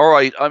 All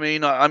right. I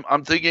mean,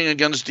 I'm thinking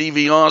against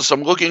DVS.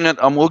 I'm looking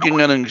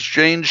at an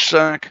exchange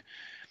sack.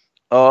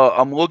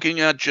 I'm looking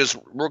at just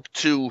rook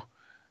to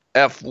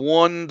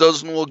f1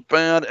 doesn't look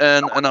bad,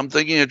 and I'm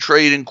thinking of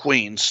trading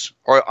queens.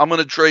 All right, I'm going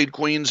to trade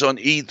queens on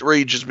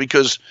e3 just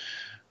because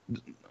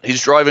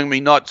he's driving me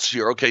nuts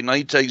here. Okay,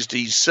 knight takes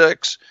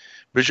d6,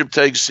 bishop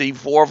takes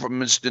c4 from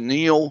Mr.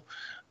 Neal,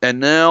 and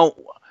now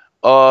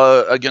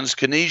against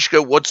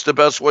Kanishka, what's the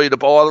best way to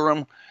bother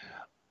him?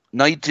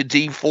 Knight to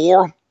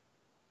d4.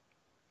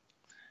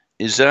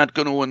 Is that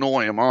going to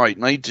annoy him? All right,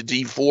 knight to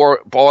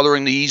d4,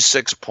 bothering the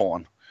e6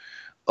 pawn.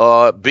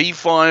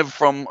 B5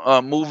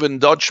 from moving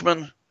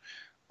Dutchman.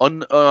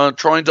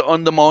 trying to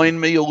undermine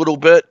me a little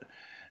bit.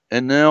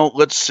 And now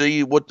let's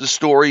see what the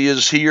story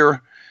is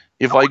here.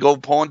 If I go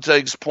pawn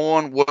takes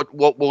pawn,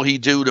 what will he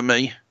do to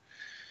me?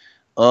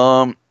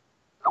 And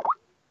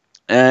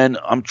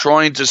I'm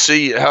trying to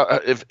see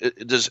if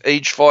does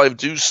h5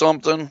 do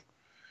something.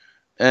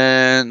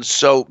 And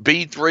so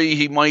b3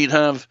 he might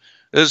have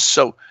this.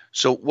 So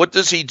what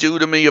does he do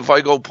to me if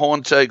I go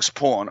pawn takes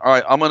pawn? All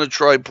right, I'm going to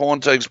try pawn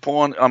takes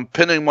pawn. I'm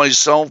pinning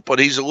myself, but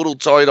he's a little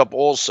tied up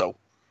also.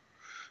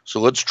 So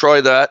let's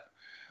try that.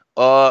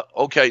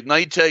 Okay,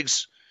 knight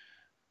takes,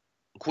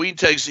 queen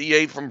takes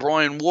e8 from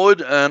Brian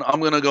Wood, and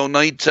I'm going to go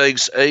knight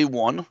takes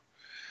a1.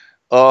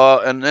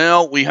 And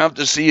now we have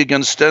to see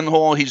against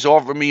Stenhall. He's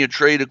offered me a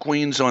trade of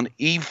queens on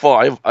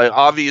e5. I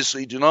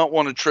obviously do not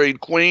want to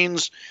trade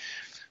queens,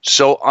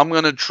 so I'm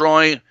going to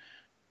try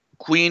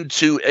queen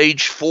to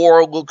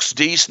h4. Looks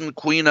decent.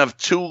 Queen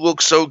f2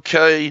 looks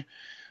okay.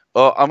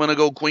 I'm going to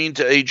go queen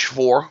to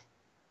h4.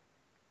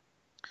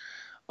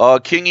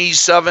 King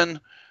e7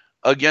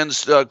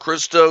 against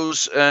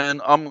Christos,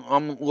 and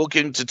I'm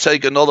looking to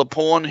take another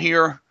pawn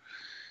here.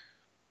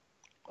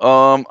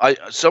 Could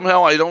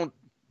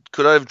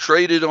I have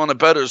traded on a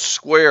better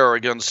square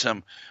against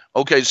him?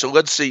 Okay, so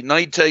let's see.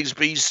 Knight takes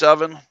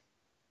b7.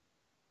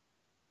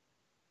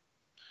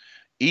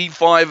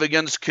 e5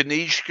 against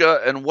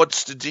Kanishka, and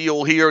what's the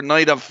deal here?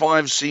 Knight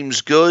f5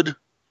 seems good.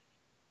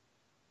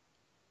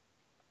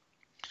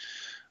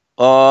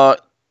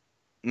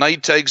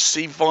 Knight takes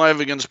c5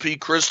 against P.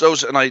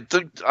 Christos, and I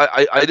think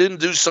I didn't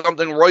do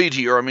something right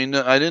here. I mean,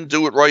 I didn't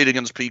do it right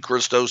against P.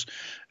 Christos,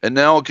 and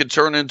now it could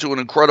turn into an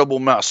incredible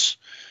mess.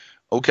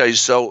 Okay,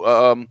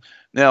 so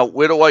now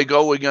where do I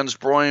go against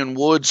Brian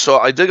Wood? So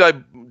I think I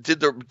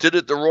did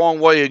it the wrong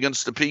way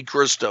against the P.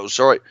 Christos.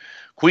 All right,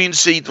 queen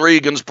c3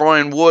 against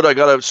Brian Wood. I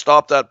got to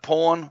stop that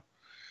pawn.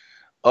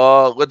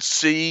 Let's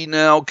see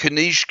now.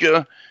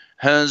 Kanishka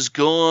has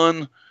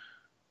gone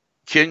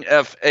king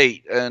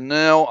f8, and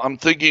now I'm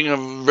thinking of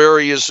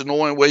various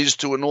annoying ways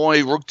to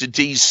annoy. Rook to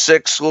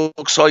d6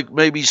 looks like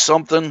maybe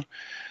something.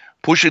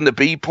 Pushing the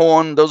b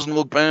pawn doesn't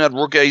look bad.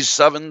 Rook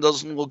a7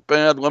 doesn't look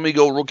bad. Let me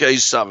go rook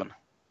a7.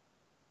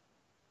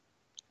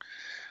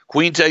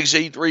 Queen takes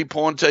e3,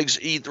 pawn takes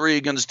e3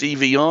 against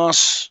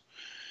Divias.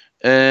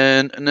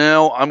 And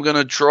now I'm going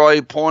to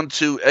try pawn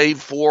to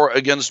a4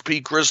 against P.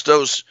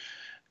 Christos,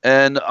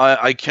 and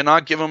I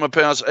cannot give him a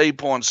pass a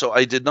pawn, so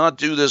I did not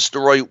do this the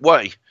right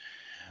way.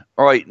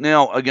 All right,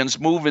 now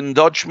against moving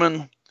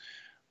Dutchman,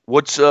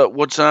 what's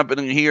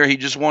happening here? He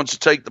just wants to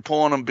take the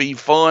pawn on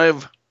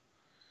b5,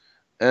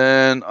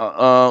 and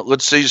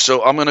let's see.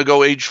 So I'm going to go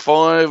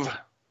h5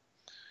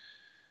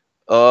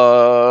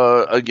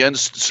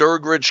 against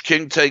Sergrich.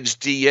 King takes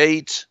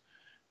d8,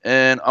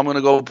 and I'm going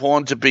to go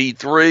pawn to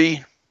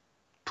b3.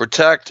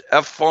 Protect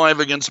f5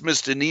 against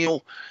Mr.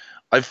 Neal.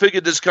 I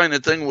figured this kind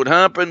of thing would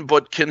happen,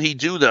 but can he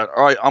do that?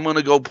 All right, I'm going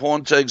to go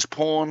pawn takes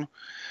pawn.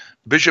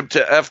 Bishop to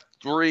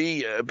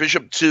f3,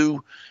 bishop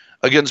 2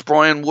 against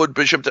Brian Wood,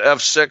 bishop to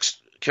f6.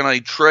 Can I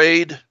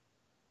trade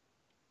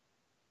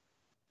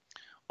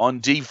on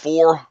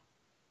d4?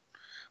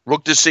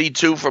 Rook to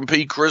c2 from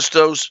P.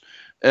 Christos.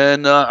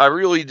 And I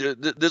really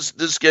did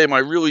this game. I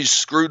really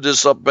screwed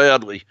this up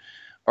badly.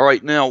 All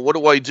right, now what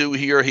do I do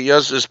here? He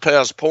has this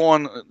passed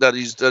pawn that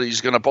he's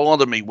going to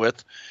bother me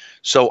with.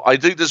 So I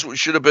think this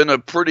should have been a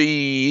pretty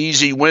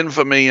easy win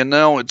for me, and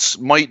now it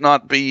might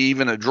not be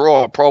even a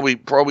draw.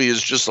 Probably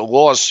is just a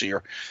loss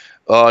here.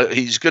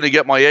 He's going to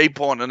get my a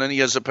pawn, and then he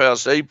has a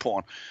passed a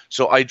pawn.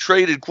 So I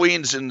traded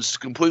queens in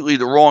completely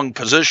the wrong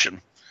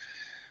position.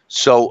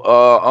 So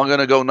I'm going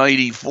to go knight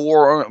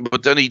e4,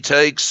 but then he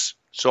takes.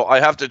 So I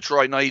have to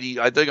try knight e.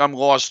 I think I'm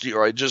lost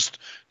here. I just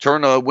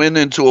turn a win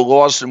into a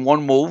loss in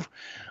one move.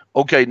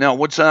 Okay, now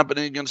what's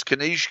happening against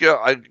Kanishka?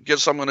 I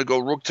guess I'm going to go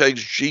rook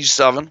takes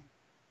g7.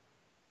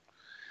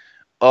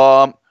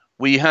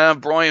 We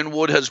have Brian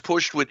Wood has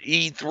pushed with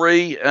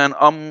e3, and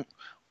I'm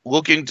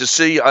looking to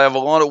see. I have a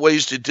lot of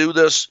ways to do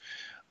this.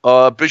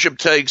 Bishop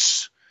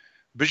takes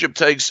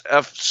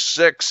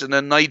f6, and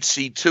then knight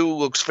c2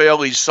 looks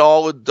fairly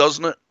solid,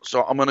 doesn't it?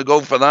 So I'm going to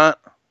go for that.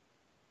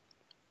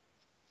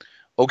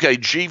 Okay,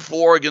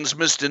 g4 against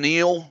Mr.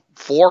 Neal.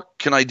 Fork,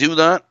 can I do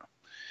that?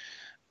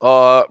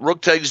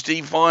 Rook takes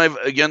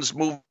d5 against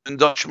moving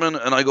Dutchman,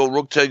 and I go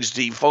rook takes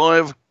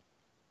d5.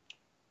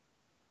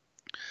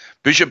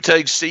 Bishop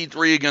takes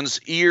c3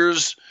 against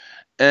Ears,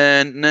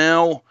 and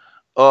now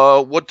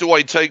what do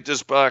I take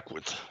this back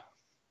with?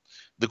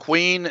 The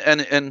queen,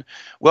 and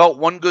well,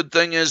 one good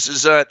thing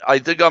is that I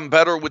think I'm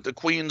better with the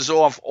queens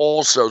off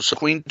also. So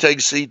queen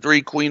takes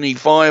c3, queen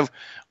e5.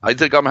 I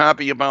think I'm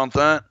happy about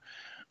that.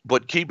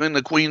 But keeping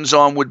the queens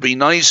on would be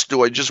nice.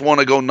 Do I just want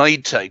to go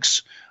knight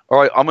takes? All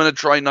right, I'm going to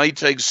try knight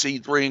takes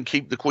c3 and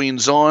keep the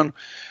queens on.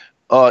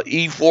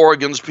 E4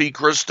 against P.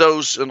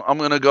 Christos, and I'm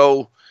going to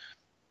go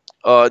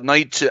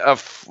knight to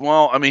f.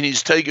 Well, I mean,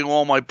 he's taking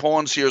all my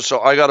pawns here,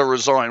 so I got to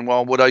resign.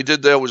 Well, what I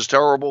did there was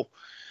terrible,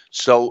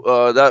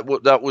 so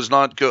that was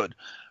not good.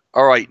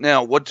 All right,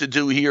 now what to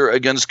do here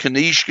against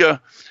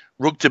Kanishka?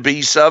 Rook to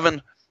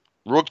b7,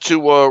 rook to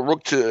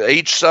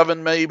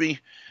h7 maybe.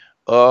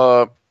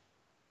 Uh,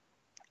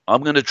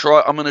 I'm gonna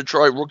try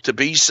rook to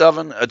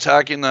b7,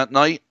 attacking that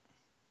knight.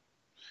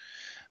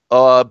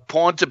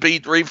 Pawn to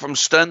b3 from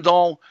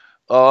Stendhal.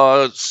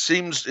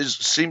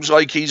 Seems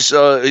like he's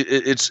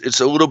it's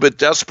a little bit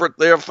desperate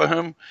there for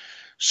him.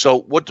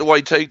 So what do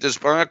I take this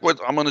back with?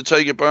 I'm going to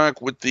take it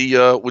back with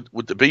the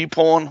with the b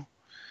pawn,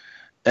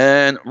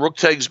 and rook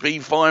takes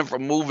b5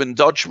 from moving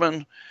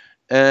Dutchman.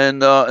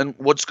 And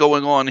what's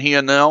going on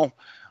here now?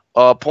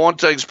 Pawn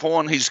takes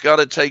pawn. He's got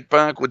to take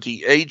back with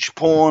the h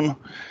pawn.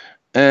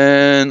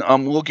 And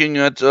I'm looking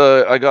at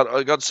I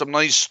got some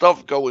nice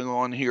stuff going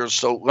on here.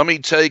 So let me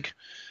take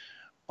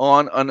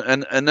on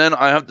and then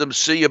I have to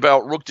see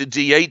about rook to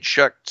d8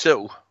 check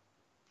too.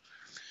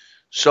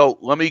 So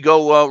let me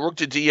go rook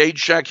to d8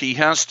 check. He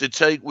has to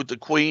take with the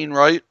queen,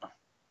 right?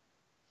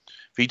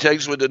 If he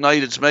takes with the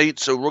knight, it's mate.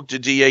 So rook to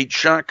d8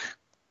 check.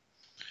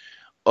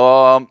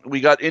 We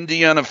got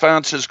Indiana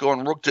Francis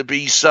going rook to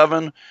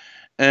b7,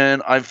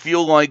 and I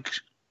feel like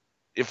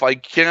if I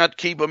can't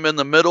keep him in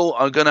the middle,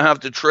 I'm going to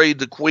have to trade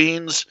the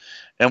queens.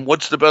 And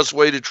what's the best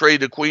way to trade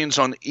the queens,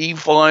 on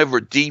e5 or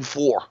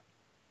d4?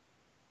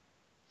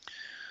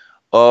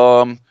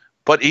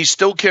 But he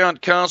still can't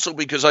cancel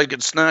because I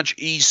could snatch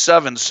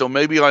e7, so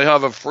maybe I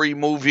have a free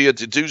move here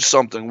to do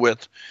something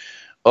with.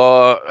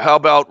 How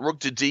about rook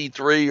to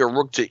d3 or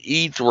rook to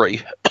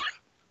e3?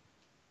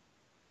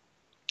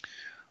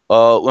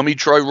 Let me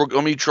try a rook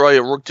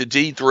to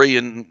d3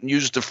 and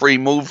use the free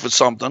move for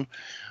something.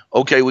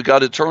 Okay, we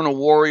got Eternal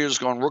Warriors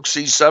going rook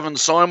c7.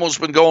 Simul's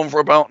been going for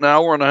about an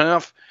hour and a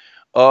half.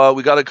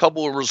 We got a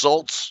couple of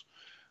results.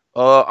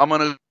 I'm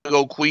going to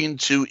go queen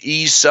to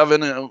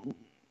e7.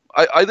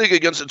 I think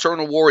against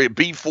Eternal Warrior,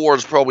 b4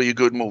 is probably a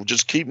good move.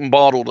 Just keep him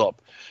bottled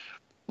up.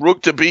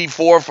 Rook to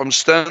b4 from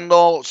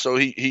Stendhal, so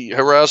he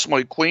harassed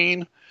my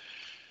queen.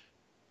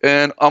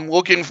 And I'm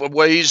looking for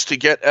ways to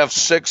get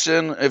f6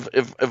 in.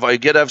 If I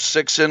get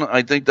f6 in,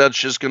 I think that's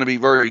just going to be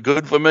very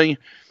good for me.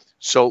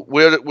 So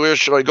where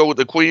should I go with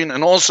the queen?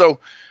 And also,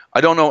 I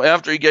don't know,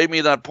 after he gave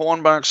me that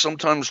pawn back,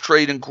 sometimes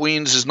trading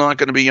queens is not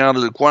going to be out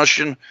of the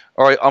question.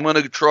 All right, I'm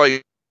going to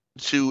try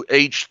to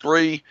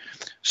h3,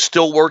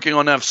 still working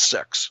on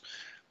f6.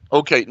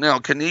 Okay, now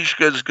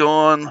Kanishka's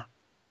gone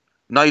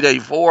knight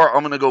a4.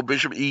 I'm going to go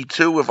bishop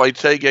e2 if I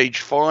take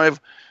h5.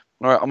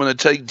 All right, I'm going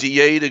to take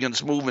d8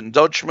 against moving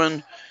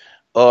Dutchman.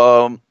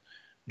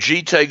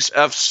 G takes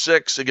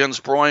f6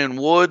 against Brian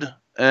Wood.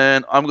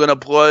 And I'm going to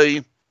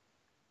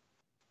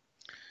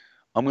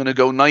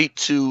go knight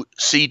to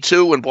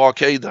c2 and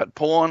blockade that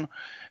pawn.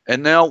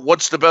 And now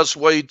what's the best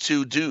way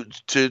to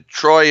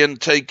try and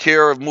take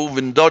care of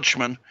moving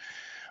Dutchman?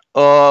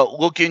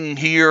 Looking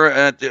here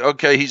at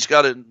okay, he's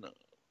got a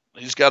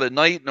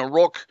knight and a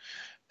rook,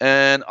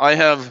 and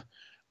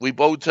we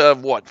both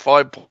have what,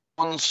 5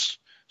 pawns.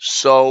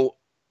 So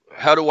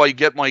how do I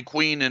get my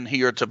queen in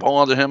here to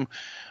bother him?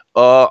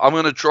 I'm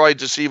going to try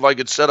to see if I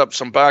could set up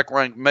some back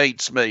rank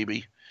mates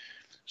maybe.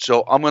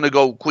 So I'm going to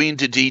go queen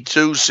to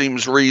d2,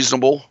 seems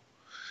reasonable.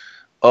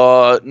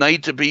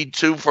 Knight to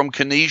b2 from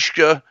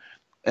Kanishka,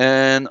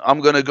 and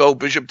I'm going to go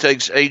bishop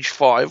takes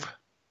h5.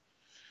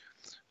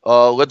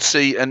 Let's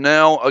see, and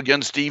now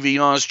against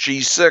DVR's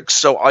g6,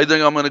 so I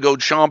think I'm going to go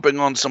chomping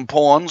on some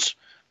pawns.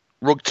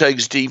 Rook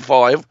takes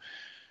d5,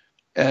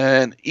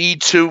 and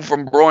e2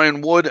 from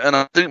Brian Wood, and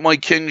I think my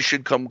king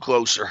should come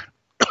closer.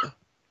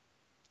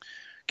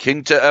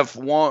 King to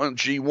f1,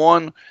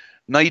 g1,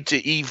 knight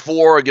to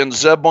e4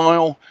 against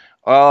Zebile.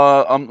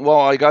 Well,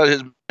 I got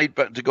his knight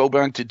back to go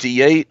back to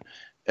d8,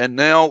 and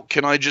now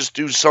can I just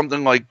do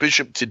something like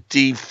bishop to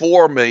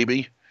d4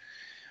 maybe?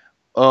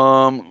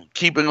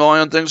 Keep an eye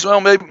on things.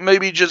 Well,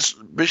 maybe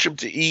just bishop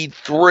to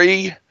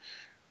e3.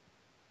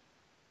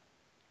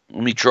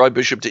 Let me try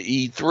bishop to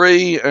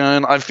e3,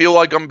 and I feel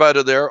like I'm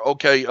better there.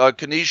 Okay,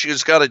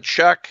 Kanishka's got a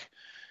check,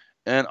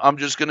 and I'm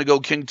just going to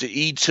go king to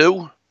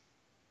e2.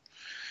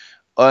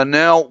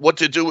 Now, what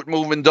to do with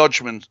moving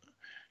Dutchman?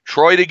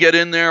 Try to get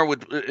in there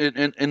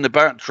in the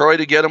back. Try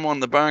to get him on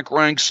the back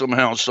rank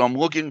somehow. So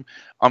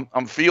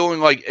I'm feeling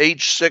like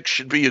h6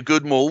 should be a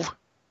good move.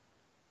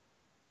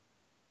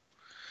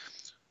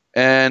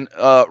 And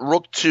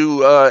rook to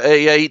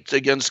a8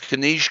 against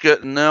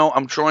Kanishka. And now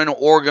I'm trying to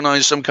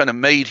organize some kind of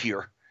mate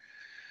here.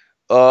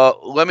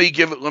 Let me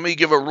give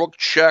a rook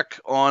check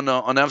on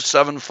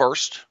f7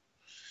 first.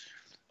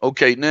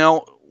 Okay,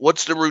 now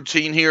what's the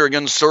routine here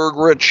against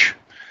Sergrich?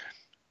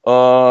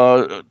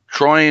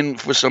 Trying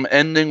for some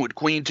ending with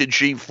queen to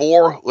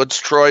g4. Let's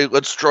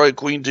try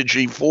queen to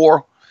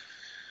g4.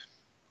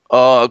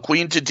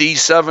 Queen to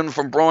d7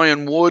 from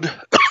Brian Wood.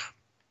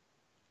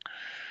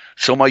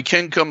 So my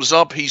king comes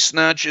up. He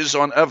snatches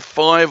on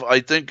f5. I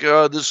think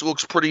this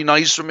looks pretty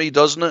nice for me,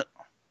 doesn't it?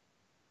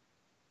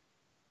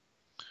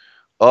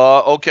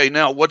 Okay,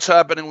 now what's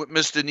happening with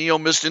Mr. Neal?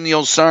 Mr.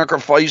 Neal's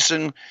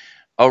sacrificing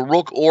a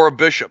rook or a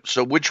bishop.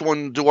 So which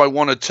one do I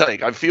want to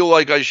take? I feel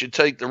like I should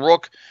take the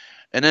rook,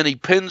 and then he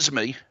pins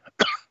me,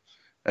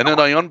 and then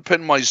I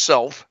unpin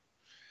myself.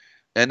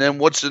 And then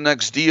what's the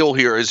next deal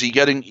here? Is he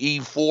getting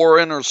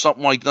e4 in or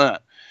something like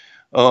that?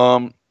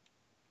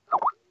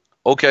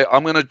 Okay,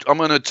 I'm gonna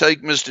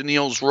take Mr.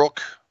 Neal's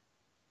rook.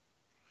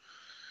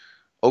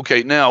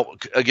 Okay, now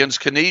against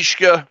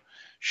Kanishka,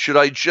 should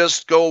I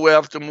just go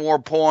after more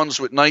pawns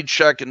with knight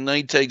check and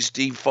knight takes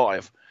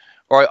d5?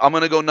 All right, I'm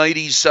gonna go knight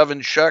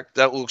e7 check.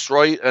 That looks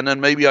right, and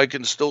then maybe I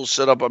can still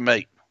set up a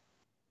mate.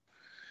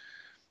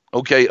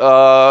 Okay,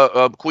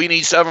 queen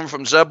e7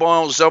 from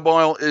Zebile.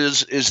 Zebile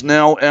is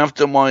now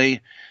after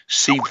my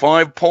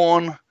c5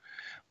 pawn.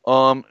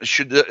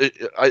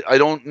 I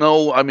don't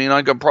know. I mean,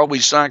 I could probably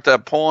sack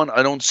that pawn.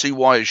 I don't see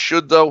why I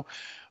should though.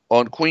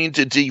 On queen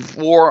to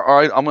d4. All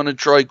right, I'm going to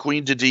try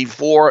queen to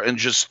d4 and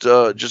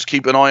just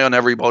keep an eye on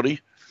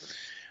everybody.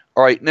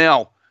 All right,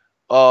 now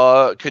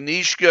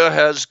Kanishka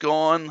has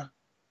gone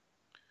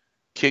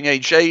king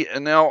h8,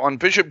 and now on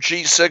bishop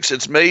g6,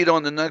 it's made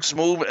on the next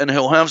move, and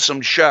he'll have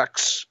some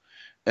checks.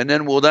 And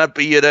then will that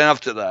be it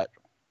after that?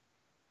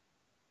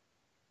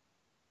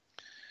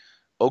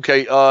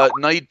 Okay,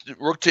 knight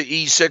rook to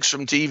e6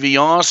 from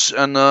DVS,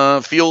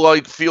 and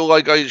feel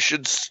like I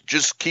should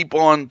just keep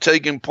on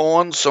taking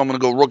pawns. So I'm going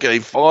to go rook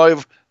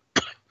a5.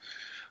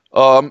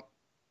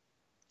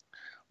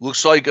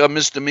 Looks like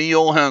Mr.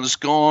 Meal has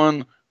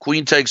gone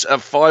queen takes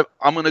f5.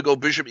 I'm going to go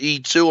bishop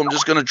e2. I'm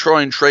just going to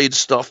try and trade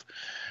stuff,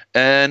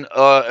 and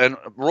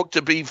rook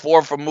to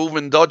b4 for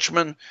moving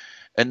Dutchman,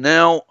 and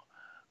now.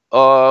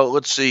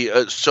 Let's see.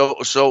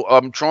 So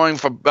I'm trying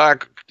for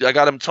back. I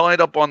got him tied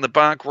up on the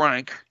back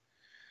rank,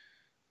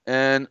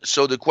 and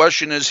so the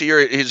question is here: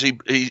 is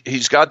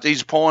he's got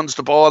these pawns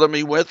to bother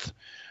me with?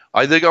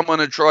 I think I'm going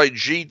to try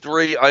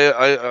g3.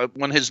 I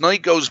when his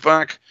knight goes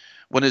back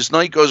to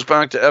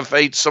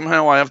f8,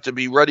 somehow I have to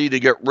be ready to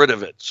get rid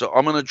of it. So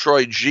I'm going to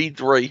try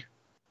g3.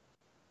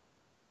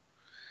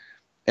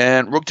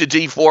 And rook to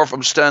d4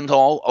 from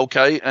Stendhal.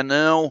 Okay, and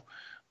now.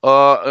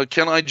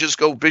 Can I just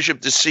go bishop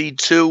to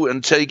c2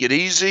 and take it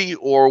easy,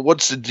 or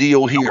what's the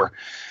deal here?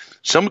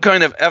 Some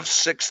kind of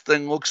f6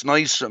 thing looks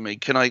nice for me.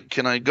 Can I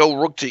go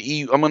rook to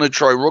e? I'm going to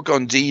try rook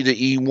on d to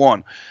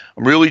e1.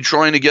 I'm really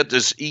trying to get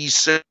this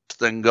e6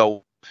 thing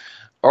going.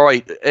 All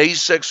right,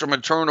 a6 from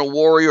Eternal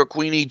Warrior,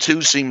 queen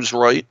e2 seems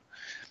right.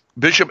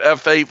 Bishop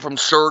f8 from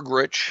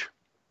Sergrich.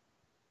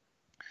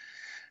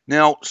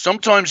 Now,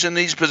 sometimes in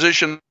these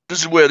positions, this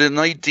is where the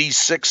knight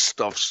d6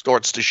 stuff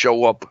starts to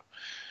show up.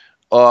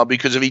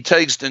 Because if he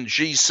takes, then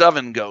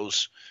g7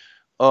 goes.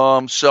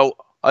 So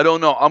I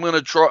don't know. I'm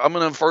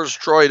gonna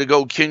first try to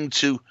go king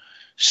to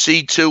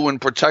c2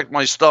 and protect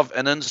my stuff,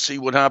 and then see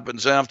what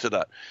happens after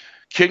that.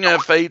 King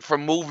f8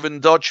 from moving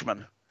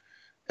Dutchman,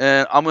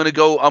 and I'm gonna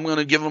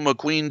give him a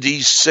queen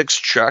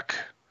d6 check.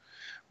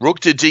 Rook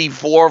to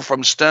d4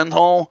 from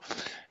Stendhal,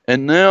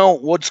 and now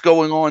what's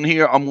going on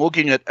here? I'm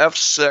looking at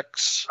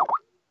f6.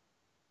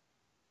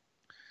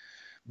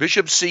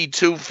 Bishop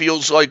c2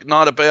 feels like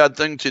not a bad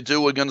thing to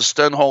do against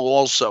Stendhal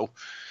also.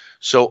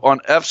 So on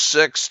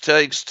f6,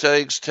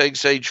 takes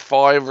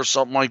h5 or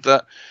something like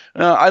that.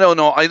 I don't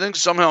know. I think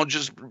somehow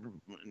just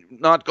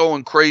not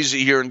going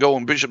crazy here and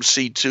going bishop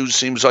c2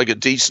 seems like a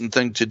decent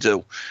thing to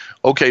do.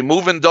 Okay,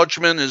 moving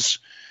Dutchman is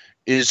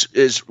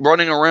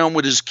running around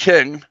with his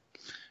king.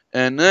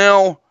 And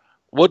now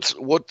how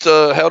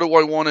do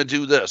I want to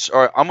do this? All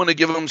right, I'm going to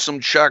give him some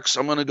checks.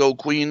 I'm going to go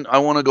queen. I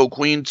want to go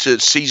queen to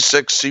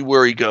c6, see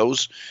where he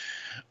goes.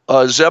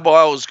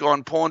 Zebile has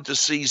gone pawn to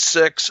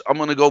c6. I'm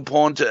going to go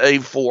pawn to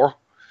a4.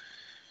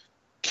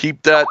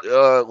 Keep that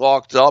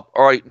locked up.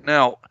 All right,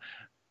 now,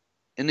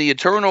 in the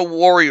Eternal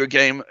Warrior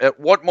game, at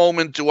what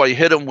moment do I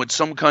hit him with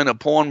some kind of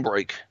pawn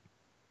break?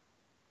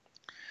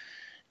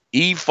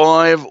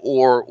 e5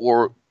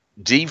 or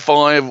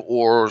d5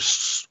 or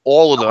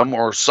all of them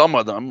or some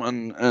of them,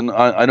 and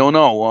I don't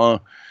know.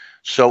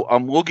 So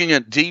I'm looking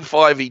at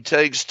d5. He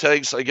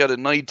takes. I get a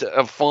knight to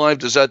f5.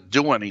 Does that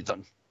do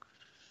anything?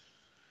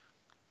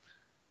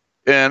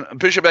 And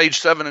bishop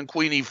h7 and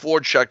queen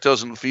e4 check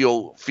doesn't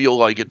feel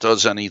like it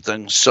does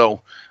anything.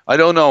 So I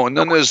don't know. And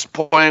then there's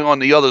playing on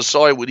the other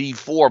side with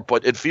e4,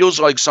 but it feels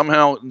like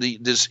somehow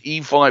this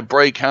e5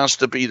 break has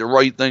to be the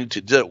right thing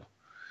to do.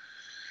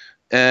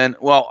 And,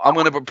 well, I'm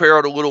going to prepare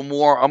it a little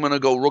more. I'm going to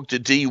go rook to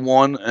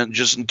d1 and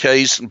just in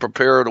case and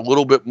prepare it a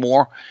little bit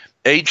more.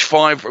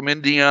 h5 from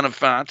Indiana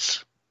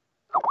Fats.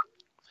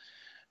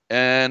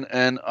 And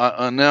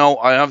now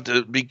I have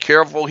to be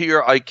careful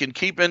here. I can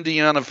keep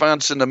Indiana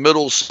Fats in the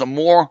middle some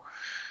more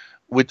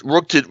with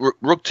rook to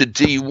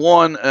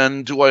d1.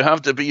 And do I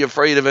have to be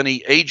afraid of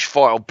any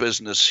h-file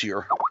business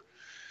here?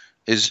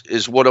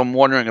 Is what I'm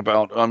wondering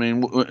about. I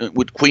mean,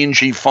 with queen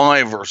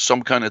g5 or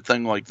some kind of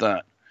thing like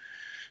that.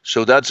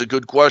 So that's a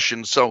good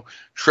question. So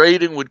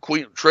trading with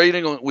queen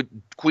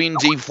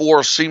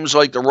d4 seems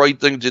like the right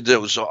thing to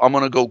do. So I'm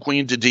going to go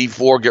queen to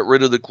d4, get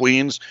rid of the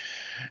queens.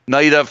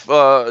 Knight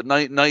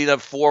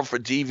f4 for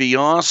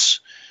DVS,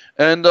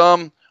 and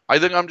I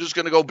think I'm just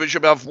going to go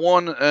bishop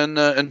f1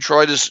 and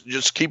try to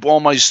just keep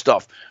all my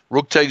stuff.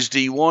 Rook takes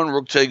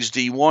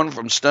d1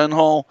 from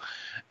Stendhal,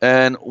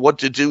 and what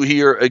to do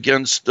here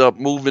against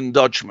moving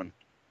Dutchman.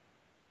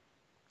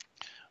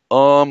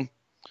 So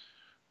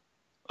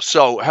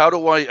how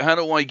do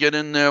I get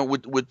in there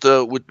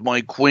with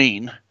my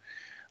queen?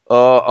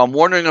 I'm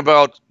wondering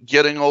about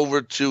getting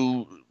over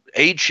to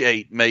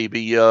H8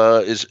 maybe.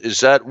 Is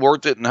that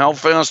worth it? And how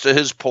fast are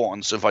his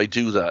pawns if I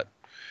do that?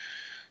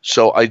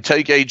 So I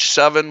take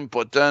H7,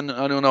 but then,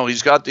 I don't know,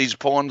 he's got these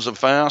pawns of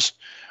fast.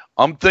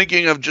 I'm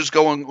thinking of just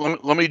going,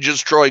 let me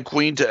just try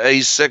queen to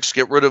A6,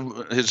 get rid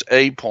of his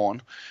A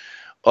pawn.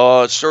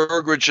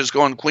 Sergrich has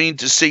gone queen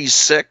to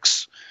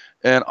C6,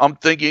 and I'm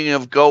thinking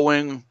of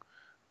going,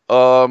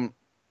 I'm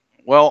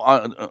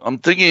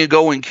thinking of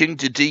going king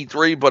to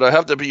D3, but I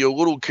have to be a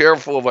little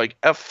careful of like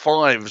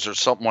F5s or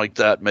something like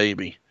that,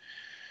 maybe.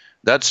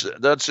 That's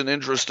an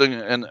interesting,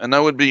 and that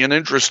would be an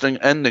interesting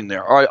ending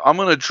there. All right, I'm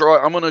gonna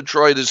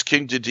try this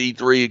king to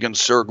D3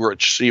 against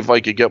Sergrich, see if I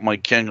could get my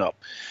king up.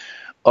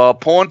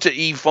 Pawn to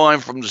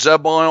E5 from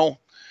Zebile.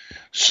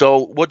 So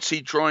what's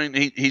he trying?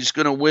 He's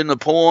going to win the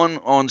pawn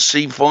on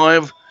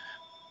C5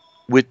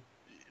 with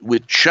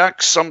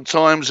checks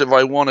sometimes if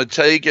I want to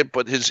take it,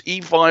 but his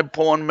E5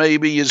 pawn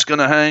maybe is going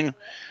to hang.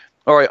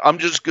 All right, I'm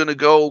just going to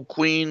go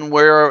queen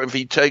where if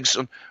he takes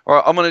him. All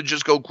right, I'm going to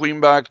just go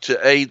queen back to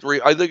A3.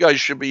 I think I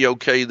should be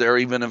okay there,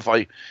 even if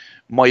I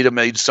might have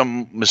made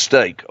some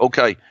mistake.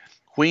 Okay,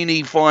 queen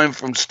E5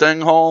 from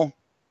Stengel.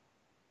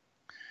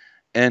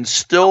 And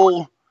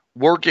still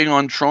working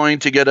on trying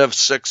to get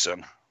F6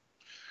 in.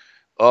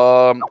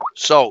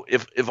 So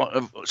if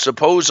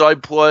suppose I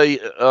play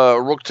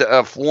rook to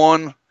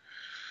F1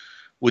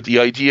 with the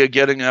idea of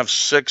getting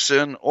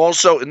F6 in.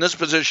 Also in this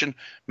position,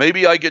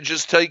 maybe I could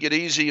just take it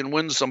easy and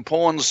win some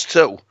pawns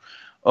too.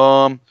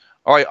 All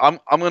right, I'm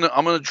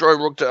gonna try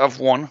rook to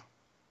F1.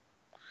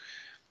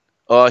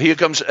 Here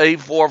comes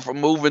A4 from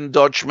moving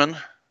Dutchman,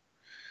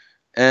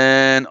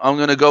 and I'm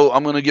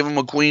gonna give him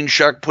a queen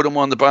check, put him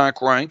on the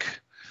back rank.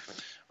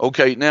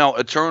 Okay, now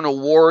Eternal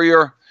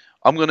Warrior.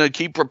 I'm going to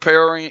keep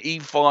preparing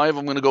E5.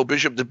 I'm going to go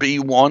bishop to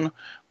B1.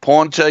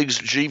 Pawn takes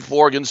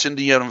G4 against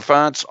Indiana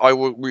Fats. I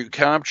will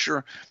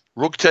recapture.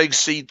 Rook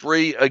takes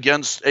C3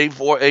 against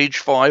A4,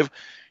 H5.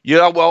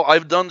 Yeah, well,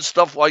 I've done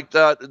stuff like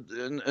that,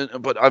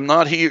 but I'm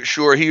not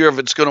sure here if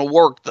it's going to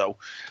work, though.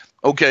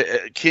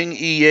 Okay, King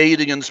E8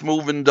 against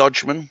moving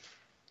Dutchman.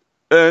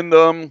 And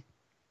I'm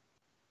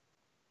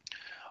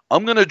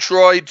going to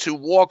try to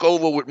walk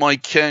over with my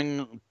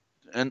king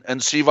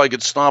and see if I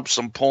could stop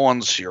some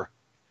pawns here.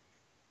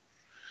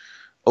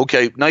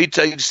 Okay, knight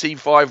takes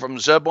C5 from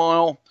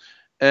Zebile,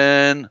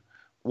 and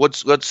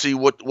let's see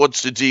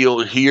what's the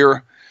deal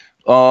here.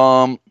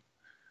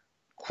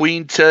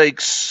 Queen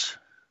takes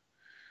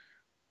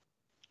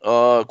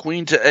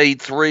queen to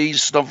A3,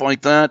 stuff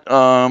like that.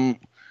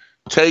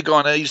 Take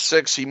on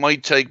A6, he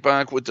might take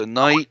back with the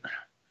knight.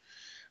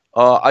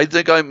 I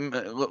think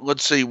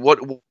let's see, what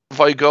if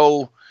I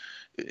go,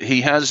 he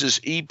has his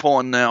E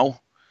pawn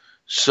now.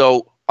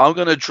 So I'm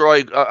going to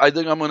try, I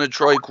think I'm going to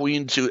try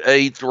queen to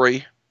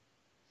A3.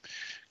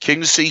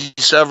 King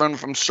C7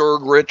 from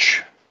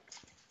Sergrich.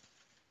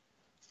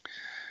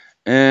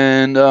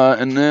 And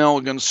now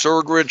against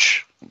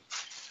Sergrich,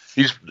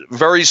 he's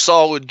very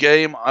solid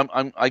game.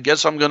 I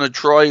guess I'm going to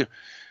try,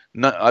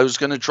 I was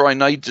going to try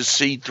knight to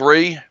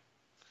C3.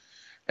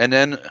 And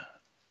then,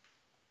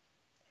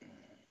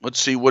 let's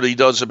see what he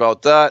does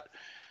about that.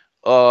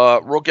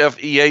 Rook F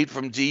E8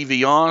 from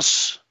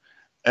Devios.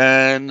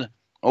 And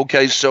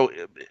okay, so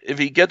if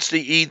he gets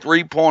the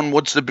E3 pawn,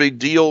 what's the big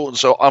deal?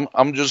 So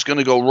I'm just going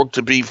to go rook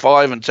to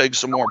B5 and take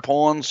some more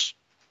pawns.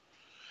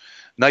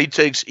 Knight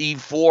takes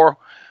E4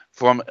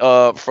 from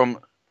A4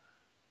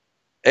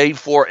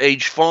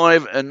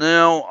 H5, and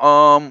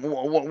now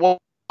what am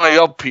I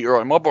up here?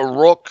 I'm up a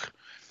rook.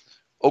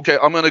 Okay,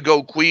 I'm going to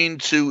go queen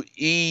to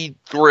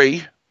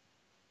E3.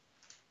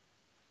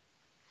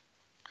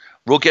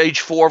 Rook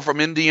H4 from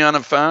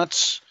Indiana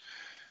Fats,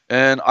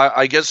 and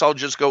I guess I'll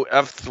just go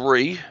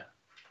F3.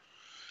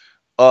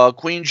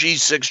 Queen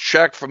G6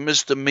 check from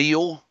Mr.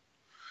 Meal.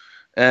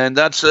 And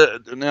that's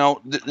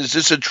now, is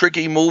this a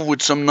tricky move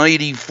with some knight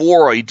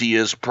E4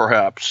 ideas,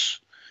 perhaps?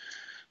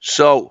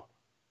 So,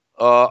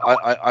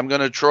 I'm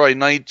going to try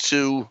knight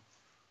to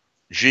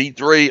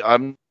G3.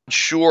 I'm not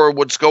sure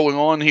what's going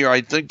on here.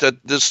 I think that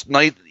this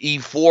knight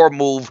E4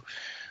 move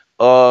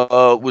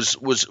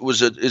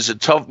is a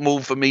tough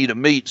move for me to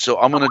meet. So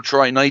I'm going to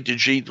try knight to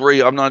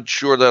G3. I'm not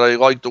sure that I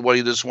like the way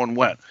this one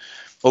went.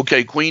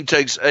 Okay, queen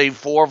takes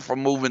A4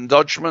 from moving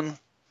Dutchman.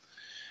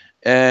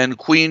 And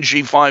queen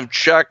G5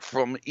 check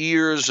from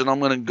Ears, and I'm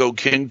going to go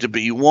king to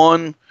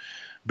B1.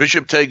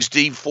 Bishop takes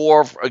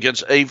D4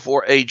 against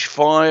A4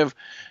 H5.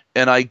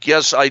 And I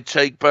guess I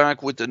take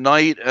back with the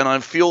knight, and I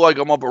feel like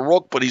I'm up a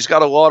rook, but he's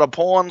got a lot of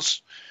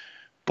pawns.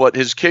 But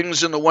his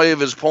king's in the way of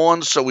his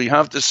pawns, so we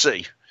have to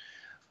see.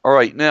 All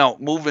right, now,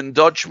 moving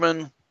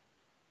Dutchman.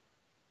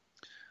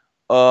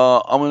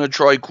 I'm going to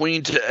try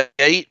queen to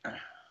A8.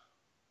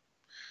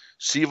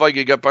 See if I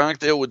can get back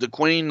there with the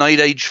queen. Knight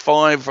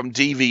H5 from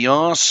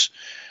Devios.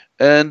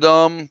 And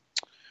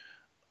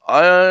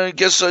I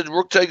guess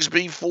rook takes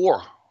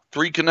B4.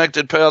 3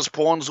 connected passed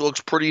pawns looks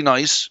pretty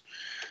nice.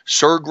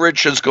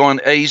 Sergrich has gone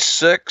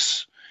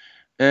A6.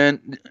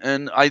 And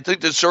I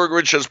think that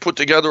Sergrich has put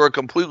together a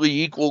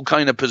completely equal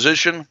kind of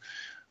position.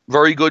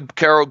 Very good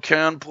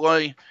Caro-Kann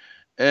play.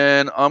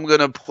 and I'm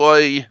gonna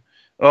play.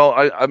 Well,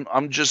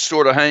 I'm just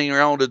sort of hanging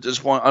around at this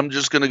point. I'm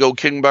just gonna go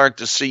king back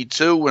to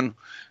c2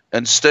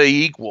 and stay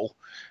equal.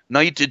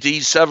 Knight to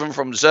d7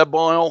 from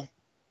Zebile,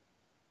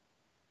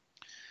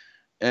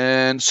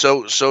 and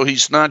so he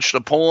snatched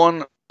a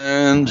pawn.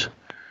 And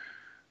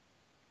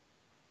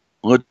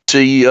let's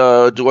see,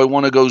 do I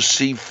want to go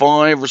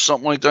c5 or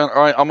something like that?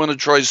 All right, I'm gonna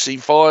try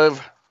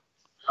c5.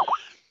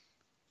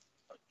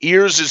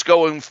 Ears is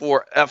going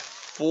for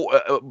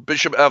f4,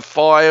 bishop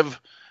f5,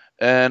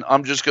 and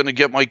I'm just going to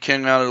get my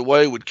king out of the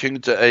way with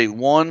king to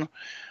a1.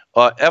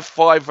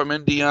 F5 from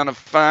Indiana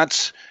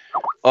Fats,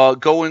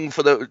 going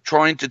for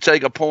trying to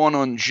take a pawn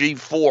on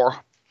g4.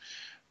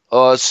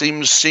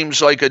 Seems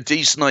like a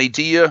decent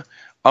idea.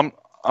 I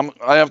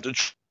have to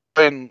try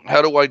and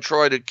how do I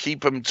try to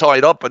keep him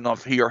tied up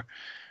enough here,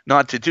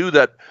 not to do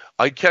that.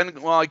 I can't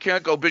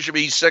go bishop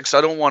e6.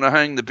 I don't want to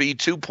hang the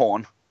b2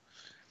 pawn.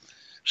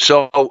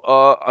 So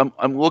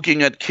I'm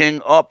looking at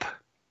king up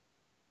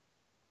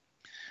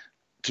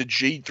to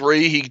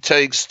g3. He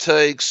takes.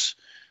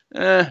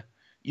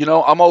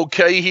 I'm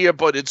okay here,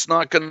 but it's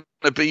not going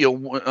to be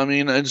I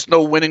mean, it's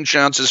no winning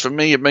chances for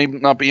me. It may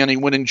not be any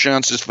winning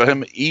chances for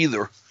him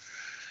either.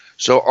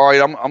 So all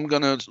right, I'm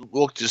going to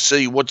look to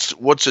see what's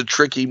a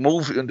tricky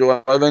move. Do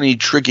I have any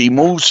tricky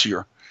moves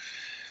here?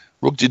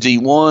 Rook to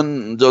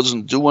d1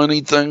 doesn't do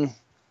anything.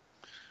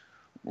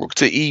 Rook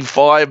to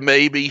e5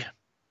 maybe.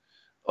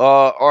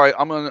 All right,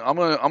 I'm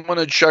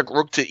gonna check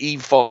rook to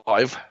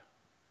e5.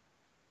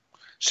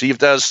 See if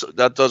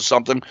that does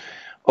something.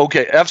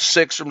 Okay,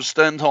 f6 from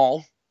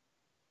Stendhal,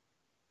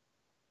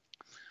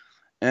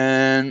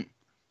 and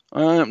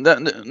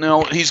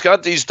now he's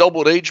got these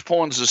doubled h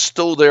pawns are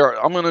still there.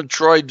 I'm gonna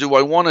try. Do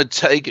I want to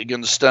take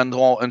against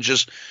Stendhal and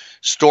just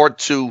start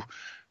to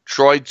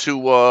try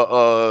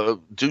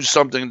to do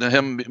something to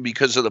him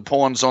because of the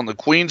pawns on the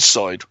queen's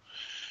side?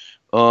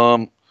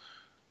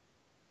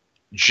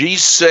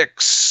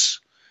 G6,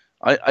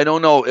 I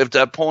don't know if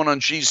that pawn on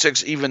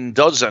G6 even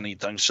does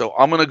anything. So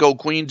I'm going to go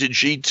queen to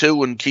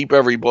G2 and keep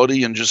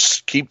everybody and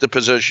just keep the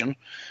position.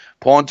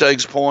 Pawn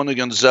takes pawn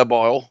against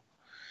Zebile.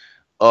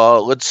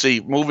 Let's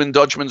see. Moving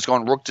Dutchman's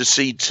gone rook to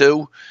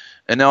C2.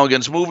 And now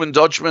against moving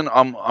Dutchman,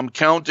 I'm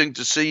counting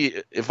to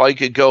see if I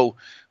could go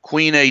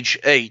queen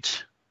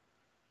H8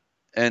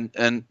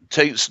 and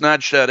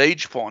snatch that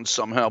H pawn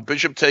somehow.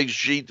 Bishop takes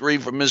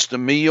G3 for Mr.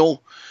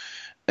 Meal.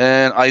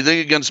 And I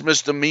think against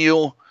Mr.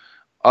 Meal,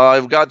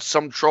 I've got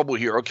some trouble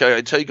here. Okay,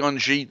 I take on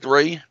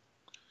G3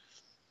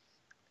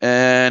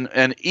 and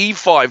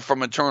E5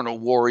 from Eternal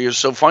Warrior.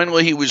 So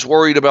finally he was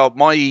worried about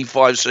my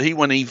E5, so he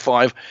went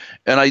E5.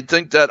 And I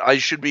think that I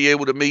should be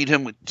able to meet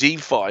him with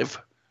D5.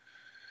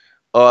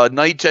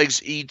 Knight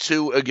takes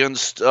E2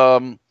 against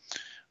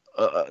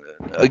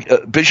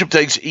Bishop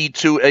takes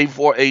E2,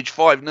 A4,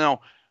 H5.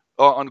 Now,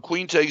 on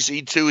queen takes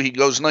e2, he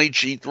goes knight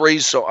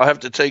g3, so I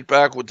have to take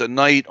back with the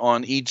knight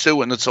on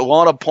e2, and it's a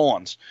lot of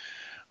pawns.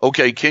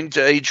 Okay, king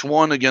to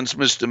h1 against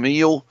Mr.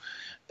 Meal,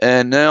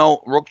 and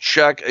now rook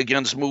check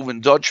against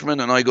moving Dutchman,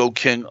 and I go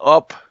king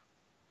up.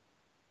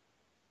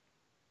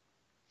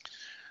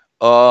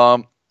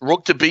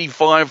 Rook to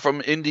b5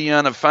 from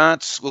Indiana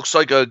Fats. Looks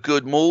like a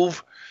good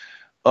move.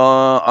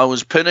 I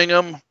was pinning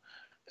him,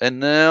 and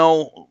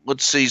now,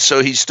 let's see,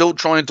 so he's still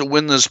trying to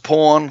win this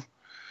pawn.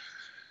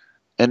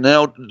 And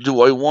now,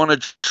 do I want to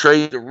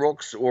trade the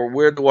rooks, or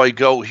where do I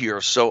go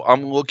here? So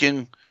I'm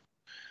looking.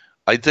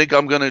 I think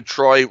I'm going to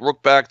try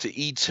rook back to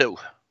e2.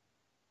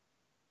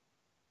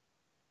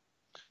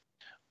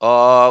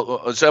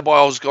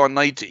 Zebile's gone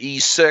knight to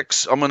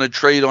e6. I'm going to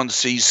trade on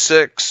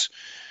c6.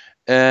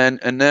 And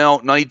now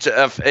knight to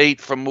f8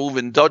 from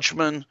moving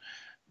Dutchman,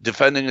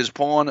 defending his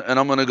pawn. And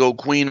I'm going to go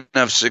queen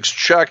f6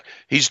 check.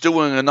 He's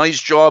doing a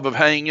nice job of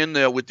hanging in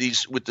there with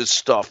this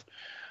stuff.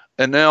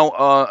 And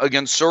now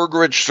against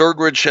Sergerich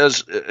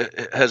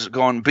has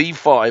gone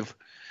b5,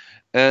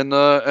 and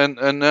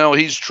now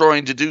he's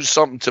trying to do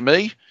something to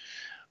me.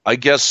 I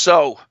guess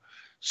so.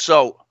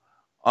 So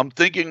I'm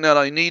thinking that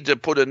I need to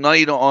put a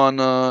knight on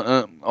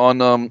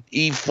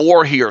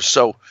e4 here.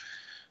 So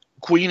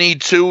queen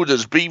e2.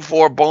 Does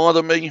b4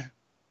 bother me?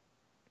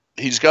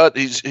 He's up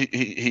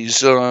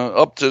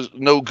to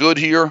no good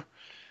here.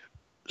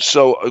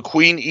 So a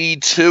queen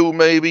e2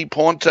 maybe.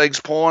 Pawn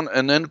takes pawn,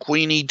 and then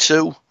queen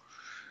e2.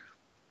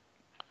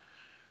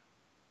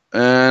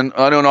 And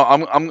I don't know.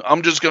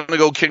 I'm just gonna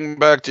go king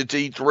back to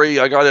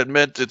d3. I gotta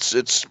admit, it's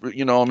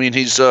I mean,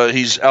 he's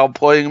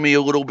outplaying me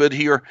a little bit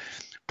here.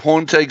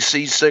 Pawn takes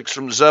c6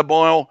 from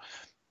Zebile,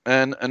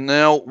 and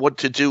now what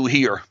to do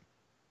here?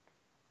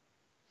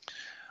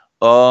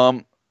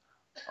 I'm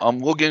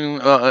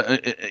looking.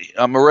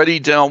 I'm already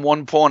down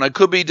one pawn. I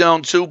could be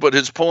down two, but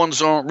his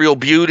pawns aren't real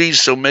beauties,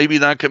 so maybe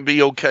that can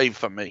be okay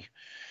for me.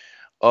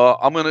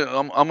 I'm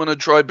gonna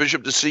try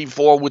bishop to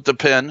c4 with the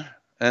pin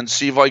and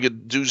see if I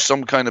could do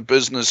some kind of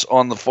business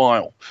on the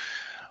file.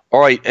 All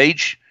right,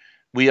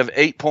 we have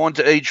 8 pawn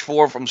to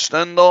h4 from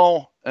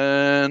Stendhal,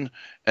 and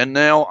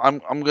now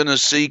I'm going to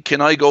see,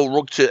 can I go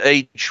rook to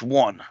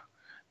h1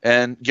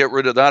 and get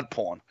rid of that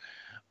pawn?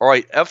 All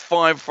right,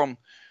 f5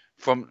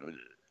 from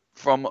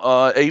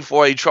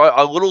A4 H5.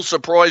 A little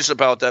surprised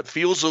about that.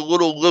 Feels a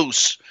little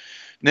loose.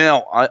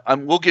 Now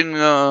I'm looking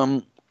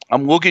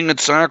at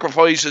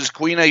sacrifices.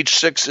 Queen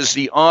H6 is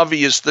the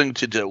obvious thing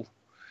to do.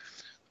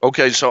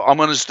 Okay, so I'm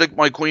going to stick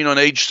my queen on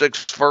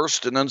H6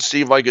 first, and then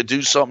see if I could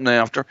do something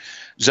after.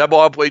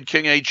 Zebar played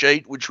King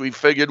H8, which we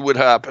figured would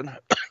happen.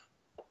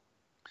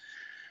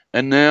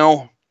 And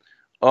now,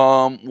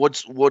 he's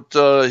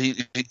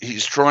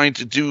trying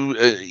to do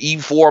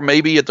E4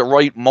 maybe at the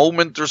right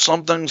moment or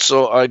something.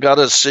 So I got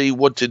to see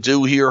what to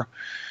do here.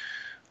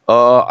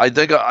 I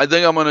think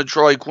I'm going to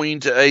try queen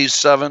to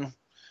A7.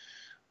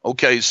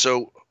 Okay,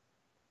 so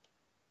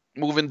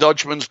moving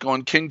Dutchman's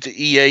going king to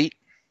E8.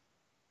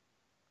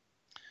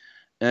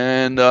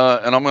 And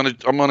I'm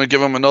gonna give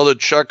him another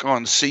check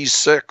on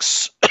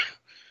C6.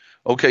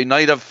 Okay,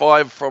 knight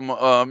F5 from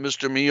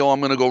Mr. Mio. I'm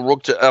gonna go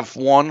rook to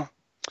F1,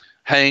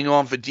 hang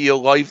on for dear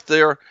life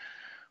there.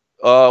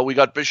 We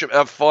got bishop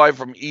F5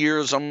 from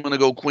Ears. I'm gonna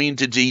go queen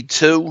to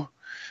D2.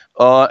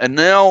 And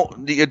now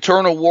the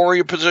Eternal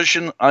Warrior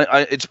position.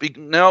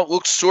 Now it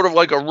looks sort of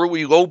like a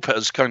Rui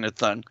Lopez kind of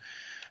thing,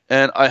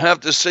 and I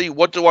have to see,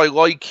 what do I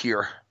like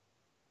here?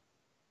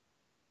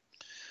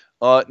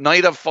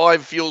 Knight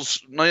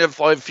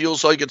F5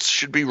 feels like it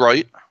should be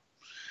right.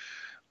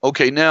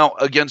 Okay, now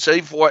against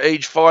A4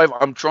 H5,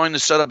 I'm trying to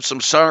set up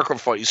some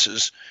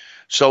sacrifices.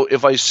 So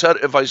if I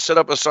set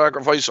up a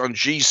sacrifice on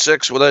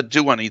G6, will that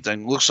do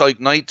anything? Looks like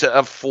knight to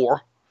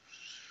F4.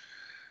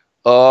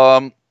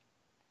 Pawn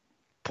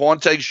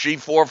takes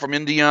G4 from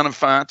Indiana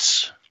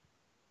Fats.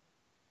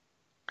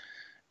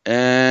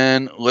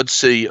 And let's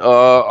see.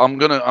 I'm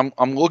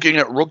looking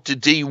at rook to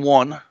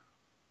D1.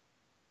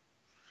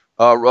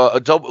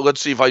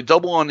 Let's see if I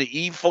double on the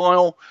E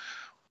file.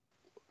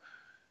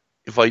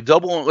 If I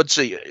double, let's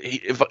see.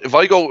 If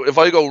I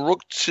go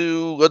rook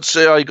to, let's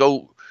say I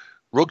go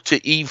rook to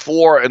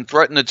E4 and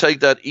threaten to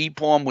take that E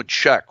pawn with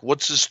check.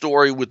 What's the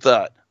story with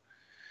that?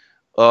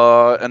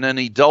 And then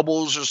he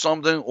doubles or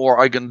something,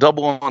 or I can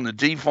double on the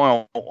D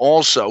file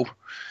also,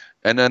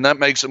 and then that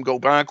makes him go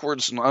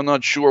backwards. And I'm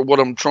not sure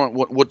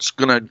what's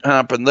going to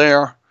happen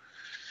there.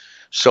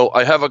 So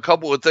I have a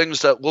couple of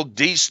things that look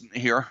decent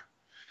here.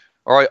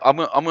 All right, I'm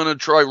going to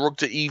try rook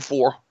to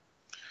E4.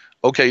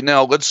 Okay,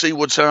 now let's see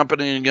what's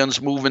happening against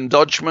moving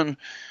Dutchman.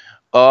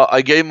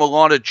 I gave him a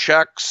lot of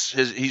checks.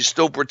 He's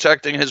still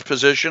protecting his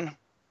position.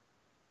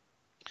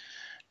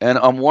 And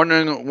I'm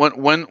wondering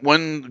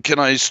when can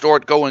I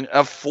start going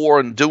F4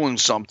 and doing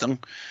something?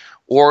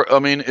 Or, I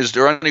mean, is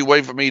there any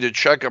way for me to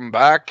check him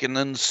back and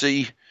then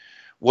see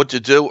what to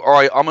do? All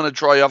right, I'm going to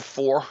try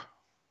F4.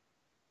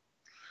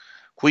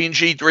 Queen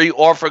G3,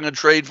 offering a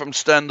trade from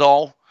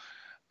Stendhal.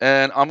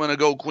 And I'm going to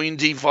go queen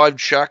D5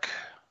 check.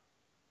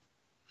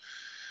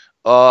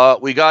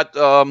 We got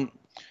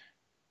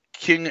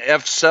king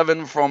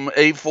F7 from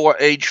A4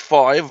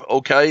 H5.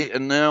 Okay,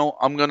 and now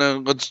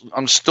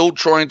I'm still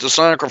trying to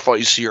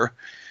sacrifice here.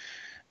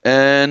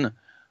 And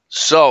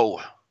so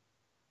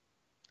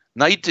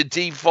knight to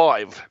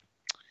D5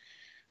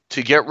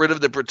 to get rid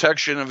of the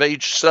protection of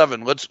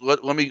H7.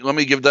 Let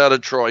me give that a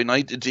try.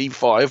 Knight to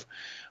D5.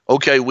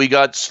 Okay, we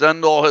got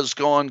Stendhal has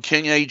gone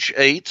king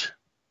H8.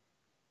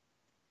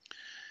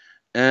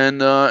 And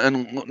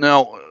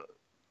now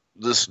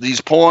these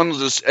pawns,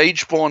 this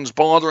H pawn's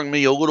bothering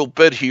me a little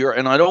bit here,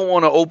 and I don't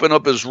want to open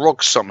up his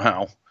rook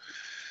somehow.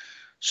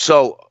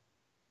 So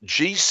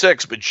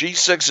G6, but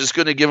G6 is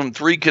going to give him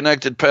 3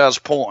 connected pass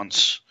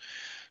pawns.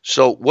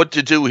 So what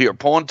to do here?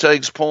 Pawn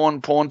takes pawn,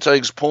 pawn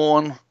takes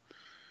pawn.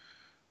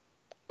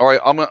 All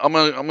right, I'm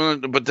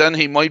gonna, but then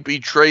he might be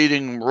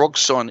trading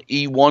rooks on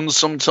E1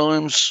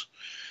 sometimes.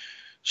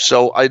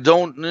 So I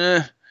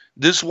don't.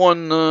 This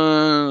one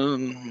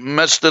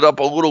messed it up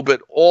a little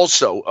bit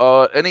also.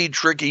 Any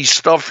tricky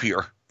stuff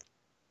here?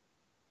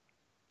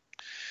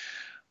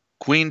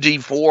 Queen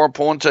D4,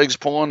 pawn takes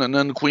pawn, and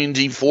then queen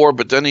D4.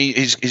 But then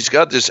he's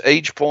got this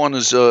H pawn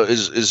is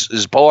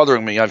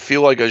bothering me. I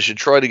feel like I should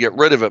try to get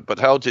rid of it, but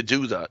how to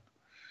do that?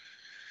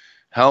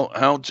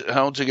 How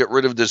to get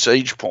rid of this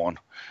H pawn?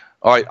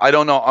 All right, I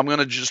don't know. I'm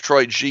gonna just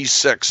try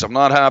G6. I'm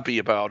not happy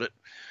about it.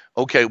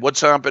 Okay, what's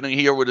happening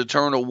here with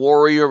Eternal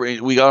Warrior?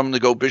 We got him to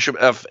go bishop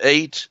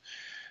F8,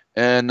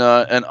 and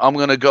I'm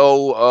gonna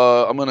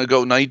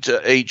go knight to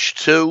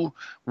H2,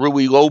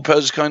 Rui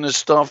Lopez kind of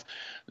stuff.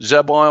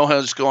 Zebail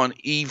has gone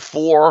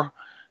E4,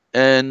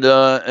 and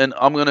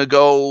I'm gonna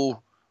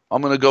go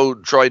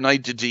try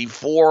knight to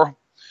D4.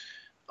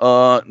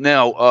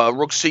 Now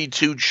rook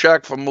C2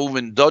 check from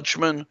moving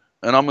Dutchman,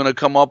 and I'm gonna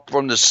come up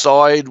from the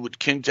side with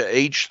king to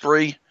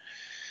H3,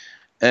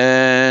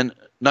 and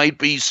knight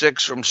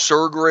B6 from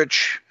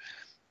Sergerich.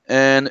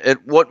 And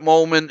at what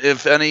moment,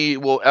 if any,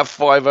 will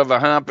F5 ever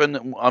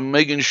happen? I'm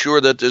making sure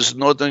that there's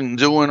nothing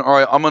doing. All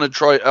right, I'm going to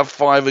try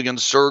F5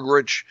 against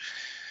Sergerich.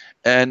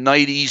 And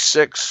knight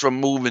E6 from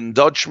moving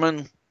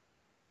Dutchman.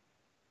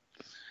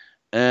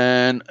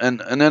 And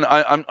then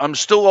I'm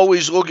still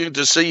always looking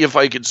to see if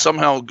I could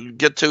somehow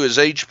get to his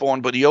H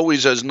pawn, but he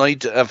always has knight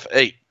to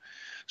F8.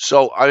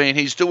 So, I mean,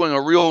 he's doing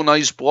a real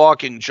nice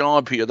blocking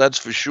job here, that's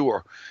for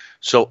sure.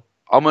 So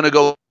I'm going to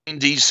go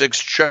D6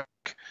 check.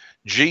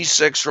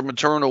 G6 from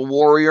Eternal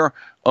Warrior.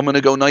 I'm going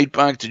to go knight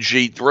back to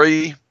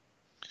G3.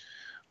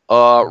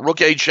 Rook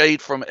H8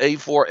 from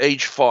A4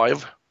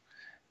 H5.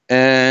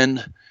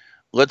 And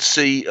let's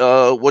see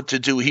what to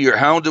do here.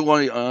 How do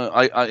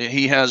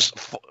he has,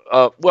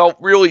 well,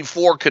 really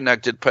 4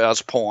 connected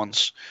pass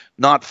pawns,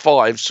 not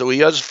 5. So he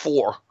has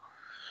 4.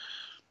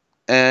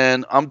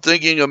 And I'm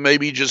thinking of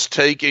maybe just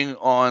taking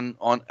on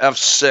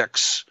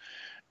F6.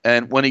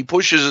 And when he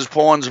pushes his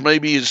pawns,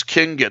 maybe his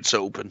king gets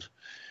opened.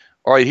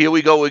 All right, here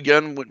we go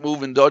again with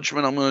moving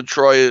Dutchman. I'm going to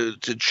try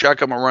to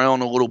check him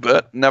around a little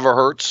bit. Never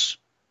hurts.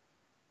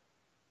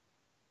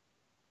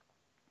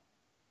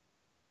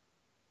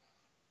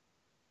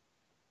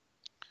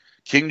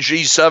 King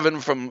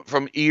G7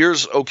 from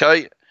ears,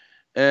 okay.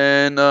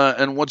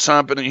 And what's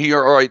happening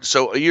here? All right,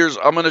 so ears,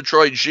 I'm going to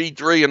try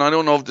G3, and I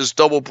don't know if this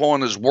double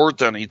pawn is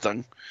worth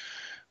anything,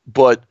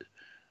 but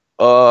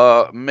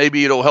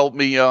maybe it'll help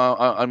me.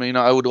 I mean,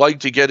 I would like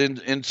to get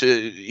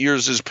into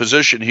ears'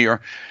 position here.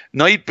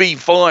 Knight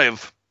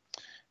B5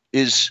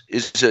 is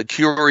a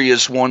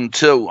curious one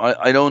too.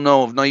 I don't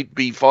know if Knight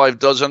B5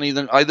 does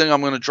anything. I think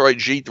I'm going to try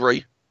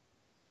G3.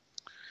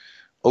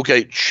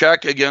 Okay,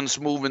 check against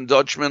moving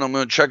Dutchman. I'm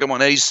going to check him on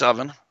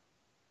A7.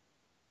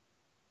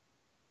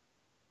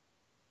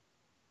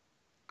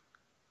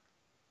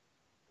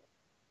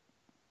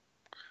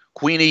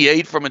 Queen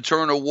E8 from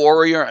Eternal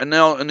Warrior. And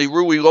now in the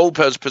Ruy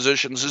Lopez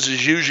positions, this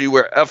is usually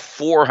where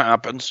F4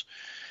 happens.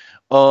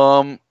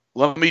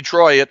 Let me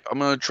try it. I'm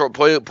going to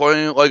play it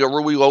like a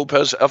Ruy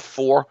Lopez,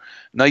 F4.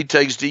 Knight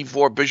takes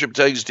D4, bishop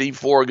takes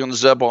D4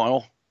 against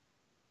Zebile.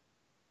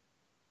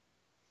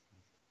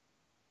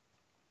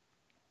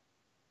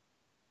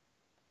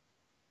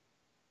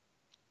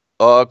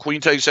 Queen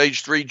takes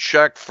H3,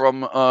 check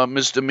from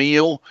Mr.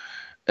 Meal.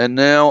 And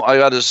now I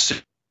got to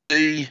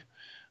see.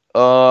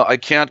 I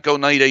can't go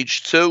knight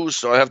H2,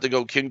 so I have to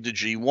go king to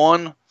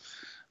G1.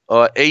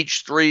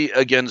 H3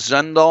 against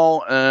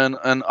Zendal.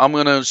 And I'm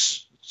going to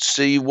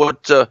see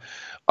what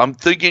I'm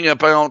thinking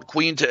about.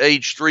 Queen to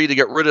H3 to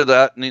get rid of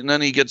that. And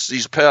then he gets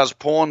these passed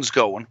pawns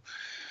going.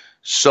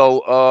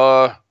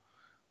 So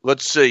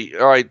let's see.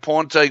 All right,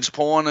 pawn takes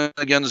pawn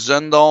against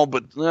Zendal,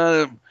 but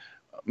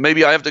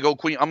maybe I have to go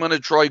queen. I'm going to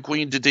try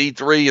queen to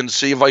D3 and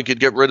see if I could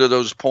get rid of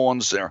those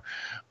pawns there.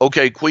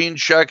 Okay, queen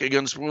check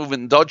against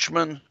moving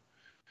Dutchman.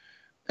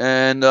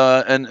 And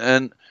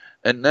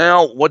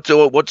now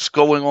what's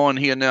going on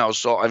here now?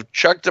 So I've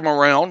checked him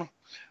around.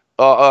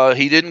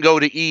 He didn't go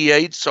to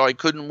E8, so I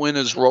couldn't win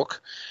his rook.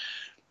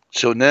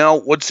 So now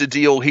what's the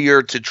deal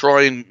here to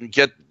try and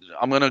get?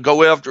 I'm going to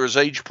go after his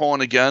H pawn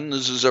again.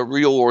 This is a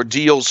real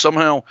ordeal.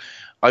 Somehow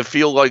I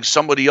feel like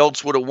somebody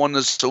else would have won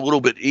this a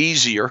little bit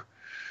easier.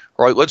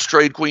 All right, let's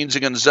trade queens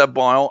against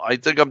Zebile. I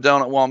think I'm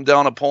down. Well, I'm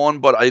down a pawn,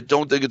 but I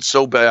don't think it's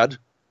so bad.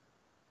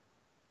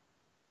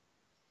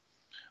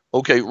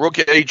 Okay, Rook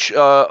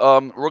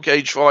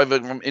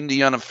H5 from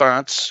Indiana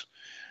Fats.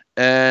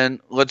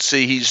 And let's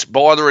see, he's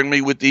bothering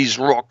me with these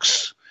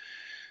rooks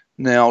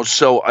now.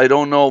 So I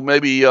don't know,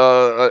 maybe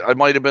I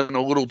might have been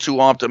a little too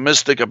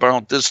optimistic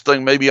about this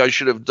thing. Maybe I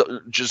should have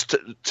just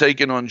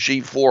taken on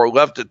G4 or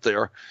left it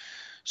there.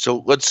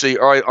 So let's see.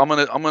 All right, I'm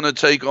gonna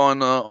take on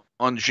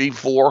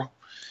G4.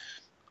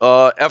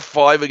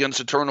 F5 against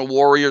Eternal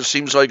Warrior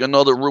seems like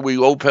another Ruy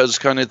Lopez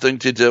kind of thing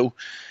to do.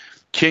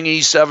 King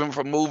E7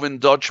 from moving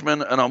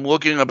Dutchman, and I'm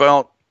looking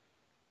about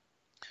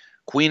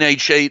Queen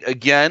H8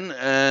 again,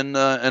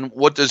 and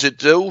what does it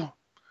do?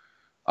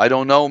 I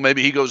don't know.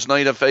 Maybe he goes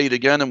Knight F8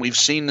 again, and we've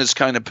seen this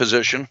kind of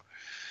position.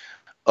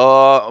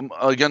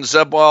 Against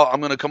Zebile, I'm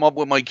going to come up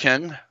with my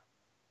king.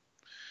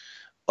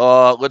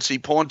 Let's see.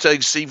 Pawn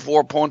takes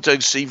C4. Pawn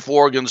takes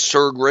C4 against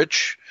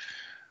Sergrich.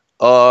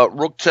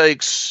 Rook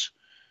takes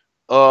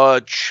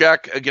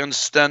check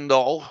against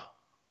Stendhal.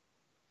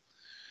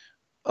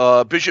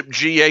 Bishop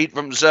G8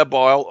 from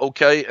Zebile.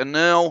 Okay, and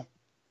now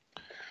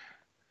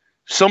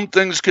some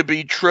things could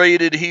be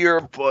traded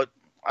here, but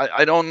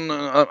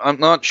I'm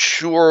not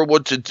sure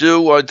what to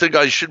do. I think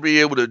I should be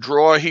able to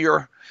draw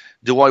here.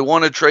 Do I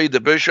want to trade the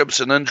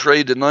bishops and then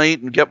trade the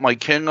knight and get my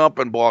king up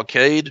and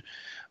blockade?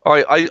 All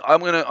right,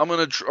 I'm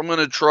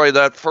gonna try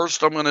that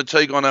first. I'm gonna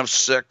take on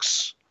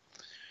F6.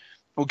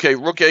 Okay,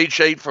 Rook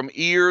H8 from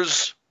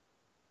ears.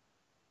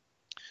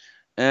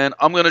 And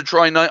I'm going to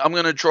try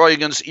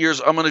against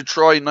ears. I'm going to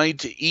try knight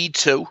to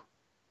E2.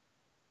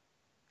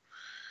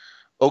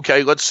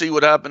 Okay, let's see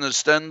what happened to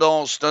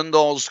Stendhal.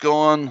 Stendhal's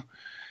gone.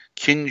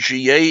 King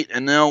G8,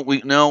 and now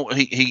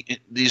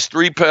these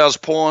 3-pass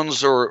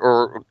pawns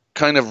are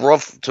kind of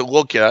rough to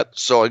look at.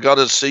 So I got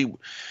to see,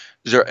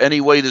 is there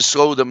any way to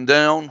slow them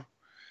down?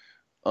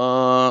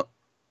 All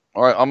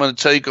right, I'm going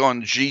to take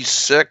on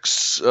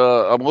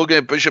G6. I'm looking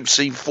at Bishop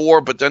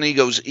C4, but then he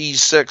goes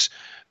E6.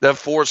 That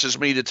forces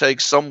me to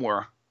take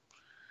somewhere.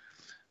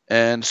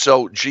 And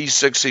so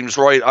G6 seems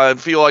right. I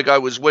feel like I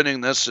was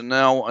winning this, and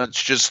now it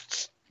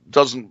just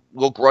doesn't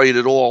look right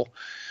at all.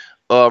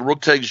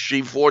 Rook takes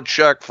G4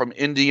 check from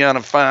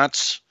Indiana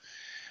Fats.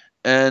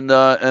 And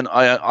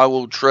I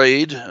will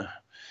trade.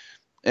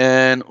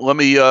 And let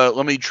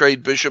me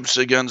trade bishops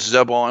against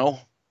Zebile.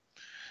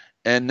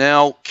 And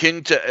now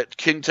king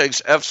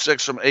takes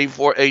f6 from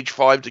a4,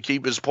 h5 to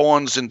keep his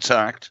pawns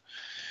intact.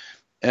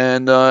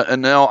 And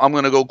now I'm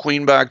going to go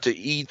queen back to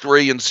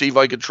e3 and see if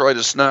I can try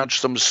to snatch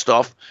some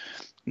stuff.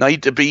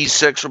 Knight to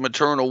b6 from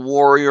Eternal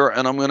Warrior,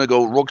 and I'm going to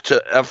go rook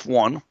to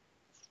f1.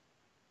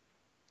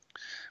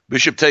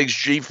 Bishop takes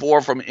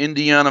g4 from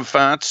Indiana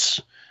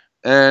Fats.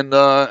 And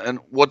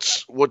what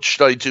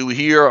should I do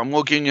here? I'm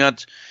looking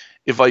at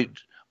if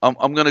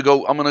I'm gonna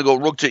go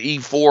rook to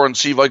e4 and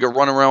see if I can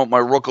run around with my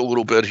rook a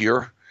little bit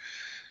here.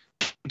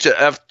 To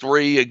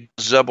f3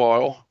 against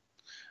Zebile.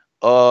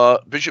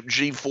 Bishop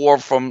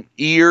g4 from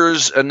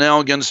Ears, and now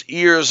against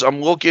Ears,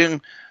 I'm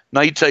looking.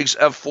 Knight takes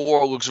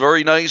f4 looks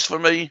very nice for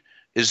me.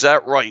 Is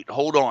that right?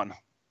 Hold on.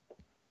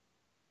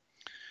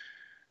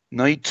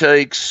 Knight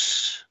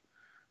takes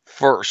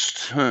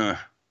first. Huh.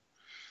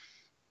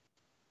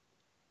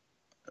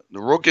 The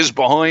rook is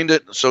behind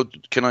it, so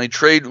can I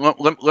trade?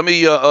 Let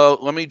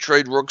me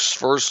trade rooks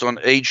first on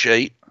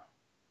h8.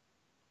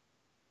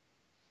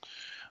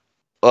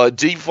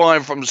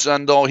 D5 from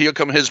Zendal. Here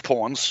come his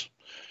pawns,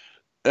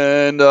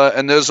 and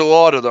there's a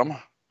lot of them.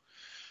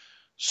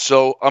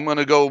 So I'm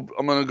gonna go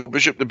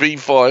bishop to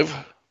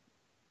b5.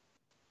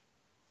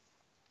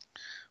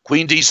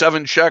 Queen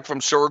d7 check from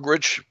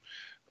Fedorowicz,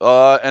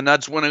 and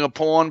that's winning a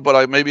pawn.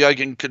 But maybe I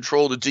can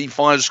control the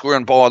d5 square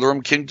and bother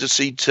him. King to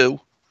c2.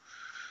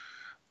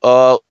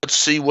 Let's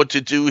see what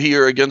to do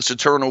here against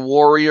Eternal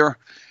Warrior.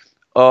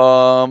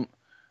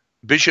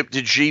 Bishop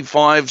to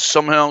g5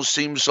 somehow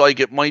seems like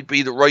it might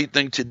be the right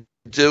thing to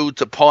do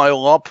to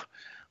pile up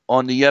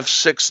on the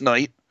f6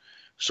 knight.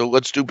 So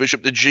let's do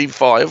bishop to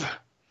g5.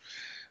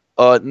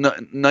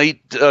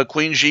 Knight,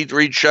 queen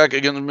g3 check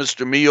against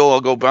Mr. Mio.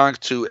 I'll go back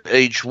to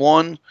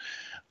h1.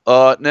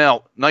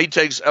 Now, knight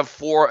takes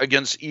f4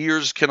 against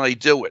Ears. Can I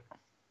do it?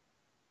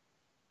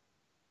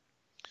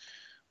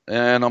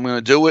 And I'm going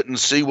to do it and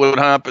see what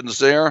happens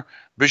there.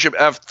 Bishop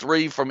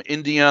f3 from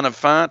Indiana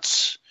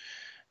Fats.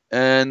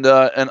 And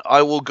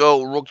I will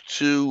go rook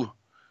to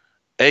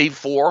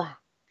a4.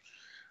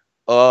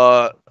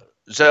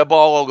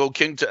 Zebile, I'll go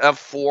king to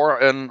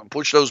f4 and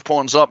push those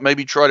pawns up.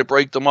 Maybe try to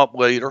break them up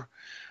later.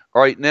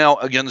 All right, now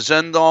against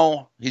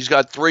Zendal, he's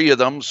got 3 of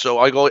them. So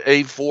I go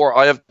a4.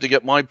 I have to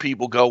get my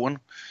people going.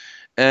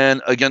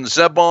 And against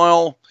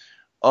Zebile,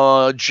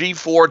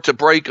 g4 to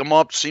break them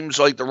up seems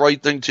like the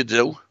right thing to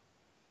do.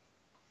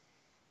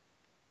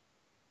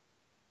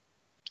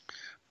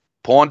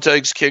 Pawn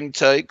takes, king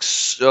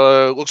takes.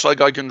 Looks like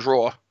I can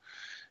draw.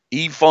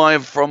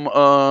 E5 from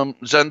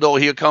Zendal.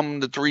 Here come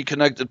the 3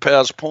 connected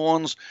pass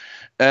pawns.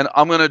 And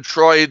I'm going to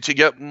try to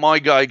get my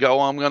guy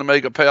going. I'm going to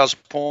make a pass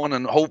pawn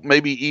and hope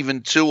maybe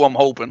even 2, I'm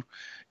hoping.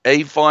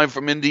 A5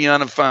 from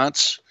Indiana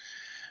Fats.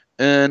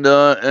 And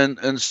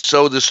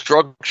so the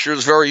structure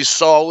is very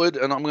solid.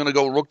 And I'm going to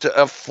go rook to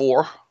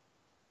f4.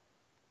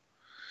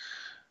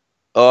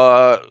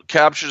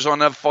 Captures on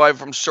f5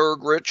 from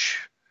Fedorowicz.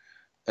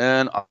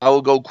 And I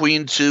will go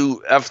queen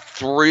to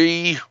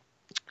f3.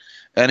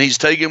 And he's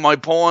taking my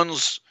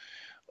pawns.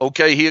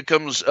 Okay, here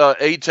comes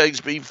a takes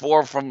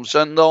b4 from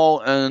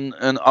Zendal.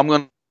 And I'm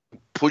going to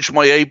push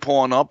my a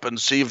pawn up and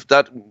see if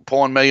that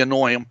pawn may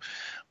annoy him.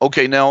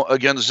 Okay, now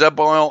against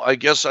Zebile, I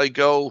guess I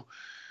go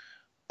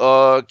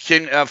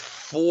king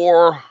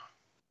f4.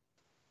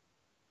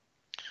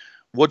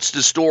 What's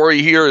the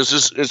story here?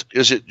 Is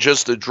it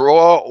just a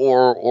draw,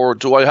 or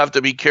do I have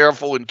to be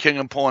careful in king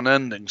and pawn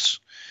endings?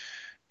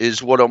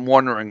 Is what I'm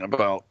wondering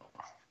about.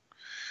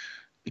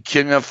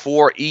 King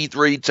f4,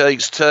 e3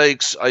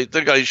 takes. I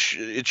think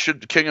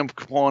king and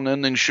pawn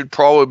ending should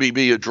probably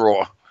be a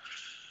draw.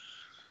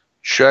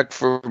 Check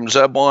from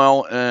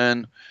Zebile,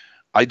 and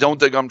I don't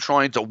think I'm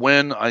trying to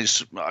win. I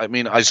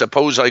mean, I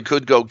suppose I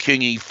could go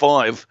king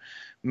e5.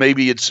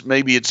 Maybe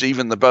it's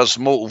even the best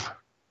move.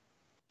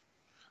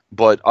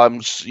 But I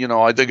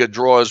think a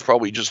draw is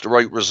probably just the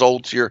right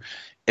result here.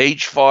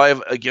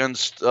 h5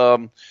 against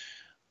a4,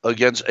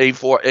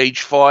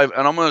 h5,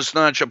 and I'm going to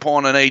snatch a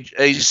pawn on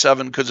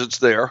a7 because it's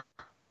there.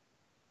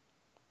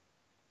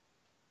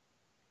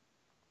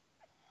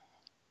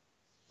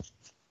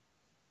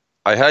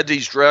 I had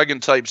these dragon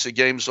types of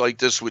games like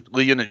this with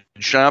Leonid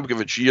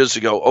Shabkovich years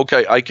ago.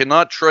 Okay, I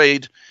cannot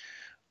trade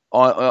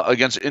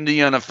against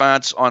Indiana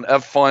Fats on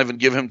f5 and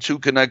give him 2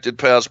 connected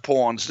pass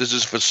pawns. This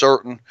is for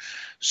certain.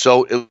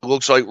 So it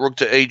looks like rook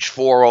to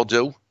h4 I'll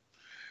do.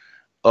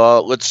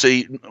 Let's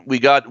see. We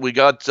got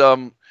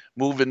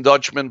Moving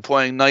Dutchman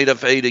playing knight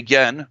f8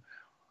 again.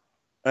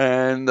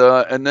 And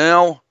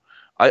now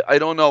I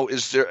don't know,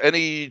 is there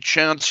any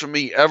chance for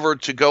me ever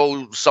to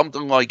go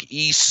something like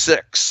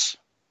e6?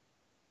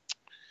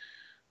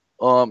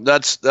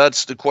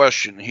 That's the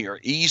question here.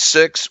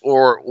 E6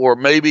 or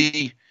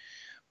maybe,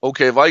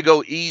 okay, if I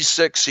go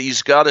e6,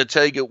 he's got to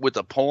take it with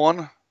a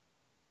pawn.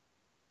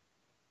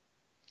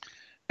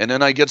 And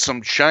then I get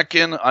some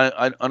check-in.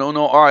 I don't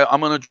know. All right,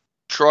 I'm going to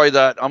try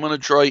that. I'm going to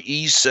try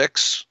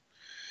e6.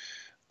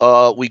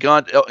 We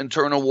got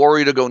Eternal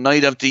Warrior to go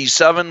knight f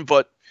d7,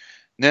 but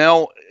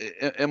Now,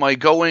 am I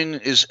going?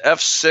 Is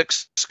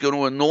f6 going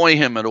to annoy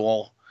him at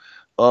all?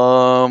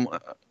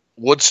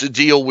 What's the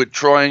deal with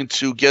trying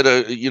to get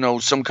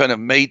some kind of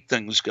mate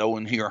things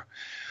going here,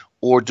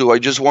 or do I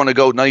just want to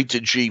go knight to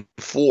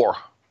g4?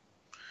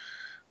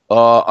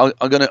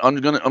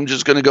 I'm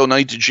just gonna go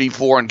knight to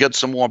g4 and get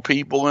some more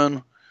people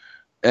in,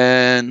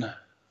 and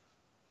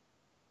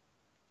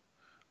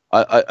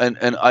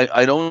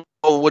I don't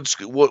know what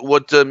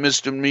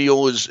Mr.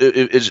 Meal is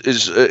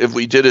if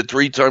we did a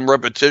 3-time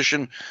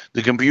repetition.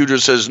 The computer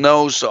says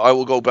no, so I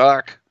will go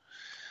back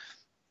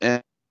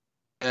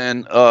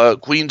and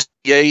queen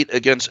c8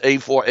 against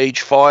a4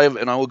 h5,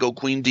 and I will go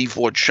queen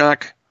d4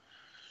 check.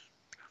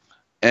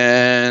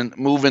 And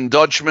moving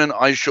Dutchman,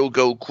 I shall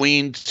go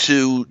queen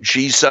to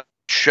g7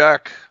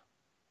 check.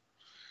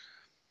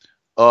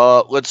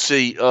 Let's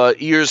see.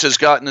 Ears has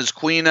gotten his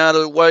queen out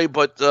of the way,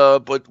 but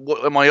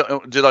what am I?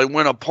 Did I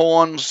win a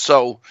pawn?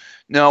 So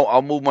now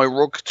I'll move my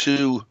rook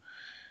to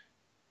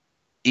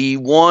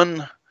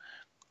e1.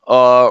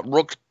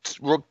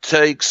 Rook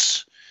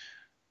takes.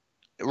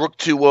 Rook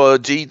to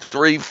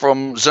d3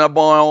 from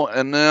Zebile,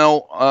 and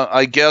now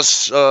I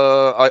guess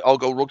I'll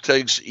go rook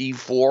takes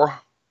e4.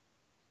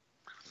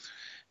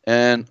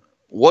 And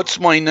what's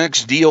my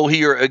next deal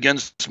here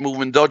against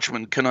moving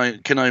Dutchman? Can I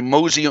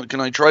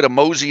try to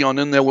mosey on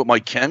in there with my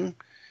king?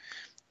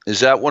 Is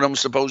that what I'm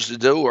supposed to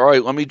do? All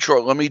right, let me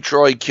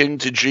try king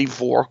to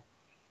g4.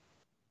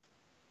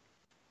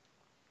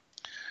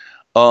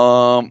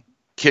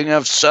 King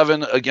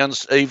f7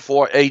 against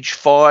a4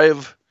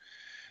 h5,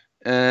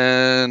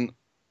 and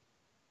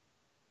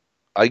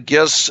I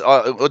guess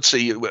let's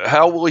see.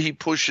 How will he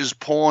push his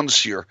pawns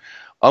here?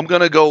 I'm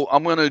gonna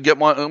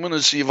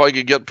see if I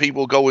can get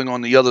people going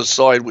on the other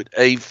side with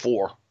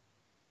a4.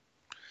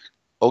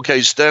 Okay,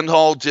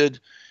 Stendhal did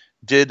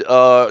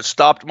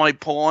stopped my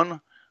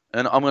pawn,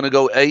 and I'm gonna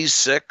go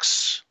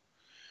a6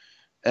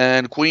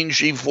 and queen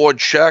g4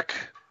 check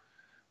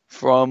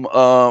from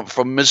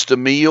Mr.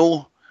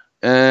 Meal,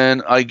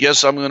 and I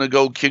guess I'm gonna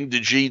go king to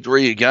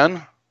g3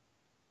 again,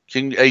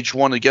 king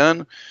h1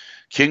 again.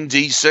 King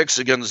d6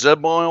 against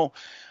Zebile.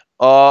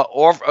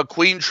 A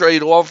queen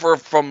trade offer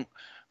from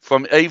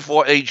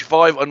a4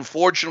 h5.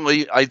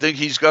 Unfortunately, I think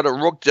he's got a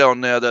rook down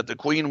there that the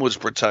queen was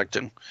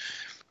protecting.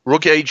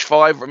 Rook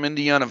h5 from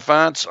Indiana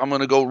Fats. I'm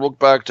going to go rook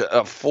back to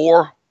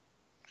f4.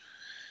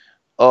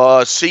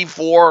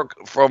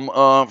 c4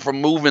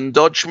 from moving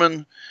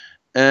Dutchman,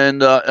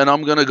 and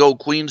I'm going to go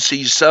queen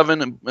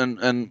c7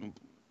 and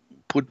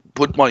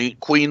put my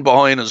queen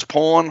behind his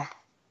pawn.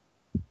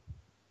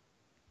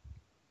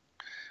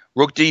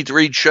 Rook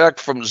d3 check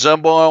from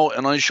Zebile,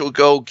 and I shall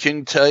go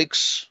king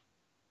takes.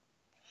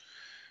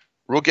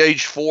 Rook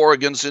h4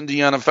 against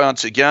Indiana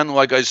Fats again.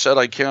 Like I said,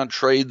 I can't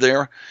trade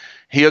there.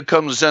 Here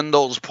comes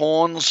Zendal's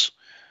pawns.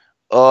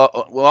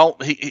 Well,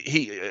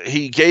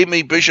 he gave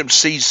me bishop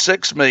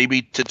c6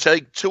 maybe to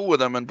take two of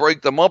them and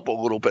break them up a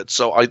little bit.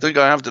 So I think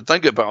I have to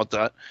think about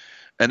that,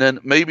 and then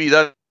maybe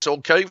that's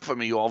okay for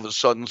me all of a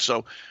sudden.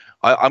 So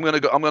I'm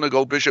gonna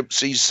go bishop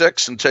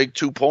c6 and take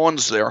two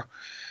pawns there.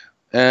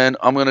 And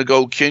I'm going to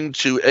go king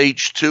to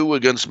h2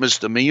 against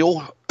Mr.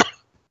 Meal.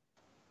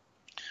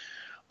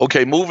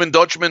 Okay, moving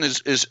Dutchman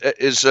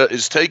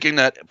is taking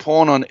that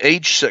pawn on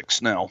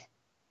h6 now.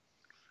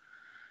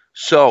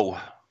 So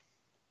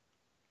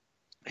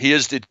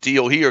here's the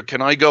deal here.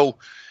 Can I go,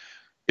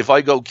 if I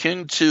go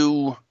king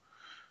to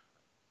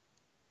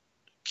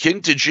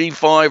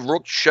g5,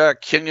 rook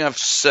check, king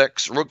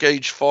f6, rook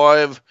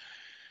h5,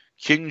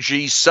 king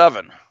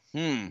g7.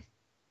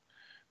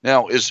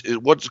 Now,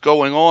 what's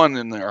going on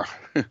in there?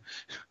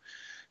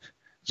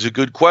 It's a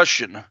good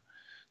question.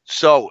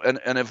 So, and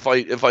if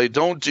I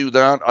don't do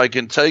that, I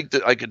can take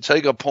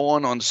a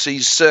pawn on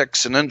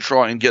c6 and then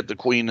try and get the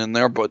queen in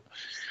there. But,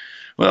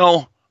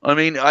 well, I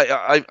mean,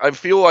 I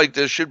feel like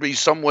there should be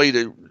some way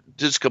to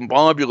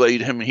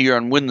discombobulate him here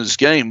and win this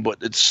game, but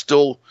it's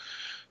still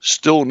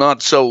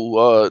not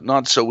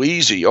so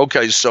easy.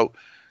 Okay, so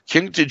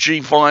king to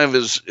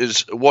g5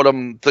 is what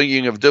I'm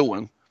thinking of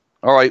doing.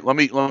 All right, let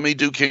me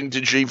do king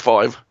to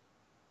g5.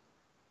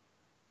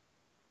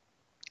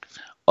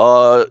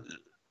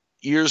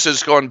 Ears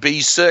has gone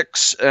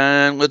b6,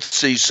 and let's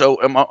see. So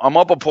I'm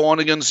up a pawn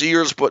against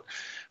Ears, but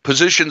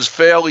position's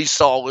fairly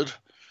solid.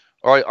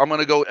 All right, I'm going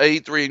to go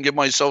a3 and give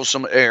myself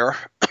some air.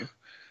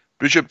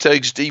 Bishop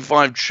takes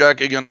d5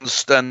 check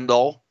against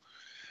Stendhal.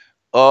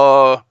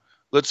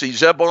 Let's see.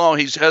 Zebile,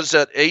 he has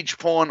that h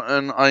pawn,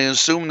 and I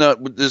assume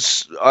that with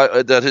this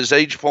that his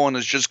h pawn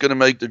is just going to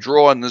make the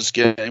draw in this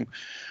game.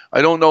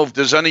 I don't know if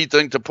there's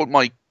anything to put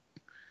my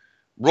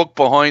rook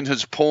behind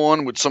his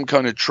pawn with some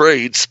kind of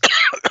trades.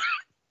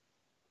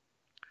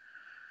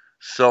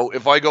 So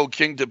if I go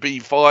king to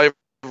b5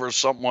 or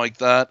something like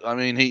that, I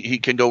mean, he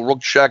can go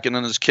rook check and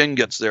then his king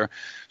gets there.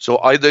 So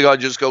I think I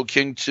just go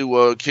king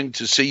to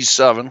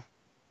c7.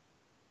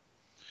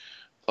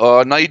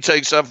 Knight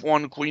takes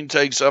f1, queen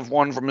takes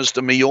f1 from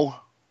Mr. Meal.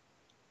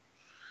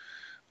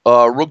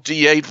 Rook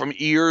d8 from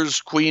Ears,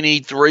 queen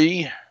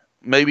e3.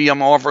 Maybe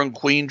I'm offering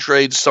queen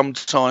trades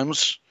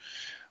sometimes.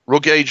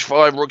 Rook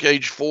H5, Rook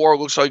H4.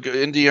 Looks like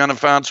Indiana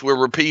fans we're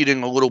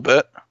repeating a little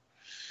bit.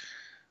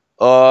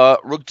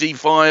 Rook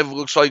D5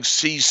 looks like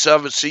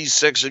C7,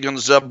 C6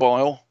 against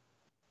Zebile.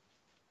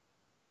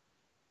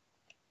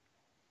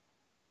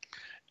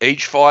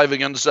 H5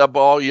 against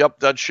Zebile. Yep,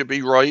 that should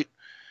be right.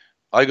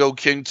 I go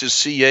king to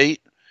C8.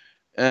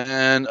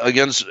 And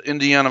against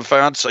Indiana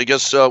fans, I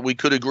guess we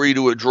could agree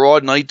to a draw.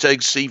 Knight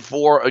takes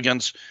C4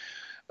 against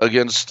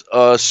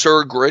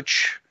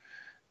Sergrich.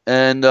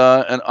 And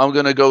I'm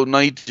going to go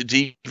knight to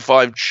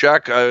D5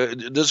 check.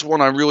 This one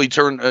I really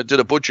did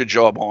a butcher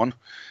job on.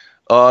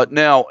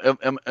 Now,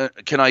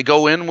 can I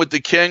go in with the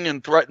king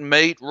and threaten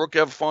mate? Rook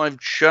F5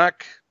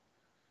 check.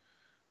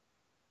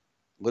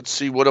 Let's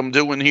see what I'm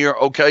doing here.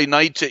 Okay,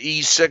 knight to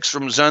E6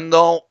 from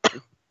Zendal.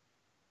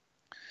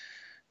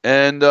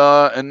 And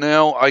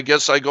now I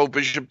guess I go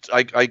bishop.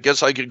 I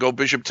guess I could go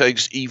bishop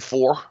takes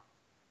E4.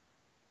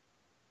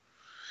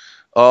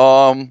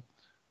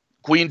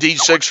 Queen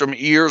D6 from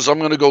ears. I'm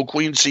going to go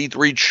queen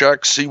C3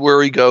 check. See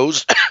where he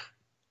goes.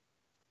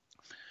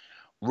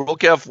 Rook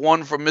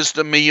F1 from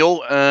Mr.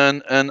 Meal,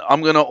 and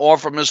I'm going to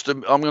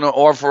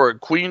offer a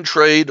queen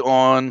trade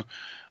on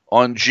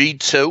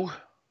G2.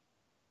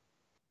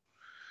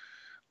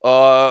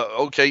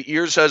 Okay,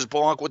 ears has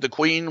block with the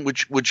queen,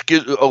 which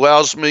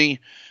allows me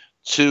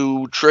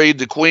to trade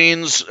the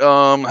queens.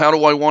 How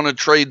do I want to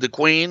trade the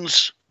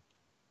queens?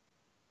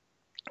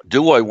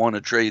 Do I want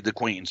to trade the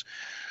queens?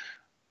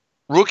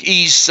 Rook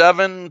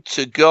E7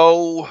 to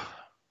go.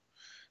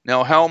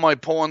 Now, how my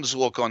pawns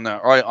look on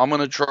that? All right, I'm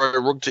going to try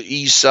rook to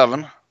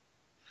E7.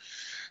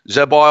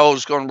 Zebile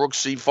is going rook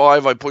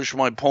C5. I push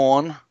my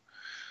pawn.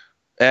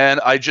 And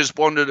I just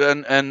wondered,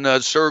 and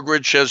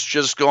Sergrich has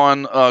just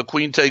gone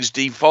queen takes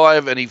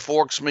D5, and he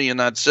forks me, and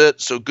that's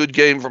it. So good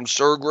game from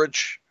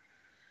Sergrich.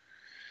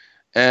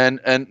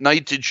 And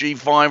knight to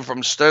G5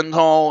 from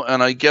Stendhal,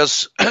 and I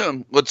guess,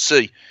 let's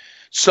see.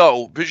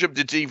 So bishop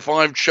to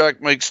D5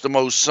 check makes the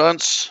most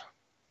sense.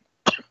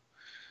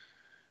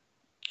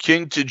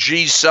 King to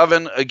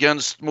G7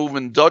 against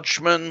moving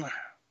Dutchman.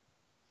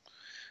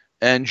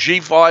 And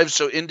G5,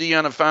 so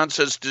Indiana fans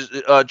has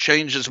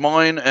changed his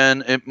mind,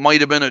 and it might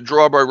have been a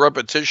draw by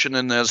repetition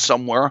in there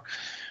somewhere.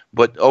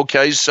 But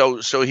okay, so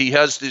he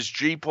has this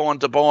G pawn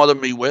to bother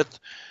me with.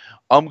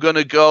 I'm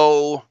gonna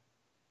go.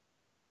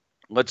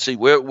 Let's see,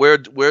 where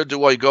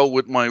do I go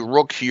with my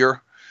rook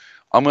here?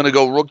 I'm gonna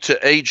go rook to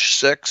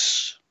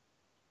H6.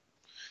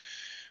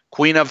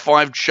 Queen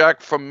F5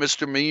 check from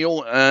Mr.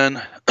 Meal,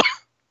 and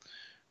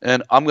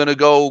and I'm gonna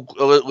go.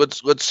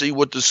 Let's see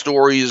what the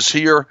story is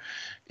here.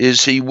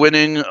 Is he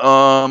winning?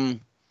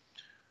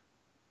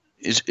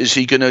 Is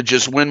he going to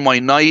just win my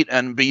knight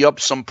and be up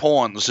some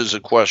pawns is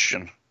a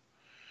question.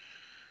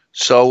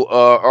 So,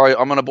 all right,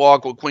 I'm going to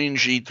block with queen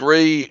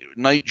G3,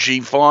 knight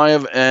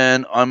G5,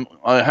 and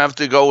I have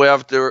to go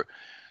after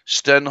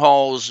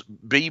Stendhal's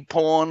B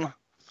pawn.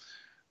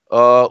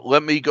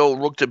 Let me go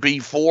rook to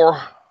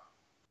B4.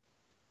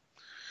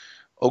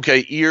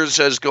 Okay, ears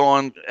has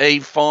gone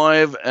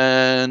A5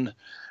 and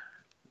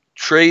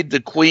trade the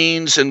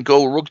queens and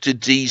go rook to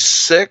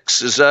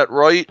D6. Is that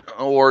right?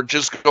 Or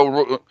just go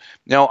rook?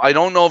 Now, I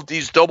don't know if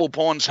these double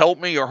pawns help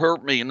me or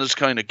hurt me in this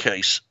kind of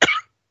case.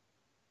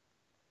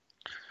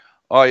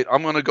 All right,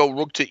 I'm going to go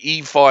rook to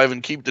E5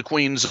 and keep the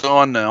queens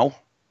on now.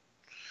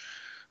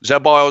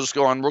 Zebile's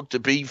gone rook to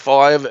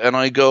B5, and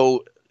I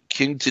go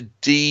king to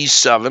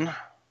D7.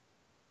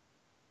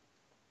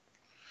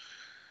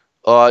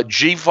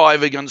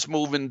 G5 against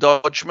moving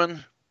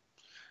Dutchman.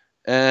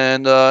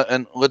 And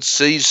let's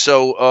see.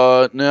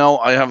 So now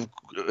I have,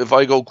 if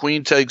I go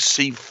queen takes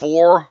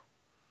C4,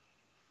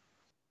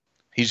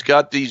 he's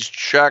got these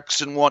checks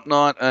and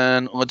whatnot.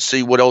 And let's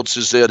see what else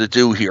is there to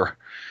do here.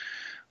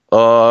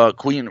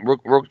 Queen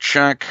rook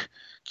check,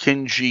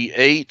 king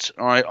G8.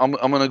 All right, I'm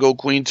going to go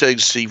queen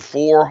takes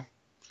C4.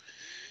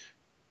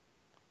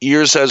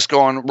 Ears has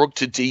gone rook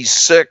to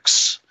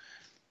D6,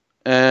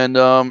 and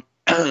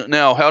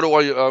now, how do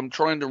I'm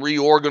trying to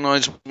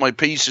reorganize my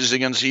pieces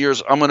against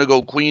Ears. I'm going to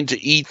go queen to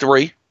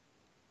E3.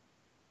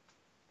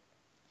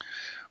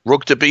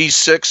 Rook to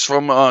B6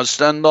 from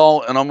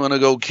Stendhal, and I'm going to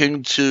go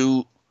king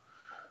to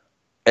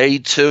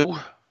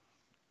A2.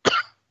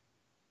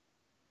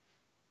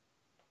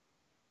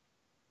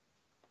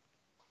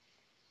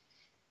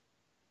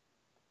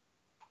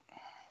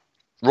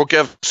 Rook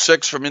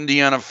F6 from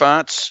Indiana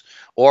Fats,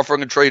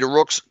 offering a trade of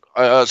rooks.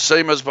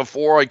 Same as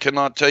before, I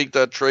cannot take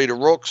that trade of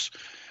rooks.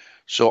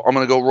 So I'm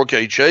going to go rook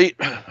H8.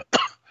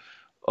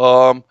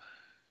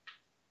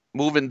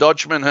 Moving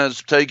Dutchman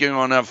has taken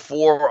on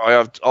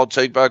F4. I'll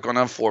take back on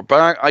F4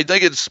 back. I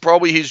think it's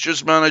probably he's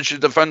just managed to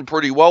defend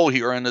pretty well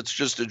here, and it's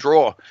just a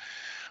draw.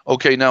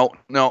 Okay, now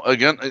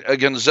again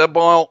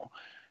Zebile.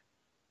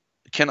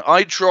 Can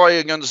I try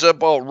against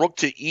Zebile rook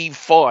to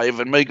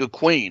E5 and make a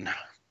queen?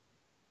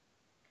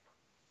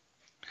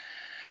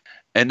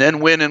 And then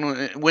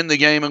win the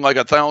game in like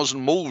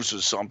 1,000 moves or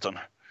something.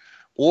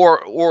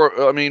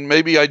 Or I mean,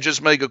 maybe I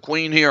just make a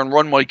queen here and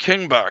run my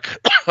king back.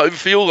 I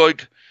feel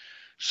like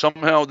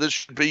somehow this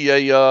should be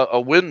a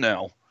win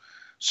now.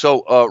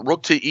 So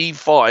rook to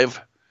e5,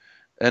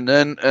 and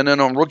then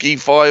on rook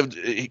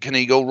e5, can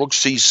he go rook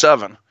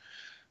c7?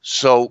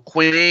 So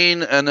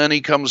queen, and then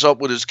he comes up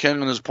with his king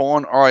and his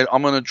pawn. All right,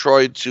 I'm going to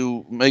try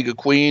to make a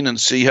queen and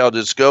see how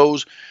this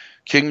goes.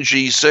 King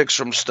g6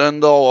 from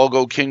Stendhal. I'll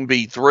go king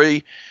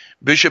b3.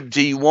 Bishop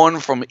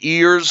d1 from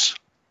Ears.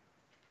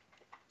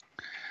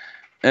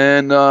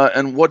 And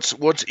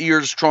what's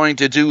Ears trying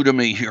to do to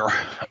me here?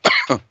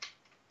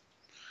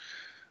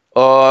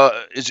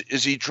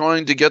 Is he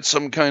trying to get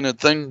some kind of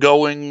thing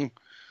going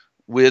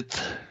with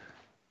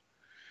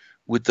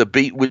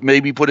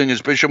maybe putting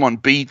his bishop on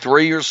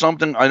b3 or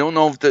something? I don't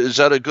know if is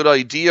that a good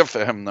idea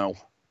for him though.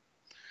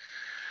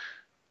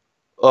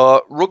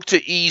 Rook to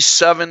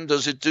e7,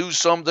 does it do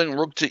something?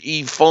 Rook to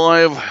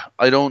e5,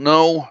 I don't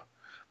know.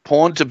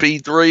 Pawn to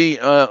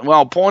b3.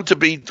 Well, pawn to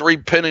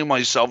b3, pinning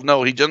myself.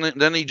 No, he didn't.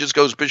 Then he just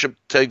goes bishop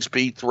takes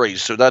b3,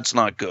 so that's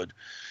not good.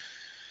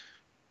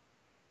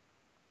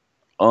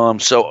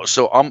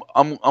 So I'm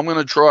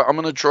gonna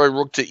try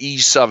rook to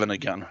e7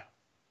 again.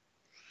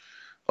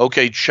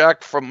 Okay,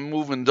 check from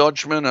moving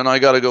Dutchman, and I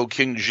got to go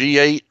king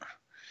g8.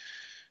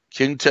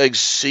 King takes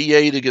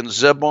c8 against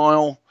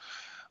Zebile.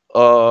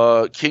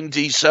 King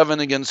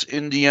d7 against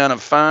Indiana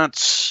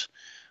Fats.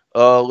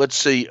 Let's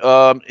see.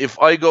 If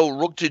I go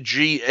rook to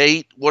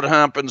g8, what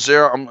happens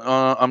there?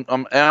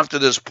 I'm after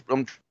this.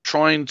 I'm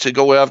trying to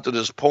go after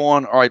this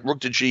pawn. All right,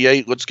 rook to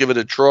g8. Let's give it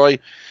a try.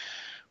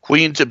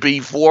 Queen to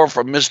b4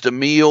 from Mr.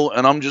 Meal,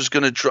 and I'm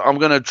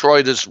gonna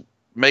try this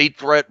mate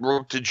threat,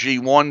 rook to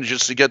g1,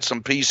 just to get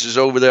some pieces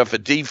over there for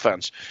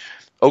defense.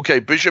 Okay,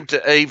 bishop to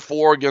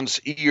a4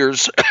 against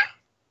Ears.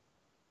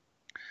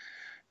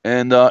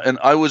 And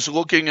I was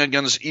looking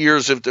against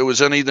Ears if there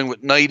was anything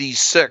with knight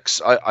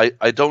e6.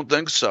 I don't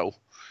think so.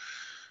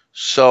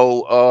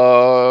 So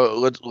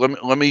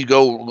let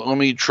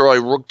me try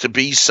rook to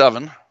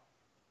b7.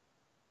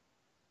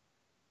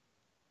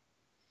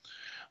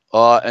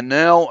 And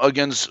now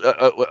against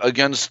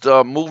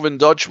moving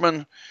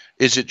Dutchman,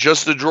 is it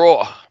just a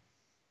draw?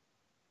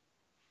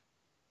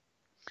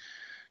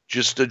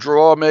 Just a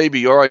draw,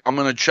 maybe. All right, I'm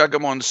going to check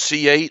him on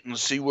c8 and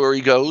see where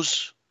he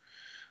goes.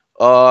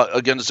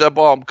 Against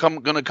Zebal, I'm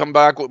going to come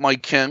back with my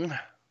king.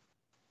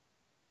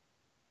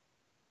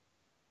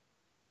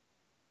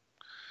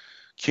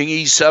 King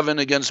e7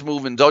 against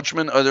moving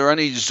Dutchman. Are there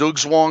any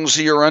zugzwangs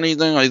here or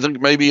anything? I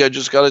think maybe I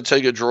just got to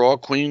take a draw.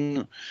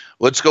 Queen,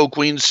 let's go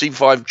queen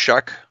c5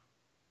 check.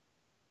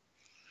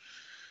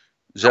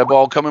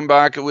 Zebal coming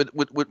back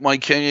with my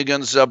king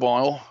against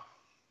Zebal.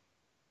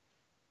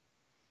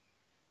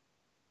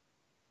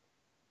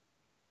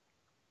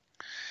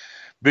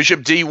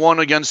 Bishop d1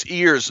 against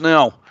Ears.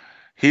 Now,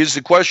 here's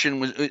the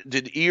question.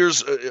 Did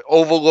Ears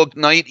overlook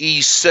knight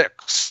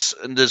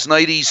e6? And does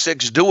knight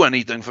e6 do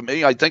anything for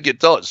me? I think it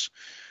does.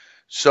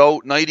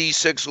 So knight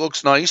e6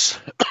 looks nice.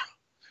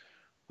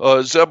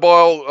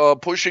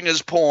 Zebal pushing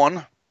his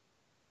pawn.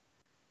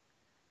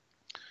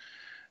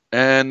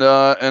 And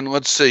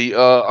let's see.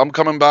 I'm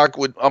coming back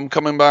with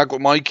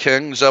my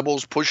king.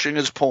 Zebal's pushing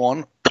his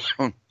pawn.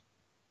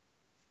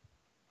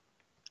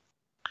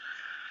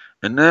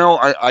 And now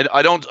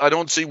I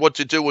don't see what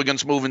to do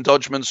against moving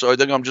Dutchman, so I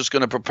think I'm just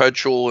going to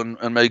perpetual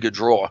and make a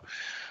draw.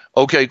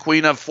 Okay,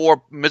 queen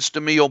f4.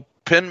 Mr. Meal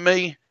pinned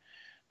me,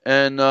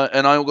 and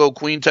I'll go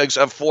queen takes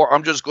f4.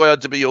 I'm just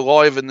glad to be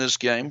alive in this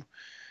game.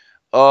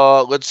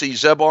 Let's see.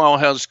 Zebal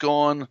has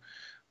gone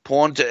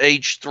pawn to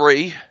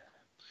h3,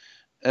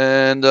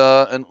 and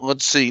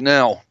let's see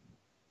now.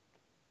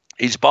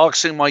 He's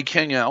boxing my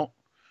king out,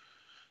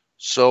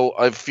 so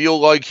I feel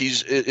like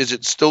is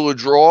it still a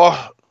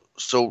draw?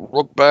 So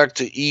rook back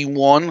to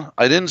e1.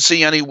 I didn't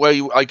see any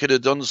way I could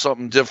have done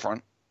something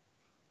different.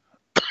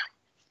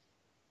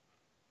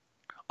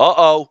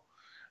 Uh-oh.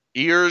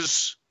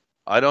 Ears.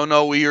 I don't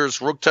know,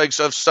 Ears. Rook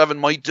takes f7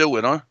 might do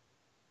it, huh?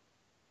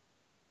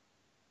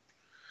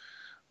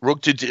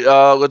 Rook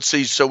to, let's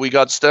see. So we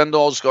got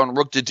Stendhal's gone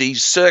rook to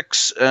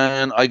d6.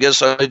 And I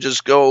guess I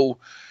just go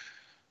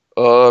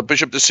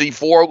bishop to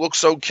c4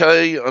 looks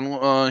okay.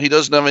 And he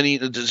doesn't have any,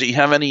 does he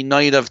have any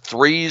knight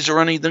f3s or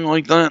anything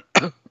like that?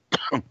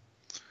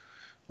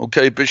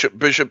 Okay,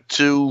 bishop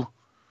to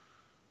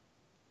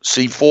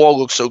c4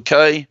 looks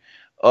okay.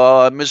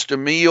 Mr.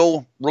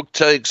 Meal, rook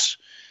takes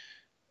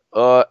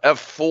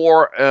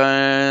f4,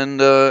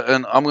 and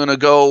I'm gonna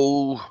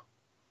go.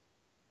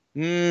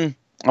 I'm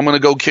gonna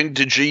go king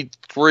to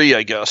g3,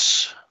 I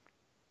guess.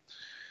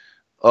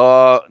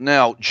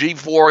 Now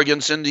g4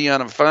 against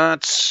Indiana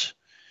Fats,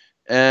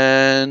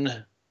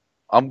 and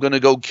I'm gonna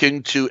go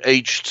king to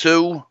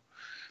h2.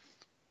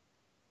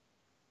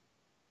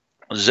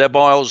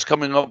 Zebal's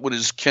coming up with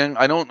his king.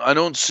 I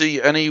don't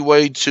see any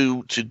way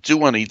to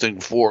do anything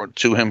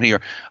to him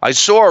here. I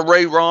saw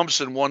Ray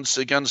Robson once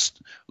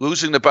against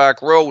losing the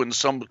back row in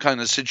some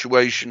kind of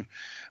situation,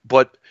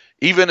 but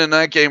even in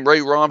that game,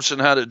 Ray Robson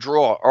had a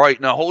draw. All right,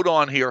 now hold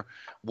on here.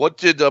 What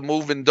did the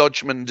moving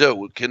Dutchman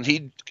do? Can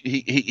he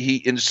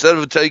instead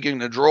of taking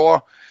the draw,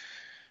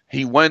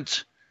 he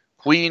went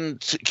queen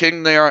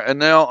king there, and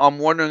now I'm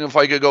wondering if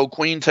I could go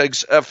queen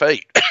takes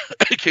f8,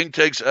 king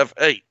takes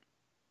f8.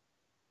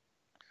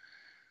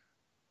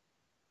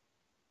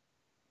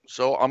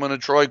 So I'm going to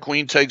try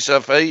queen takes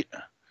f8.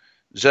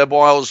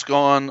 Zebile's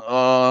gone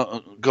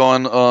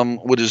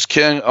with his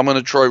king. I'm going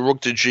to try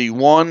rook to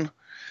g1.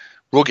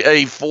 Rook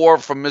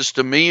a4 from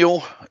Mr.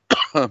 Meal.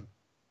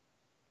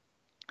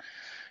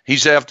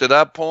 He's after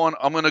that pawn.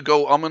 I'm gonna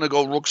go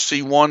rook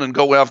c1 and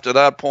go after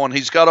that pawn.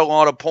 He's got a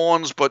lot of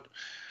pawns, but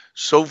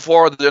so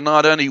far they're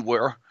not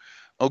anywhere.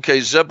 Okay,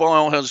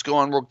 Zebile has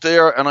gone rook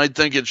there, and I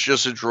think it's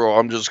just a draw.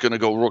 I'm just gonna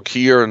go rook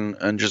here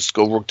and just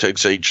go rook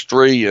takes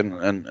h3,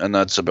 and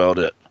that's about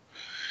it.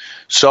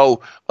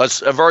 So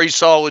a very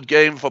solid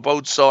game for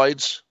both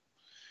sides,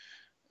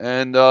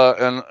 and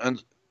the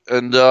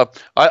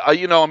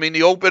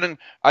opening,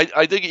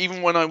 I think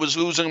even when I was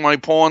losing my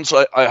pawns,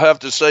 I have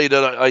to say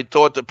that I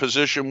thought the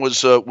position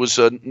was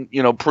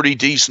pretty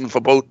decent for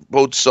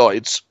both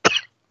sides.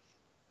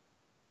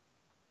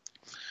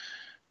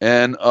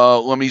 And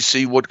let me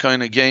see what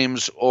kind of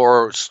games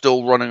are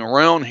still running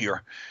around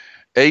here.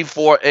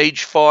 A4,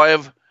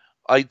 H5.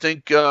 I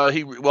think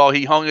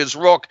he hung his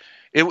rook.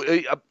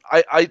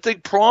 I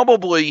think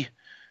probably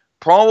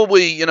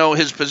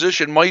his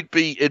position might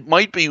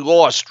be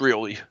lost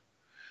really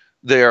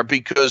there,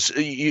 because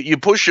you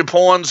push your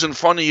pawns in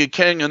front of your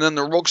king and then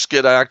the rooks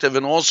get active,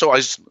 and also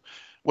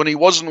when he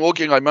wasn't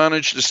looking, I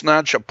managed to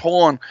snatch a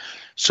pawn.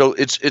 So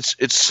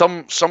it's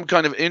some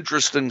kind of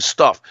interesting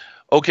stuff.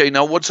 Okay,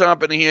 now what's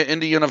happening here?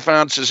 Indian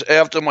advance is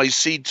after my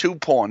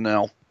c2 pawn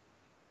now.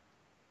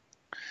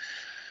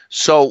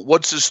 So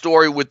what's the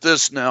story with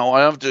this now? I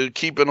have to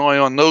keep an eye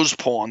on those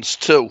pawns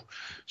too.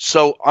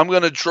 So I'm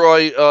going to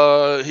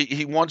try,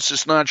 he wants to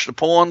snatch the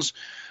pawns,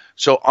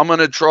 so I'm going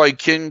to try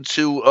king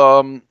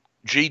to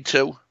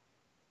g2.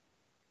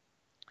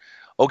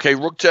 Okay,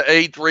 rook to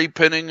a3,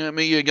 pinning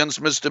me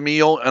against Mr.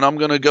 Meal, and I'm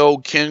going to go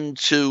king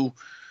to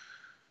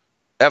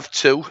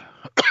f2.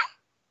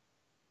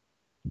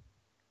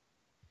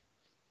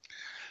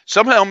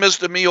 Somehow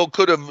Mr. Meal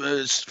could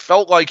have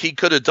felt like he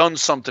could have done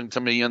something to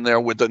me in there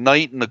with the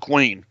knight and the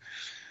queen.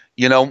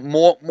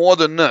 More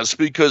than this,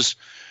 because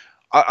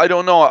I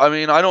don't know. I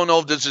mean, I don't know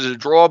if this is a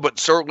draw, but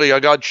certainly I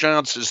got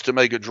chances to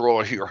make a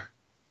draw here.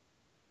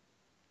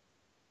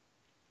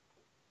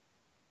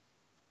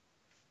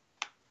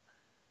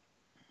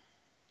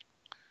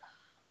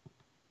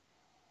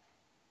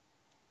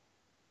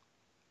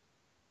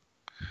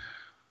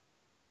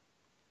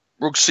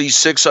 Rook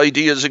c6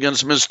 ideas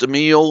against Mr.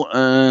 Meal,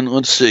 and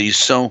let's see.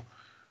 So,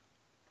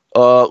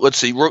 let's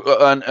see. Rook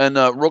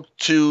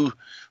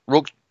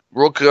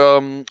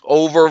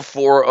over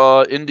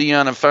for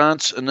Indiana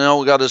Fance, and now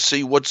we got to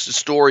see what's the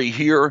story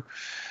here.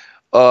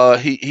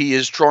 He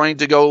is trying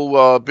to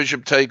go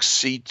bishop takes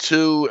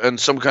c2 and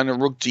some kind of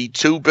rook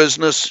d2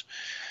 business.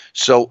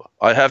 So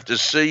I have to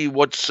see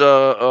what's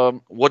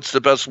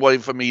the best way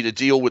for me to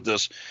deal with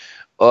this.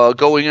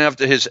 Going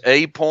after his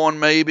a pawn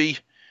maybe.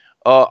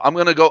 I'm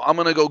gonna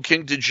go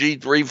king to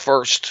g3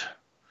 first,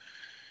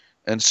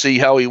 and see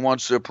how he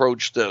wants to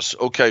approach this.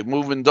 Okay,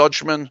 moving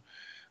Dutchman.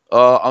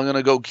 I'm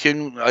gonna go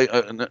king.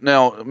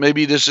 Now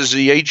maybe this is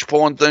the h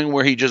pawn thing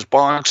where he just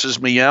boxes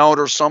me out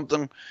or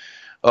something.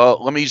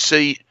 Let me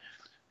see.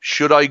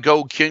 Should I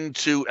go king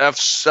to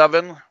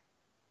f7?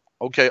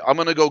 Okay, I'm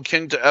gonna go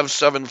king to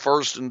f7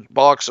 first and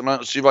box him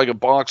out. See if I can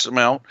box him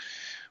out.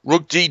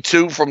 Rook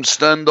d2 from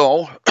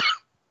Stendhal.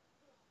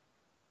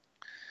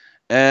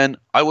 And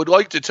I would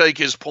like to take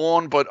his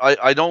pawn, but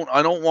I don't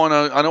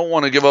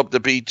want to give up the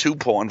b2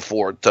 pawn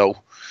for it though.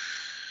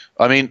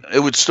 I mean, it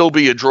would still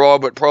be a draw,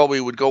 but probably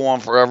would go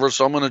on forever.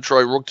 So I'm going to try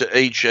rook to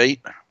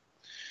h8,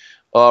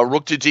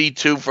 rook to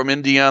d2 from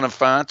Indiana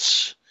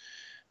Fats,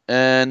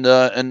 and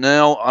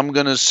now I'm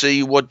going to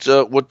see what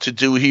to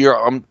do here.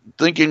 I'm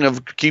thinking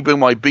of keeping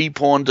my b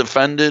pawn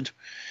defended,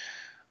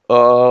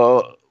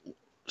 so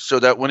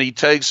that when he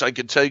takes, I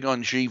could take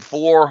on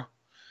g4,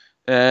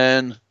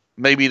 and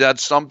maybe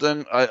that's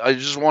something. I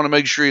just want to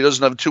make sure he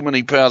doesn't have too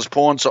many passed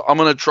pawns. So I'm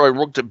going to try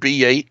rook to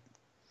b8.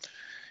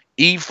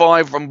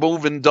 E5 from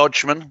moving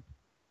Dutchman.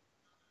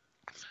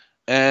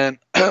 And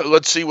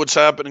let's see what's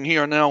happening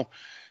here now.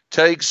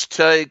 Takes.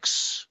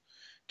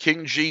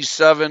 King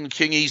g7,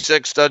 king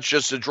e6. That's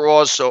just a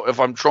draw. So if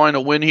I'm trying to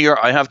win here,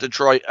 I have to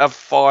try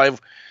f5.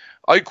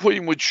 I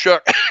queen with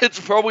check. It's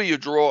probably a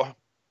draw.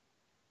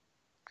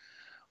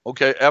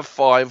 Okay,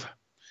 f5.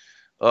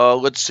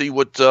 Let's see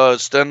what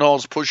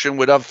Stendhal's pushing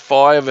with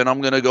f5, and I'm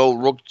going to go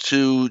rook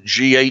to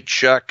g8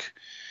 check.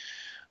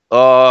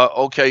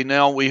 Okay,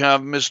 now we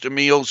have Mr.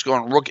 Meals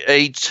going rook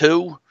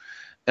a2,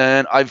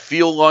 and I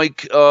feel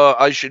like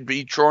I should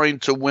be trying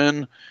to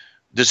win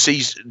the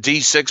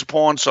d6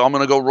 pawn, so I'm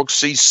going to go rook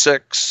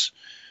c6,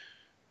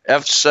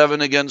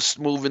 f7 against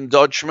moving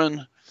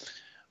Dutchman.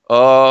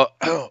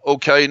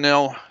 Okay,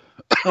 now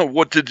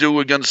what to do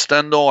against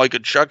Stendhal? I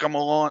could check him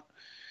a lot.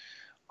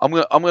 I'm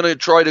gonna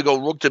try to go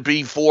rook to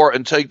b4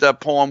 and take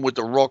that pawn with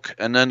the rook,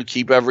 and then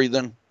keep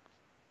everything.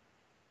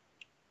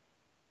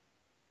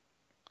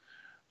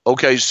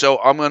 Okay, so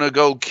I'm gonna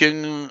go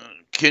king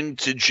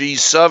to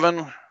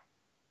g7,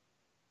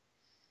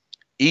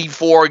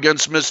 e4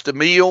 against Mr.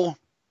 Meal.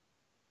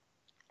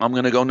 I'm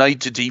gonna go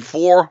knight to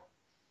d4,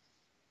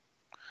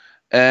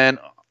 and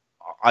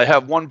I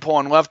have one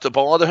pawn left to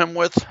bother him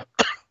with.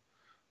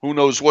 Who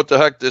knows what the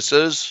heck this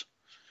is?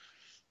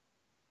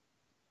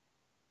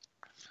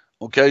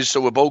 Okay,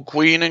 so we're both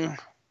queening.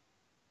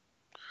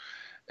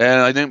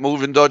 And I think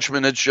moving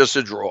Dutchman, it's just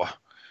a draw.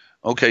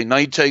 Okay,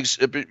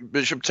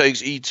 bishop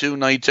takes e2,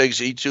 knight takes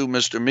e2,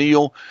 Mr.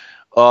 Meal.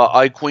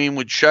 I queen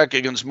with check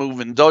against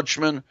moving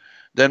Dutchman.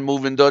 Then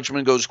moving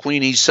Dutchman goes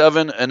queen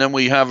e7, and then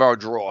we have our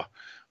draw.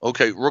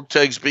 Okay, rook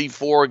takes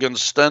b4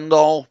 against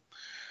Stendhal.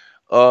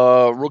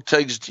 Rook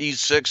takes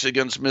d6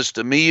 against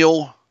Mr.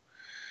 Meal.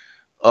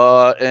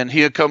 And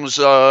here comes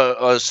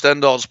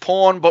Stendhal's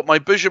pawn, but my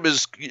bishop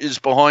is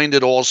behind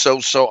it also,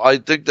 so I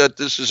think that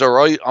this is all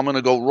right. I'm going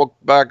to go rook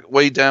back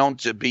way down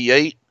to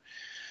b8.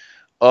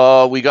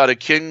 We got a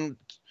king.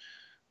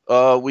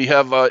 We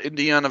have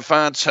Indiana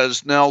Fats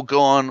has now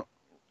gone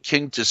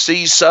king to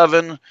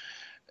c7.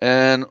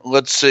 And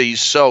let's see.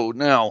 So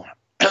now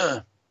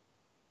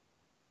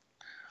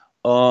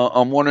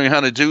I'm wondering how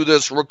to do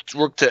this. Rook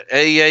to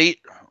a8.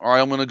 All right,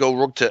 I'm going to go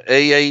rook to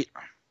a8.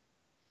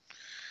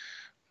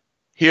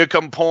 Here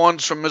come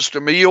pawns from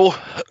Mr. Meal.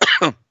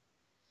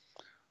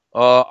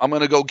 I'm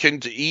going to go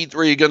king to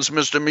e3 against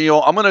Mr.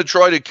 Meal. I'm going to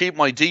try to keep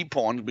my d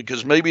pawn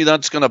because maybe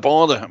that's going to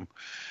bother him.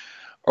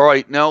 All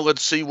right, now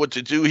let's see what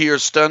to do here.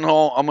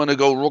 Stendhal, I'm going to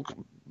go rook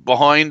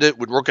behind it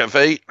with rook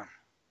f8.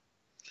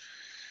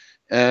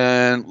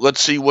 And let's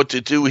see what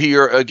to do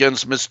here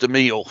against Mr.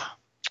 Meal.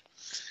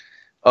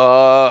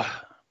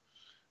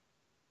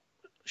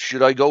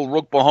 Should I go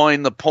rook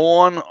behind the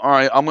pawn? All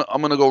right, I'm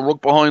going to go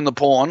rook behind the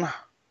pawn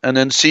and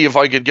then see if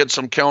I could get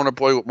some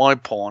counterplay with my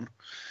pawn.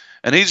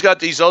 And he's got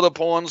these other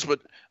pawns, but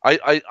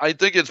I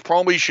think it's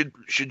probably should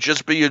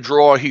just be a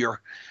draw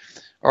here.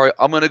 All right,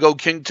 I'm going to go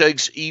king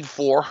takes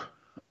e4.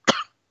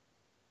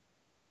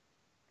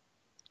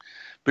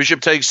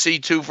 Bishop takes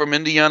c2 from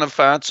Indiana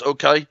Fats.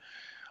 Okay.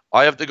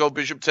 I have to go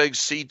bishop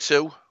takes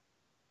c2.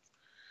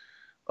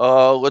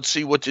 Let's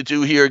see what to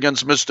do here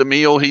against Mr.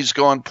 Meal. He's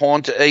gone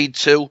pawn to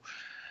a2.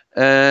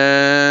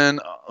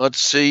 And let's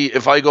see.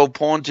 If I go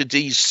pawn to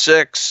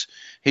d6,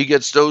 he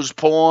gets those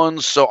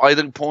pawns. So I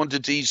think pawn to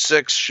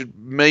d6 should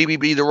maybe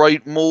be the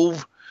right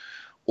move.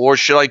 Or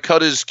should I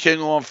cut his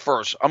king off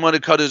first? I'm going to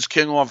cut his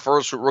king off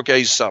first with rook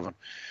a7.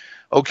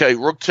 Okay,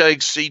 rook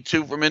takes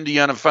c2 from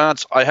Indiana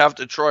Fats. I have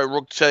to try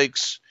rook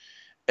takes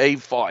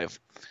a5.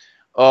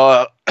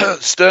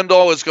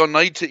 Stendhal has gone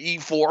knight to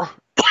e4.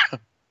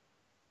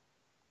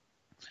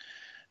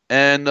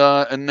 And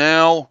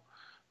now,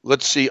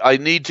 let's see. I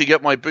need to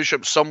get my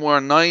bishop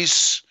somewhere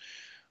nice.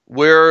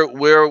 Where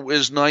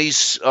is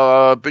nice?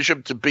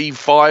 Bishop to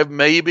b5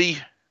 maybe.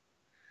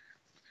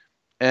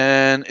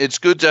 And it's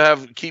good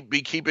to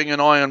be keeping an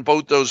eye on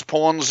both those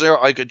pawns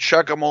there. I could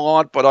check them a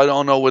lot, but I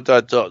don't know what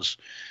that does.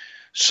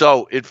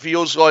 So it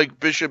feels like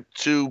bishop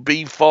to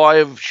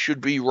b5 should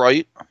be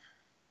right.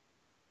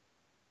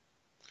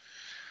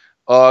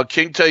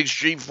 King takes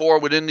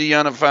g4 with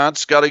Indiana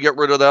Fats. Got to get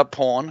rid of that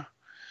pawn.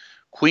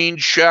 Queen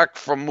check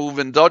from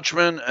moving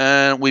Dutchman,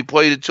 and we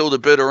played it till the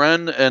bitter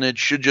end, and it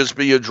should just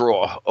be a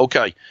draw.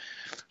 Okay,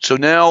 so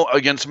now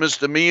against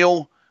Mr.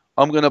 Meal,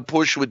 I'm going to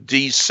push with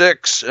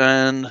d6,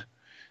 and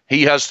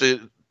he has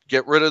to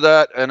get rid of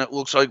that, and it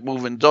looks like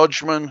moving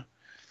Dutchman.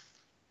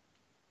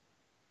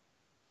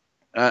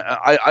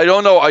 I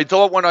don't know. I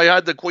thought when I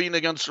had the queen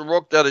against the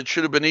rook that it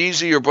should have been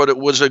easier, but it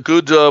was a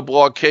good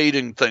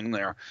blockading thing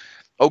there.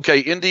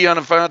 Okay,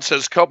 Indiana Fats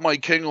has cut my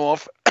king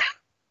off.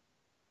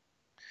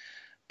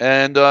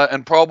 And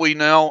probably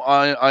now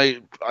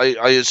I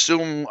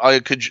assume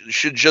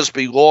should just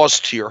be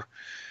lost here.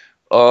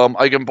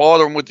 I can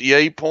bother him with the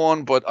a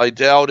pawn, but I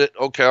doubt it.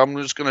 Okay, I'm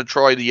just going to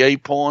try the a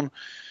pawn.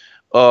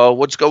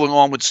 What's going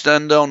on with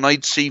Stendhal?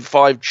 Knight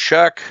c5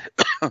 check.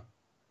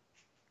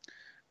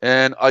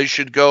 And I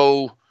should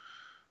go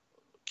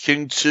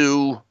king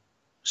to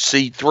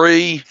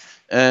c3,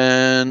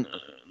 and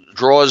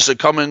draws are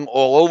coming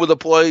all over the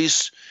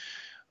place.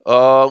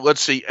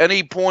 Let's see.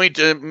 Any point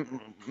in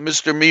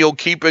Mr. Meal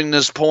keeping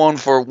this pawn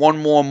for one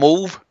more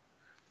move?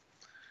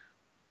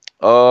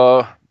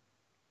 Or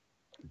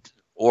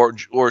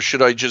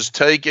should I just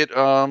take it?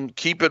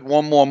 Keep it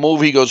one more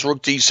move. He goes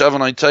rook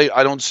d7.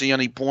 I don't see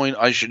any point.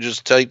 I should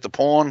just take the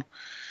pawn.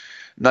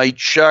 Knight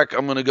check.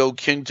 I'm going to go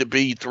king to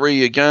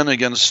b3 again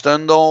against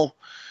Stendhal.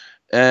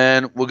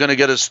 And we're going to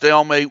get a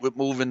stalemate with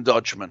moving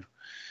Dutchman.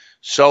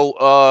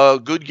 So,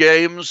 good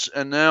games.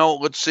 And now,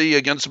 let's see,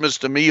 against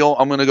Mr. Meal,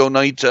 I'm going to go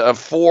knight to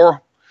f4.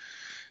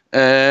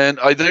 And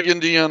I think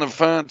Indiana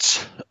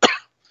Fats,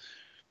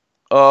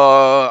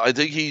 I'm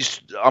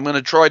going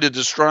to try to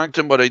distract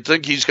him, but I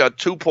think he's got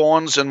two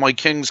pawns and my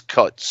king's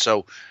cut.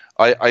 So,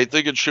 I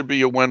think it should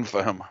be a win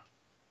for him.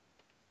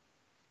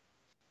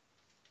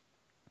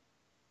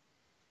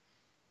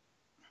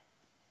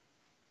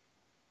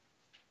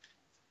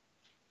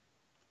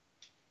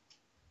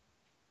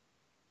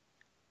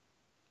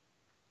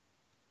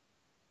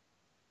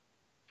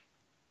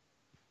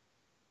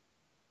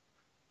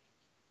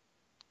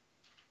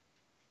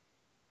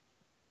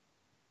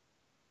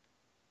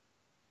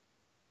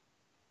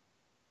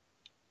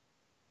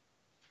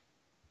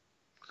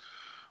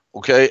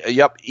 Okay,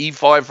 yep,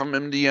 E5 from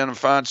Indiana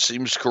Fat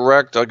seems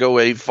correct. I go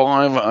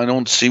A5. I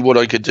don't see what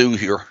I could do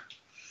here.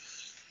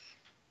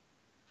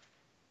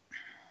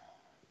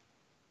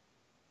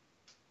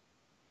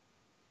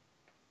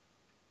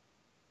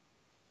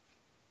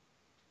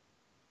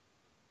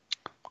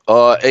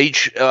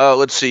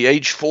 Let's see,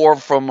 H4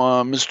 from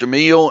Mr.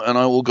 Meal, and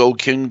I will go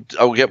king.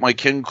 I will get my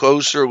king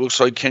closer. It looks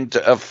like king to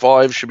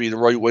F5 should be the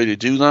right way to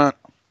do that.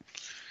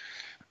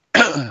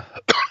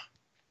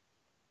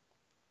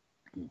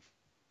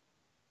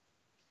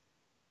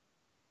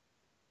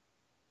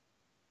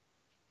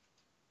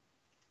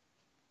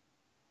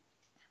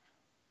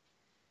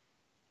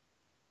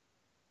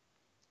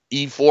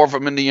 E4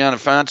 from Indiana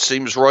Fat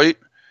seems right.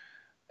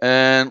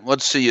 And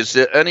let's see, is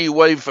there any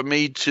way for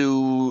me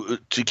to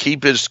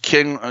keep his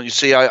king? You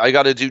see, I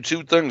got to do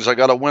two things. I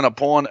got to win a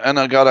pawn, and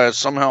I got to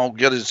somehow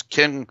get his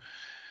king,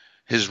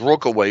 his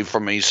rook away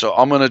from me. So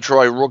I'm going to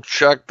try rook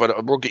check, but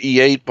rook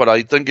E8, but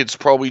I think it's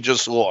probably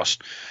just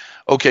lost.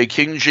 Okay,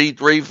 king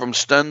G3 from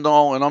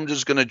Stendhal, and I'm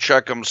just going to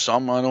check him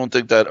some. I don't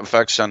think that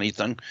affects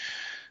anything.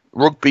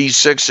 Rook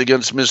B6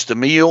 against Mr.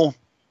 Meal,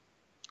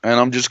 and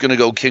I'm just going to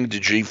go king to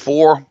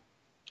G4.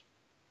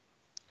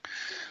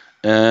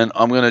 And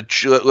I'm going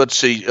to, let's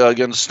see,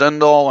 against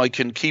Stendhal, I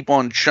can keep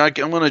on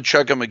checking. I'm going to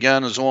check him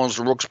again. As long as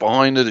the rook's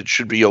behind it, it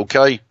should be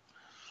okay.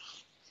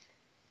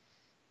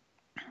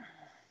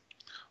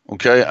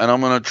 Okay, and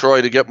I'm going to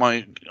try to get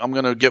my,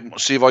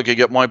 see if I can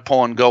get my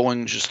pawn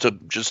going just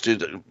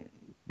to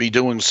be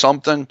doing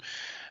something.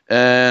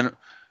 And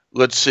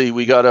let's see,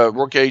 we got a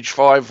rook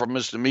H5 from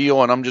Mr.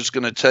 Meal, and I'm just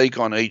going to take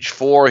on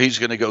H4. He's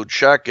going to go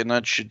check, and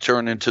that should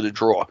turn into the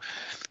draw.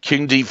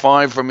 King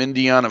D5 from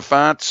Indiana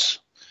Fats.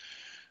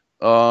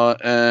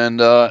 And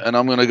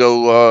I'm going to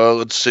go,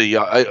 let's see,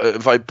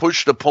 if I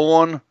push the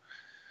pawn,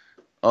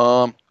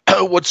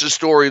 what's the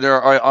story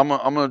there? I'm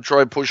going to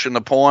try pushing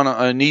the pawn.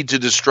 I need to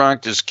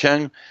distract his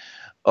king.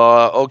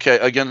 Okay,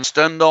 against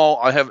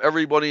Stendhal, I have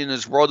everybody and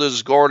his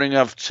brothers guarding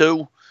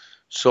F2.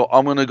 So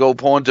I'm going to go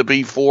pawn to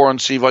B4 and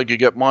see if I can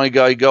get my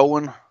guy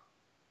going.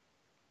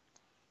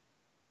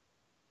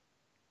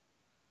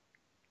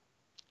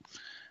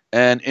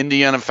 And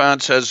Indiana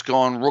Fats has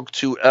gone rook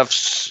to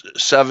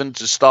F7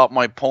 to stop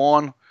my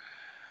pawn.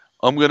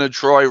 I'm going to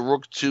try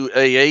rook to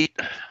A8.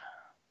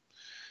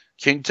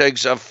 King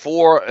takes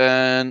F4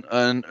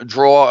 and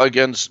draw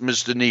against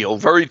Mr. Neal.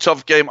 Very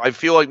tough game. I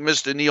feel like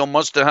Mr. Neal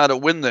must have had a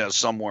win there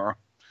somewhere.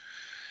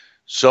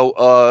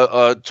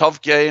 So,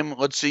 tough game.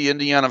 Let's see,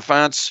 Indiana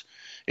Fats.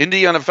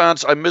 Indiana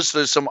Fats, I missed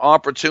some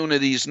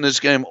opportunities in this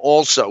game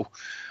also.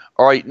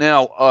 All right,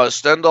 now,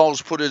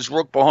 Stendhal's put his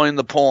rook behind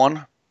the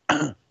pawn.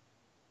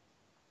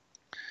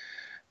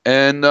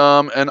 And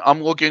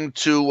I'm looking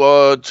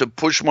to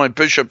push my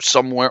bishop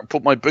somewhere,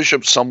 put my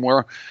bishop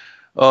somewhere.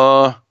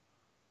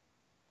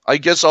 I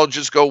guess I'll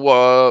just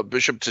go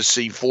bishop to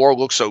C4.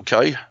 Looks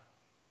okay.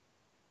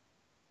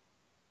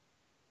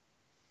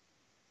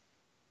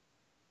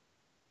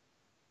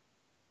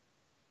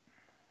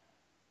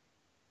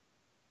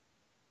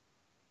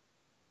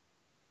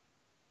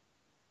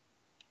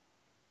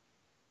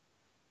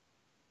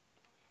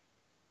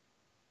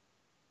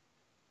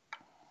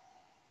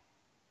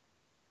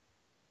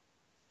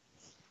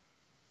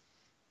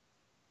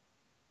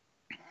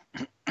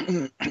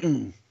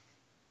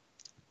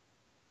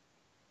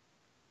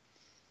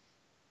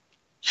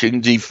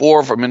 King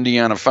D4 from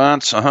Indiana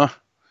Fats,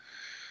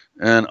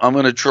 And I'm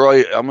going to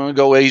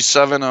go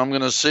A7. I'm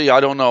going to see. I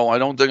don't know. I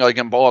don't think I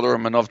can bother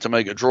him enough to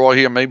make a draw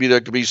here. Maybe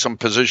there could be some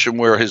position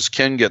where his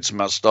king gets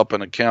messed up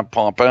and it can't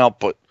pop out,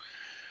 but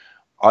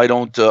I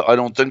don't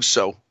think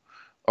so.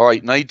 All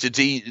right, knight to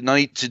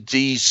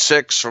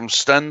D6 from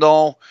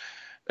Stendhal.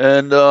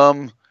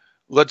 And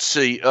let's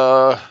see.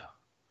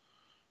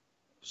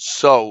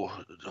 So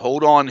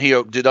hold on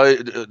here.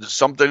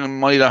 Something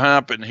might have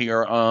happened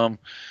here.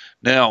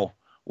 Now,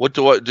 what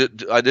do I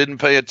didn't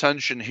pay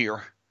attention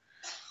here.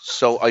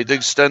 So I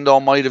think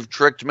Stendhal might have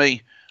tricked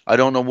me. I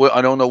don't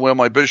know where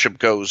my bishop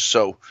goes.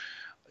 So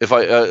if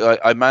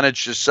I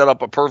managed to set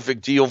up a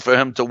perfect deal for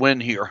him to win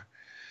here.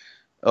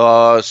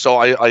 So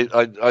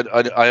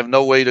I have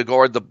no way to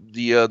guard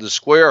the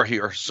square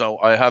here. So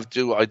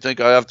I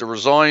think I have to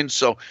resign.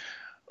 So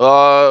a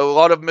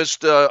lot of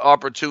missed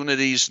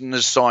opportunities in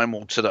this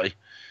simul today.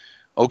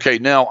 Okay,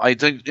 now I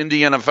think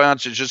Indiana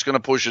Fats is just going to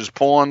push his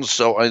pawns.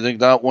 So I think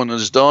that one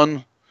is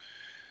done.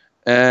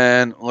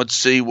 And let's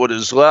see what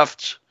is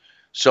left.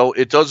 So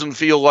it doesn't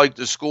feel like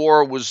the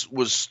score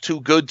was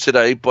too good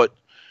today, but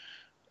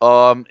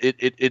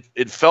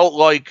it felt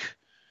like,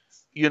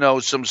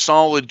 some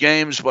solid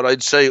games. But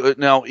I'd say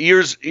now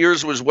Ears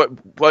was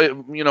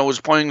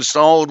was playing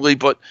solidly,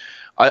 but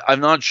I'm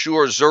not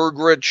sure.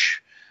 Zergrich,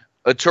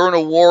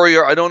 Eternal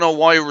Warrior, I don't know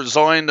why he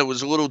resigned. It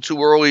was a little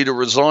too early to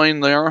resign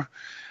there.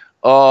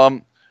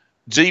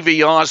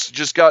 DVS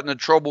just got into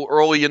trouble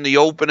early in the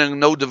opening.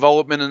 No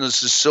development in the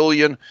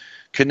Sicilian.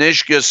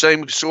 Kanishka,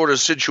 same sort of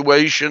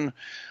situation.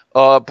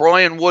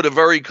 Brian Wood, a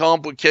very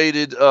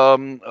complicated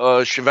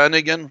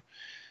Shevenigan.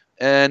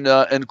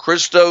 And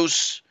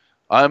Christos,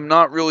 I'm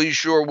not really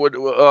sure what.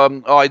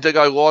 I think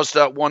I lost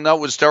that one. That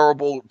was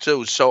terrible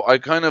too. So I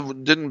kind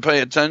of didn't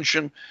pay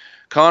attention.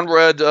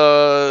 Conrad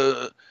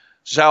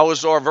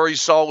Salazar, very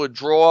solid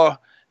draw,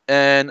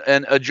 and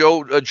a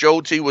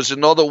Joti was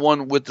another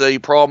one with a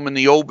problem in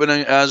the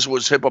opening, as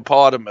was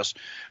Hippopotamus.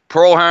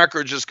 Pearl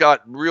Hacker just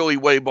got really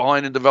way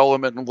behind in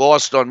development and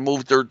lost on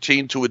move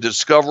 13 to a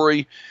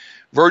Discovery.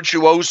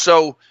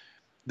 Virtuoso,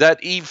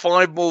 that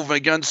E5 move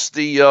against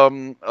the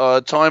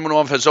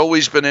Taimanov has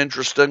always been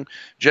interesting.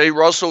 Jay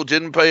Russell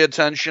didn't pay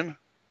attention.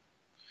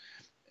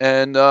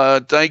 And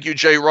thank you,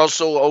 Jay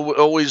Russell,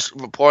 always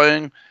for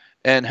playing.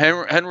 And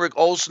Henrik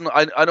Olsen,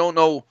 I don't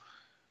know.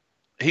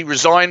 He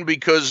resigned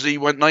because he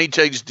went knight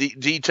takes,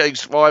 D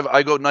takes 5.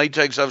 I go knight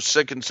takes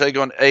F6 and take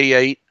on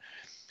A8.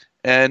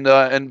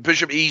 And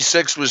Bishop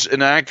E6 was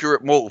an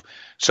accurate move.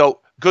 So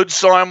good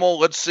simul.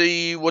 Let's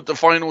see what the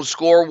final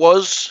score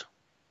was.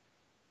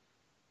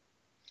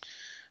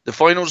 The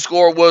final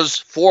score was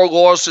 4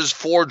 losses,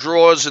 4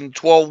 draws, and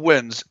 12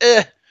 wins.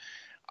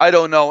 I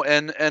don't know.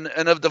 And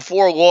of the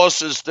 4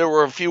 losses, there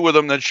were a few of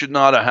them that should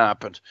not have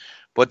happened.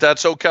 But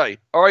that's okay.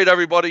 All right,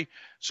 everybody.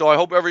 So I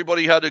hope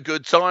everybody had a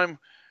good time.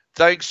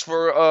 Thanks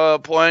for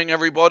playing,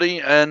 everybody.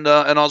 And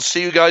I'll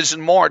see you guys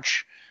in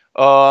March.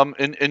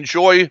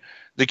 Enjoy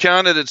the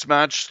candidates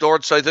match.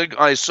 Starts, I think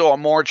I saw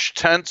March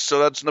 10th. So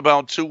that's in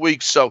about 2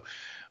 weeks. So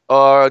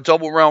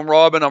double round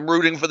robin. I'm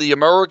rooting for the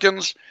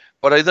Americans.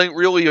 But I think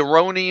really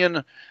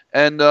Aronian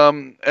and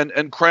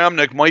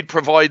Kramnik might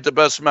provide the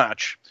best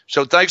match.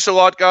 So thanks a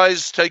lot,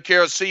 guys. Take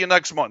care. See you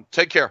next month.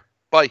 Take care.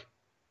 Bye.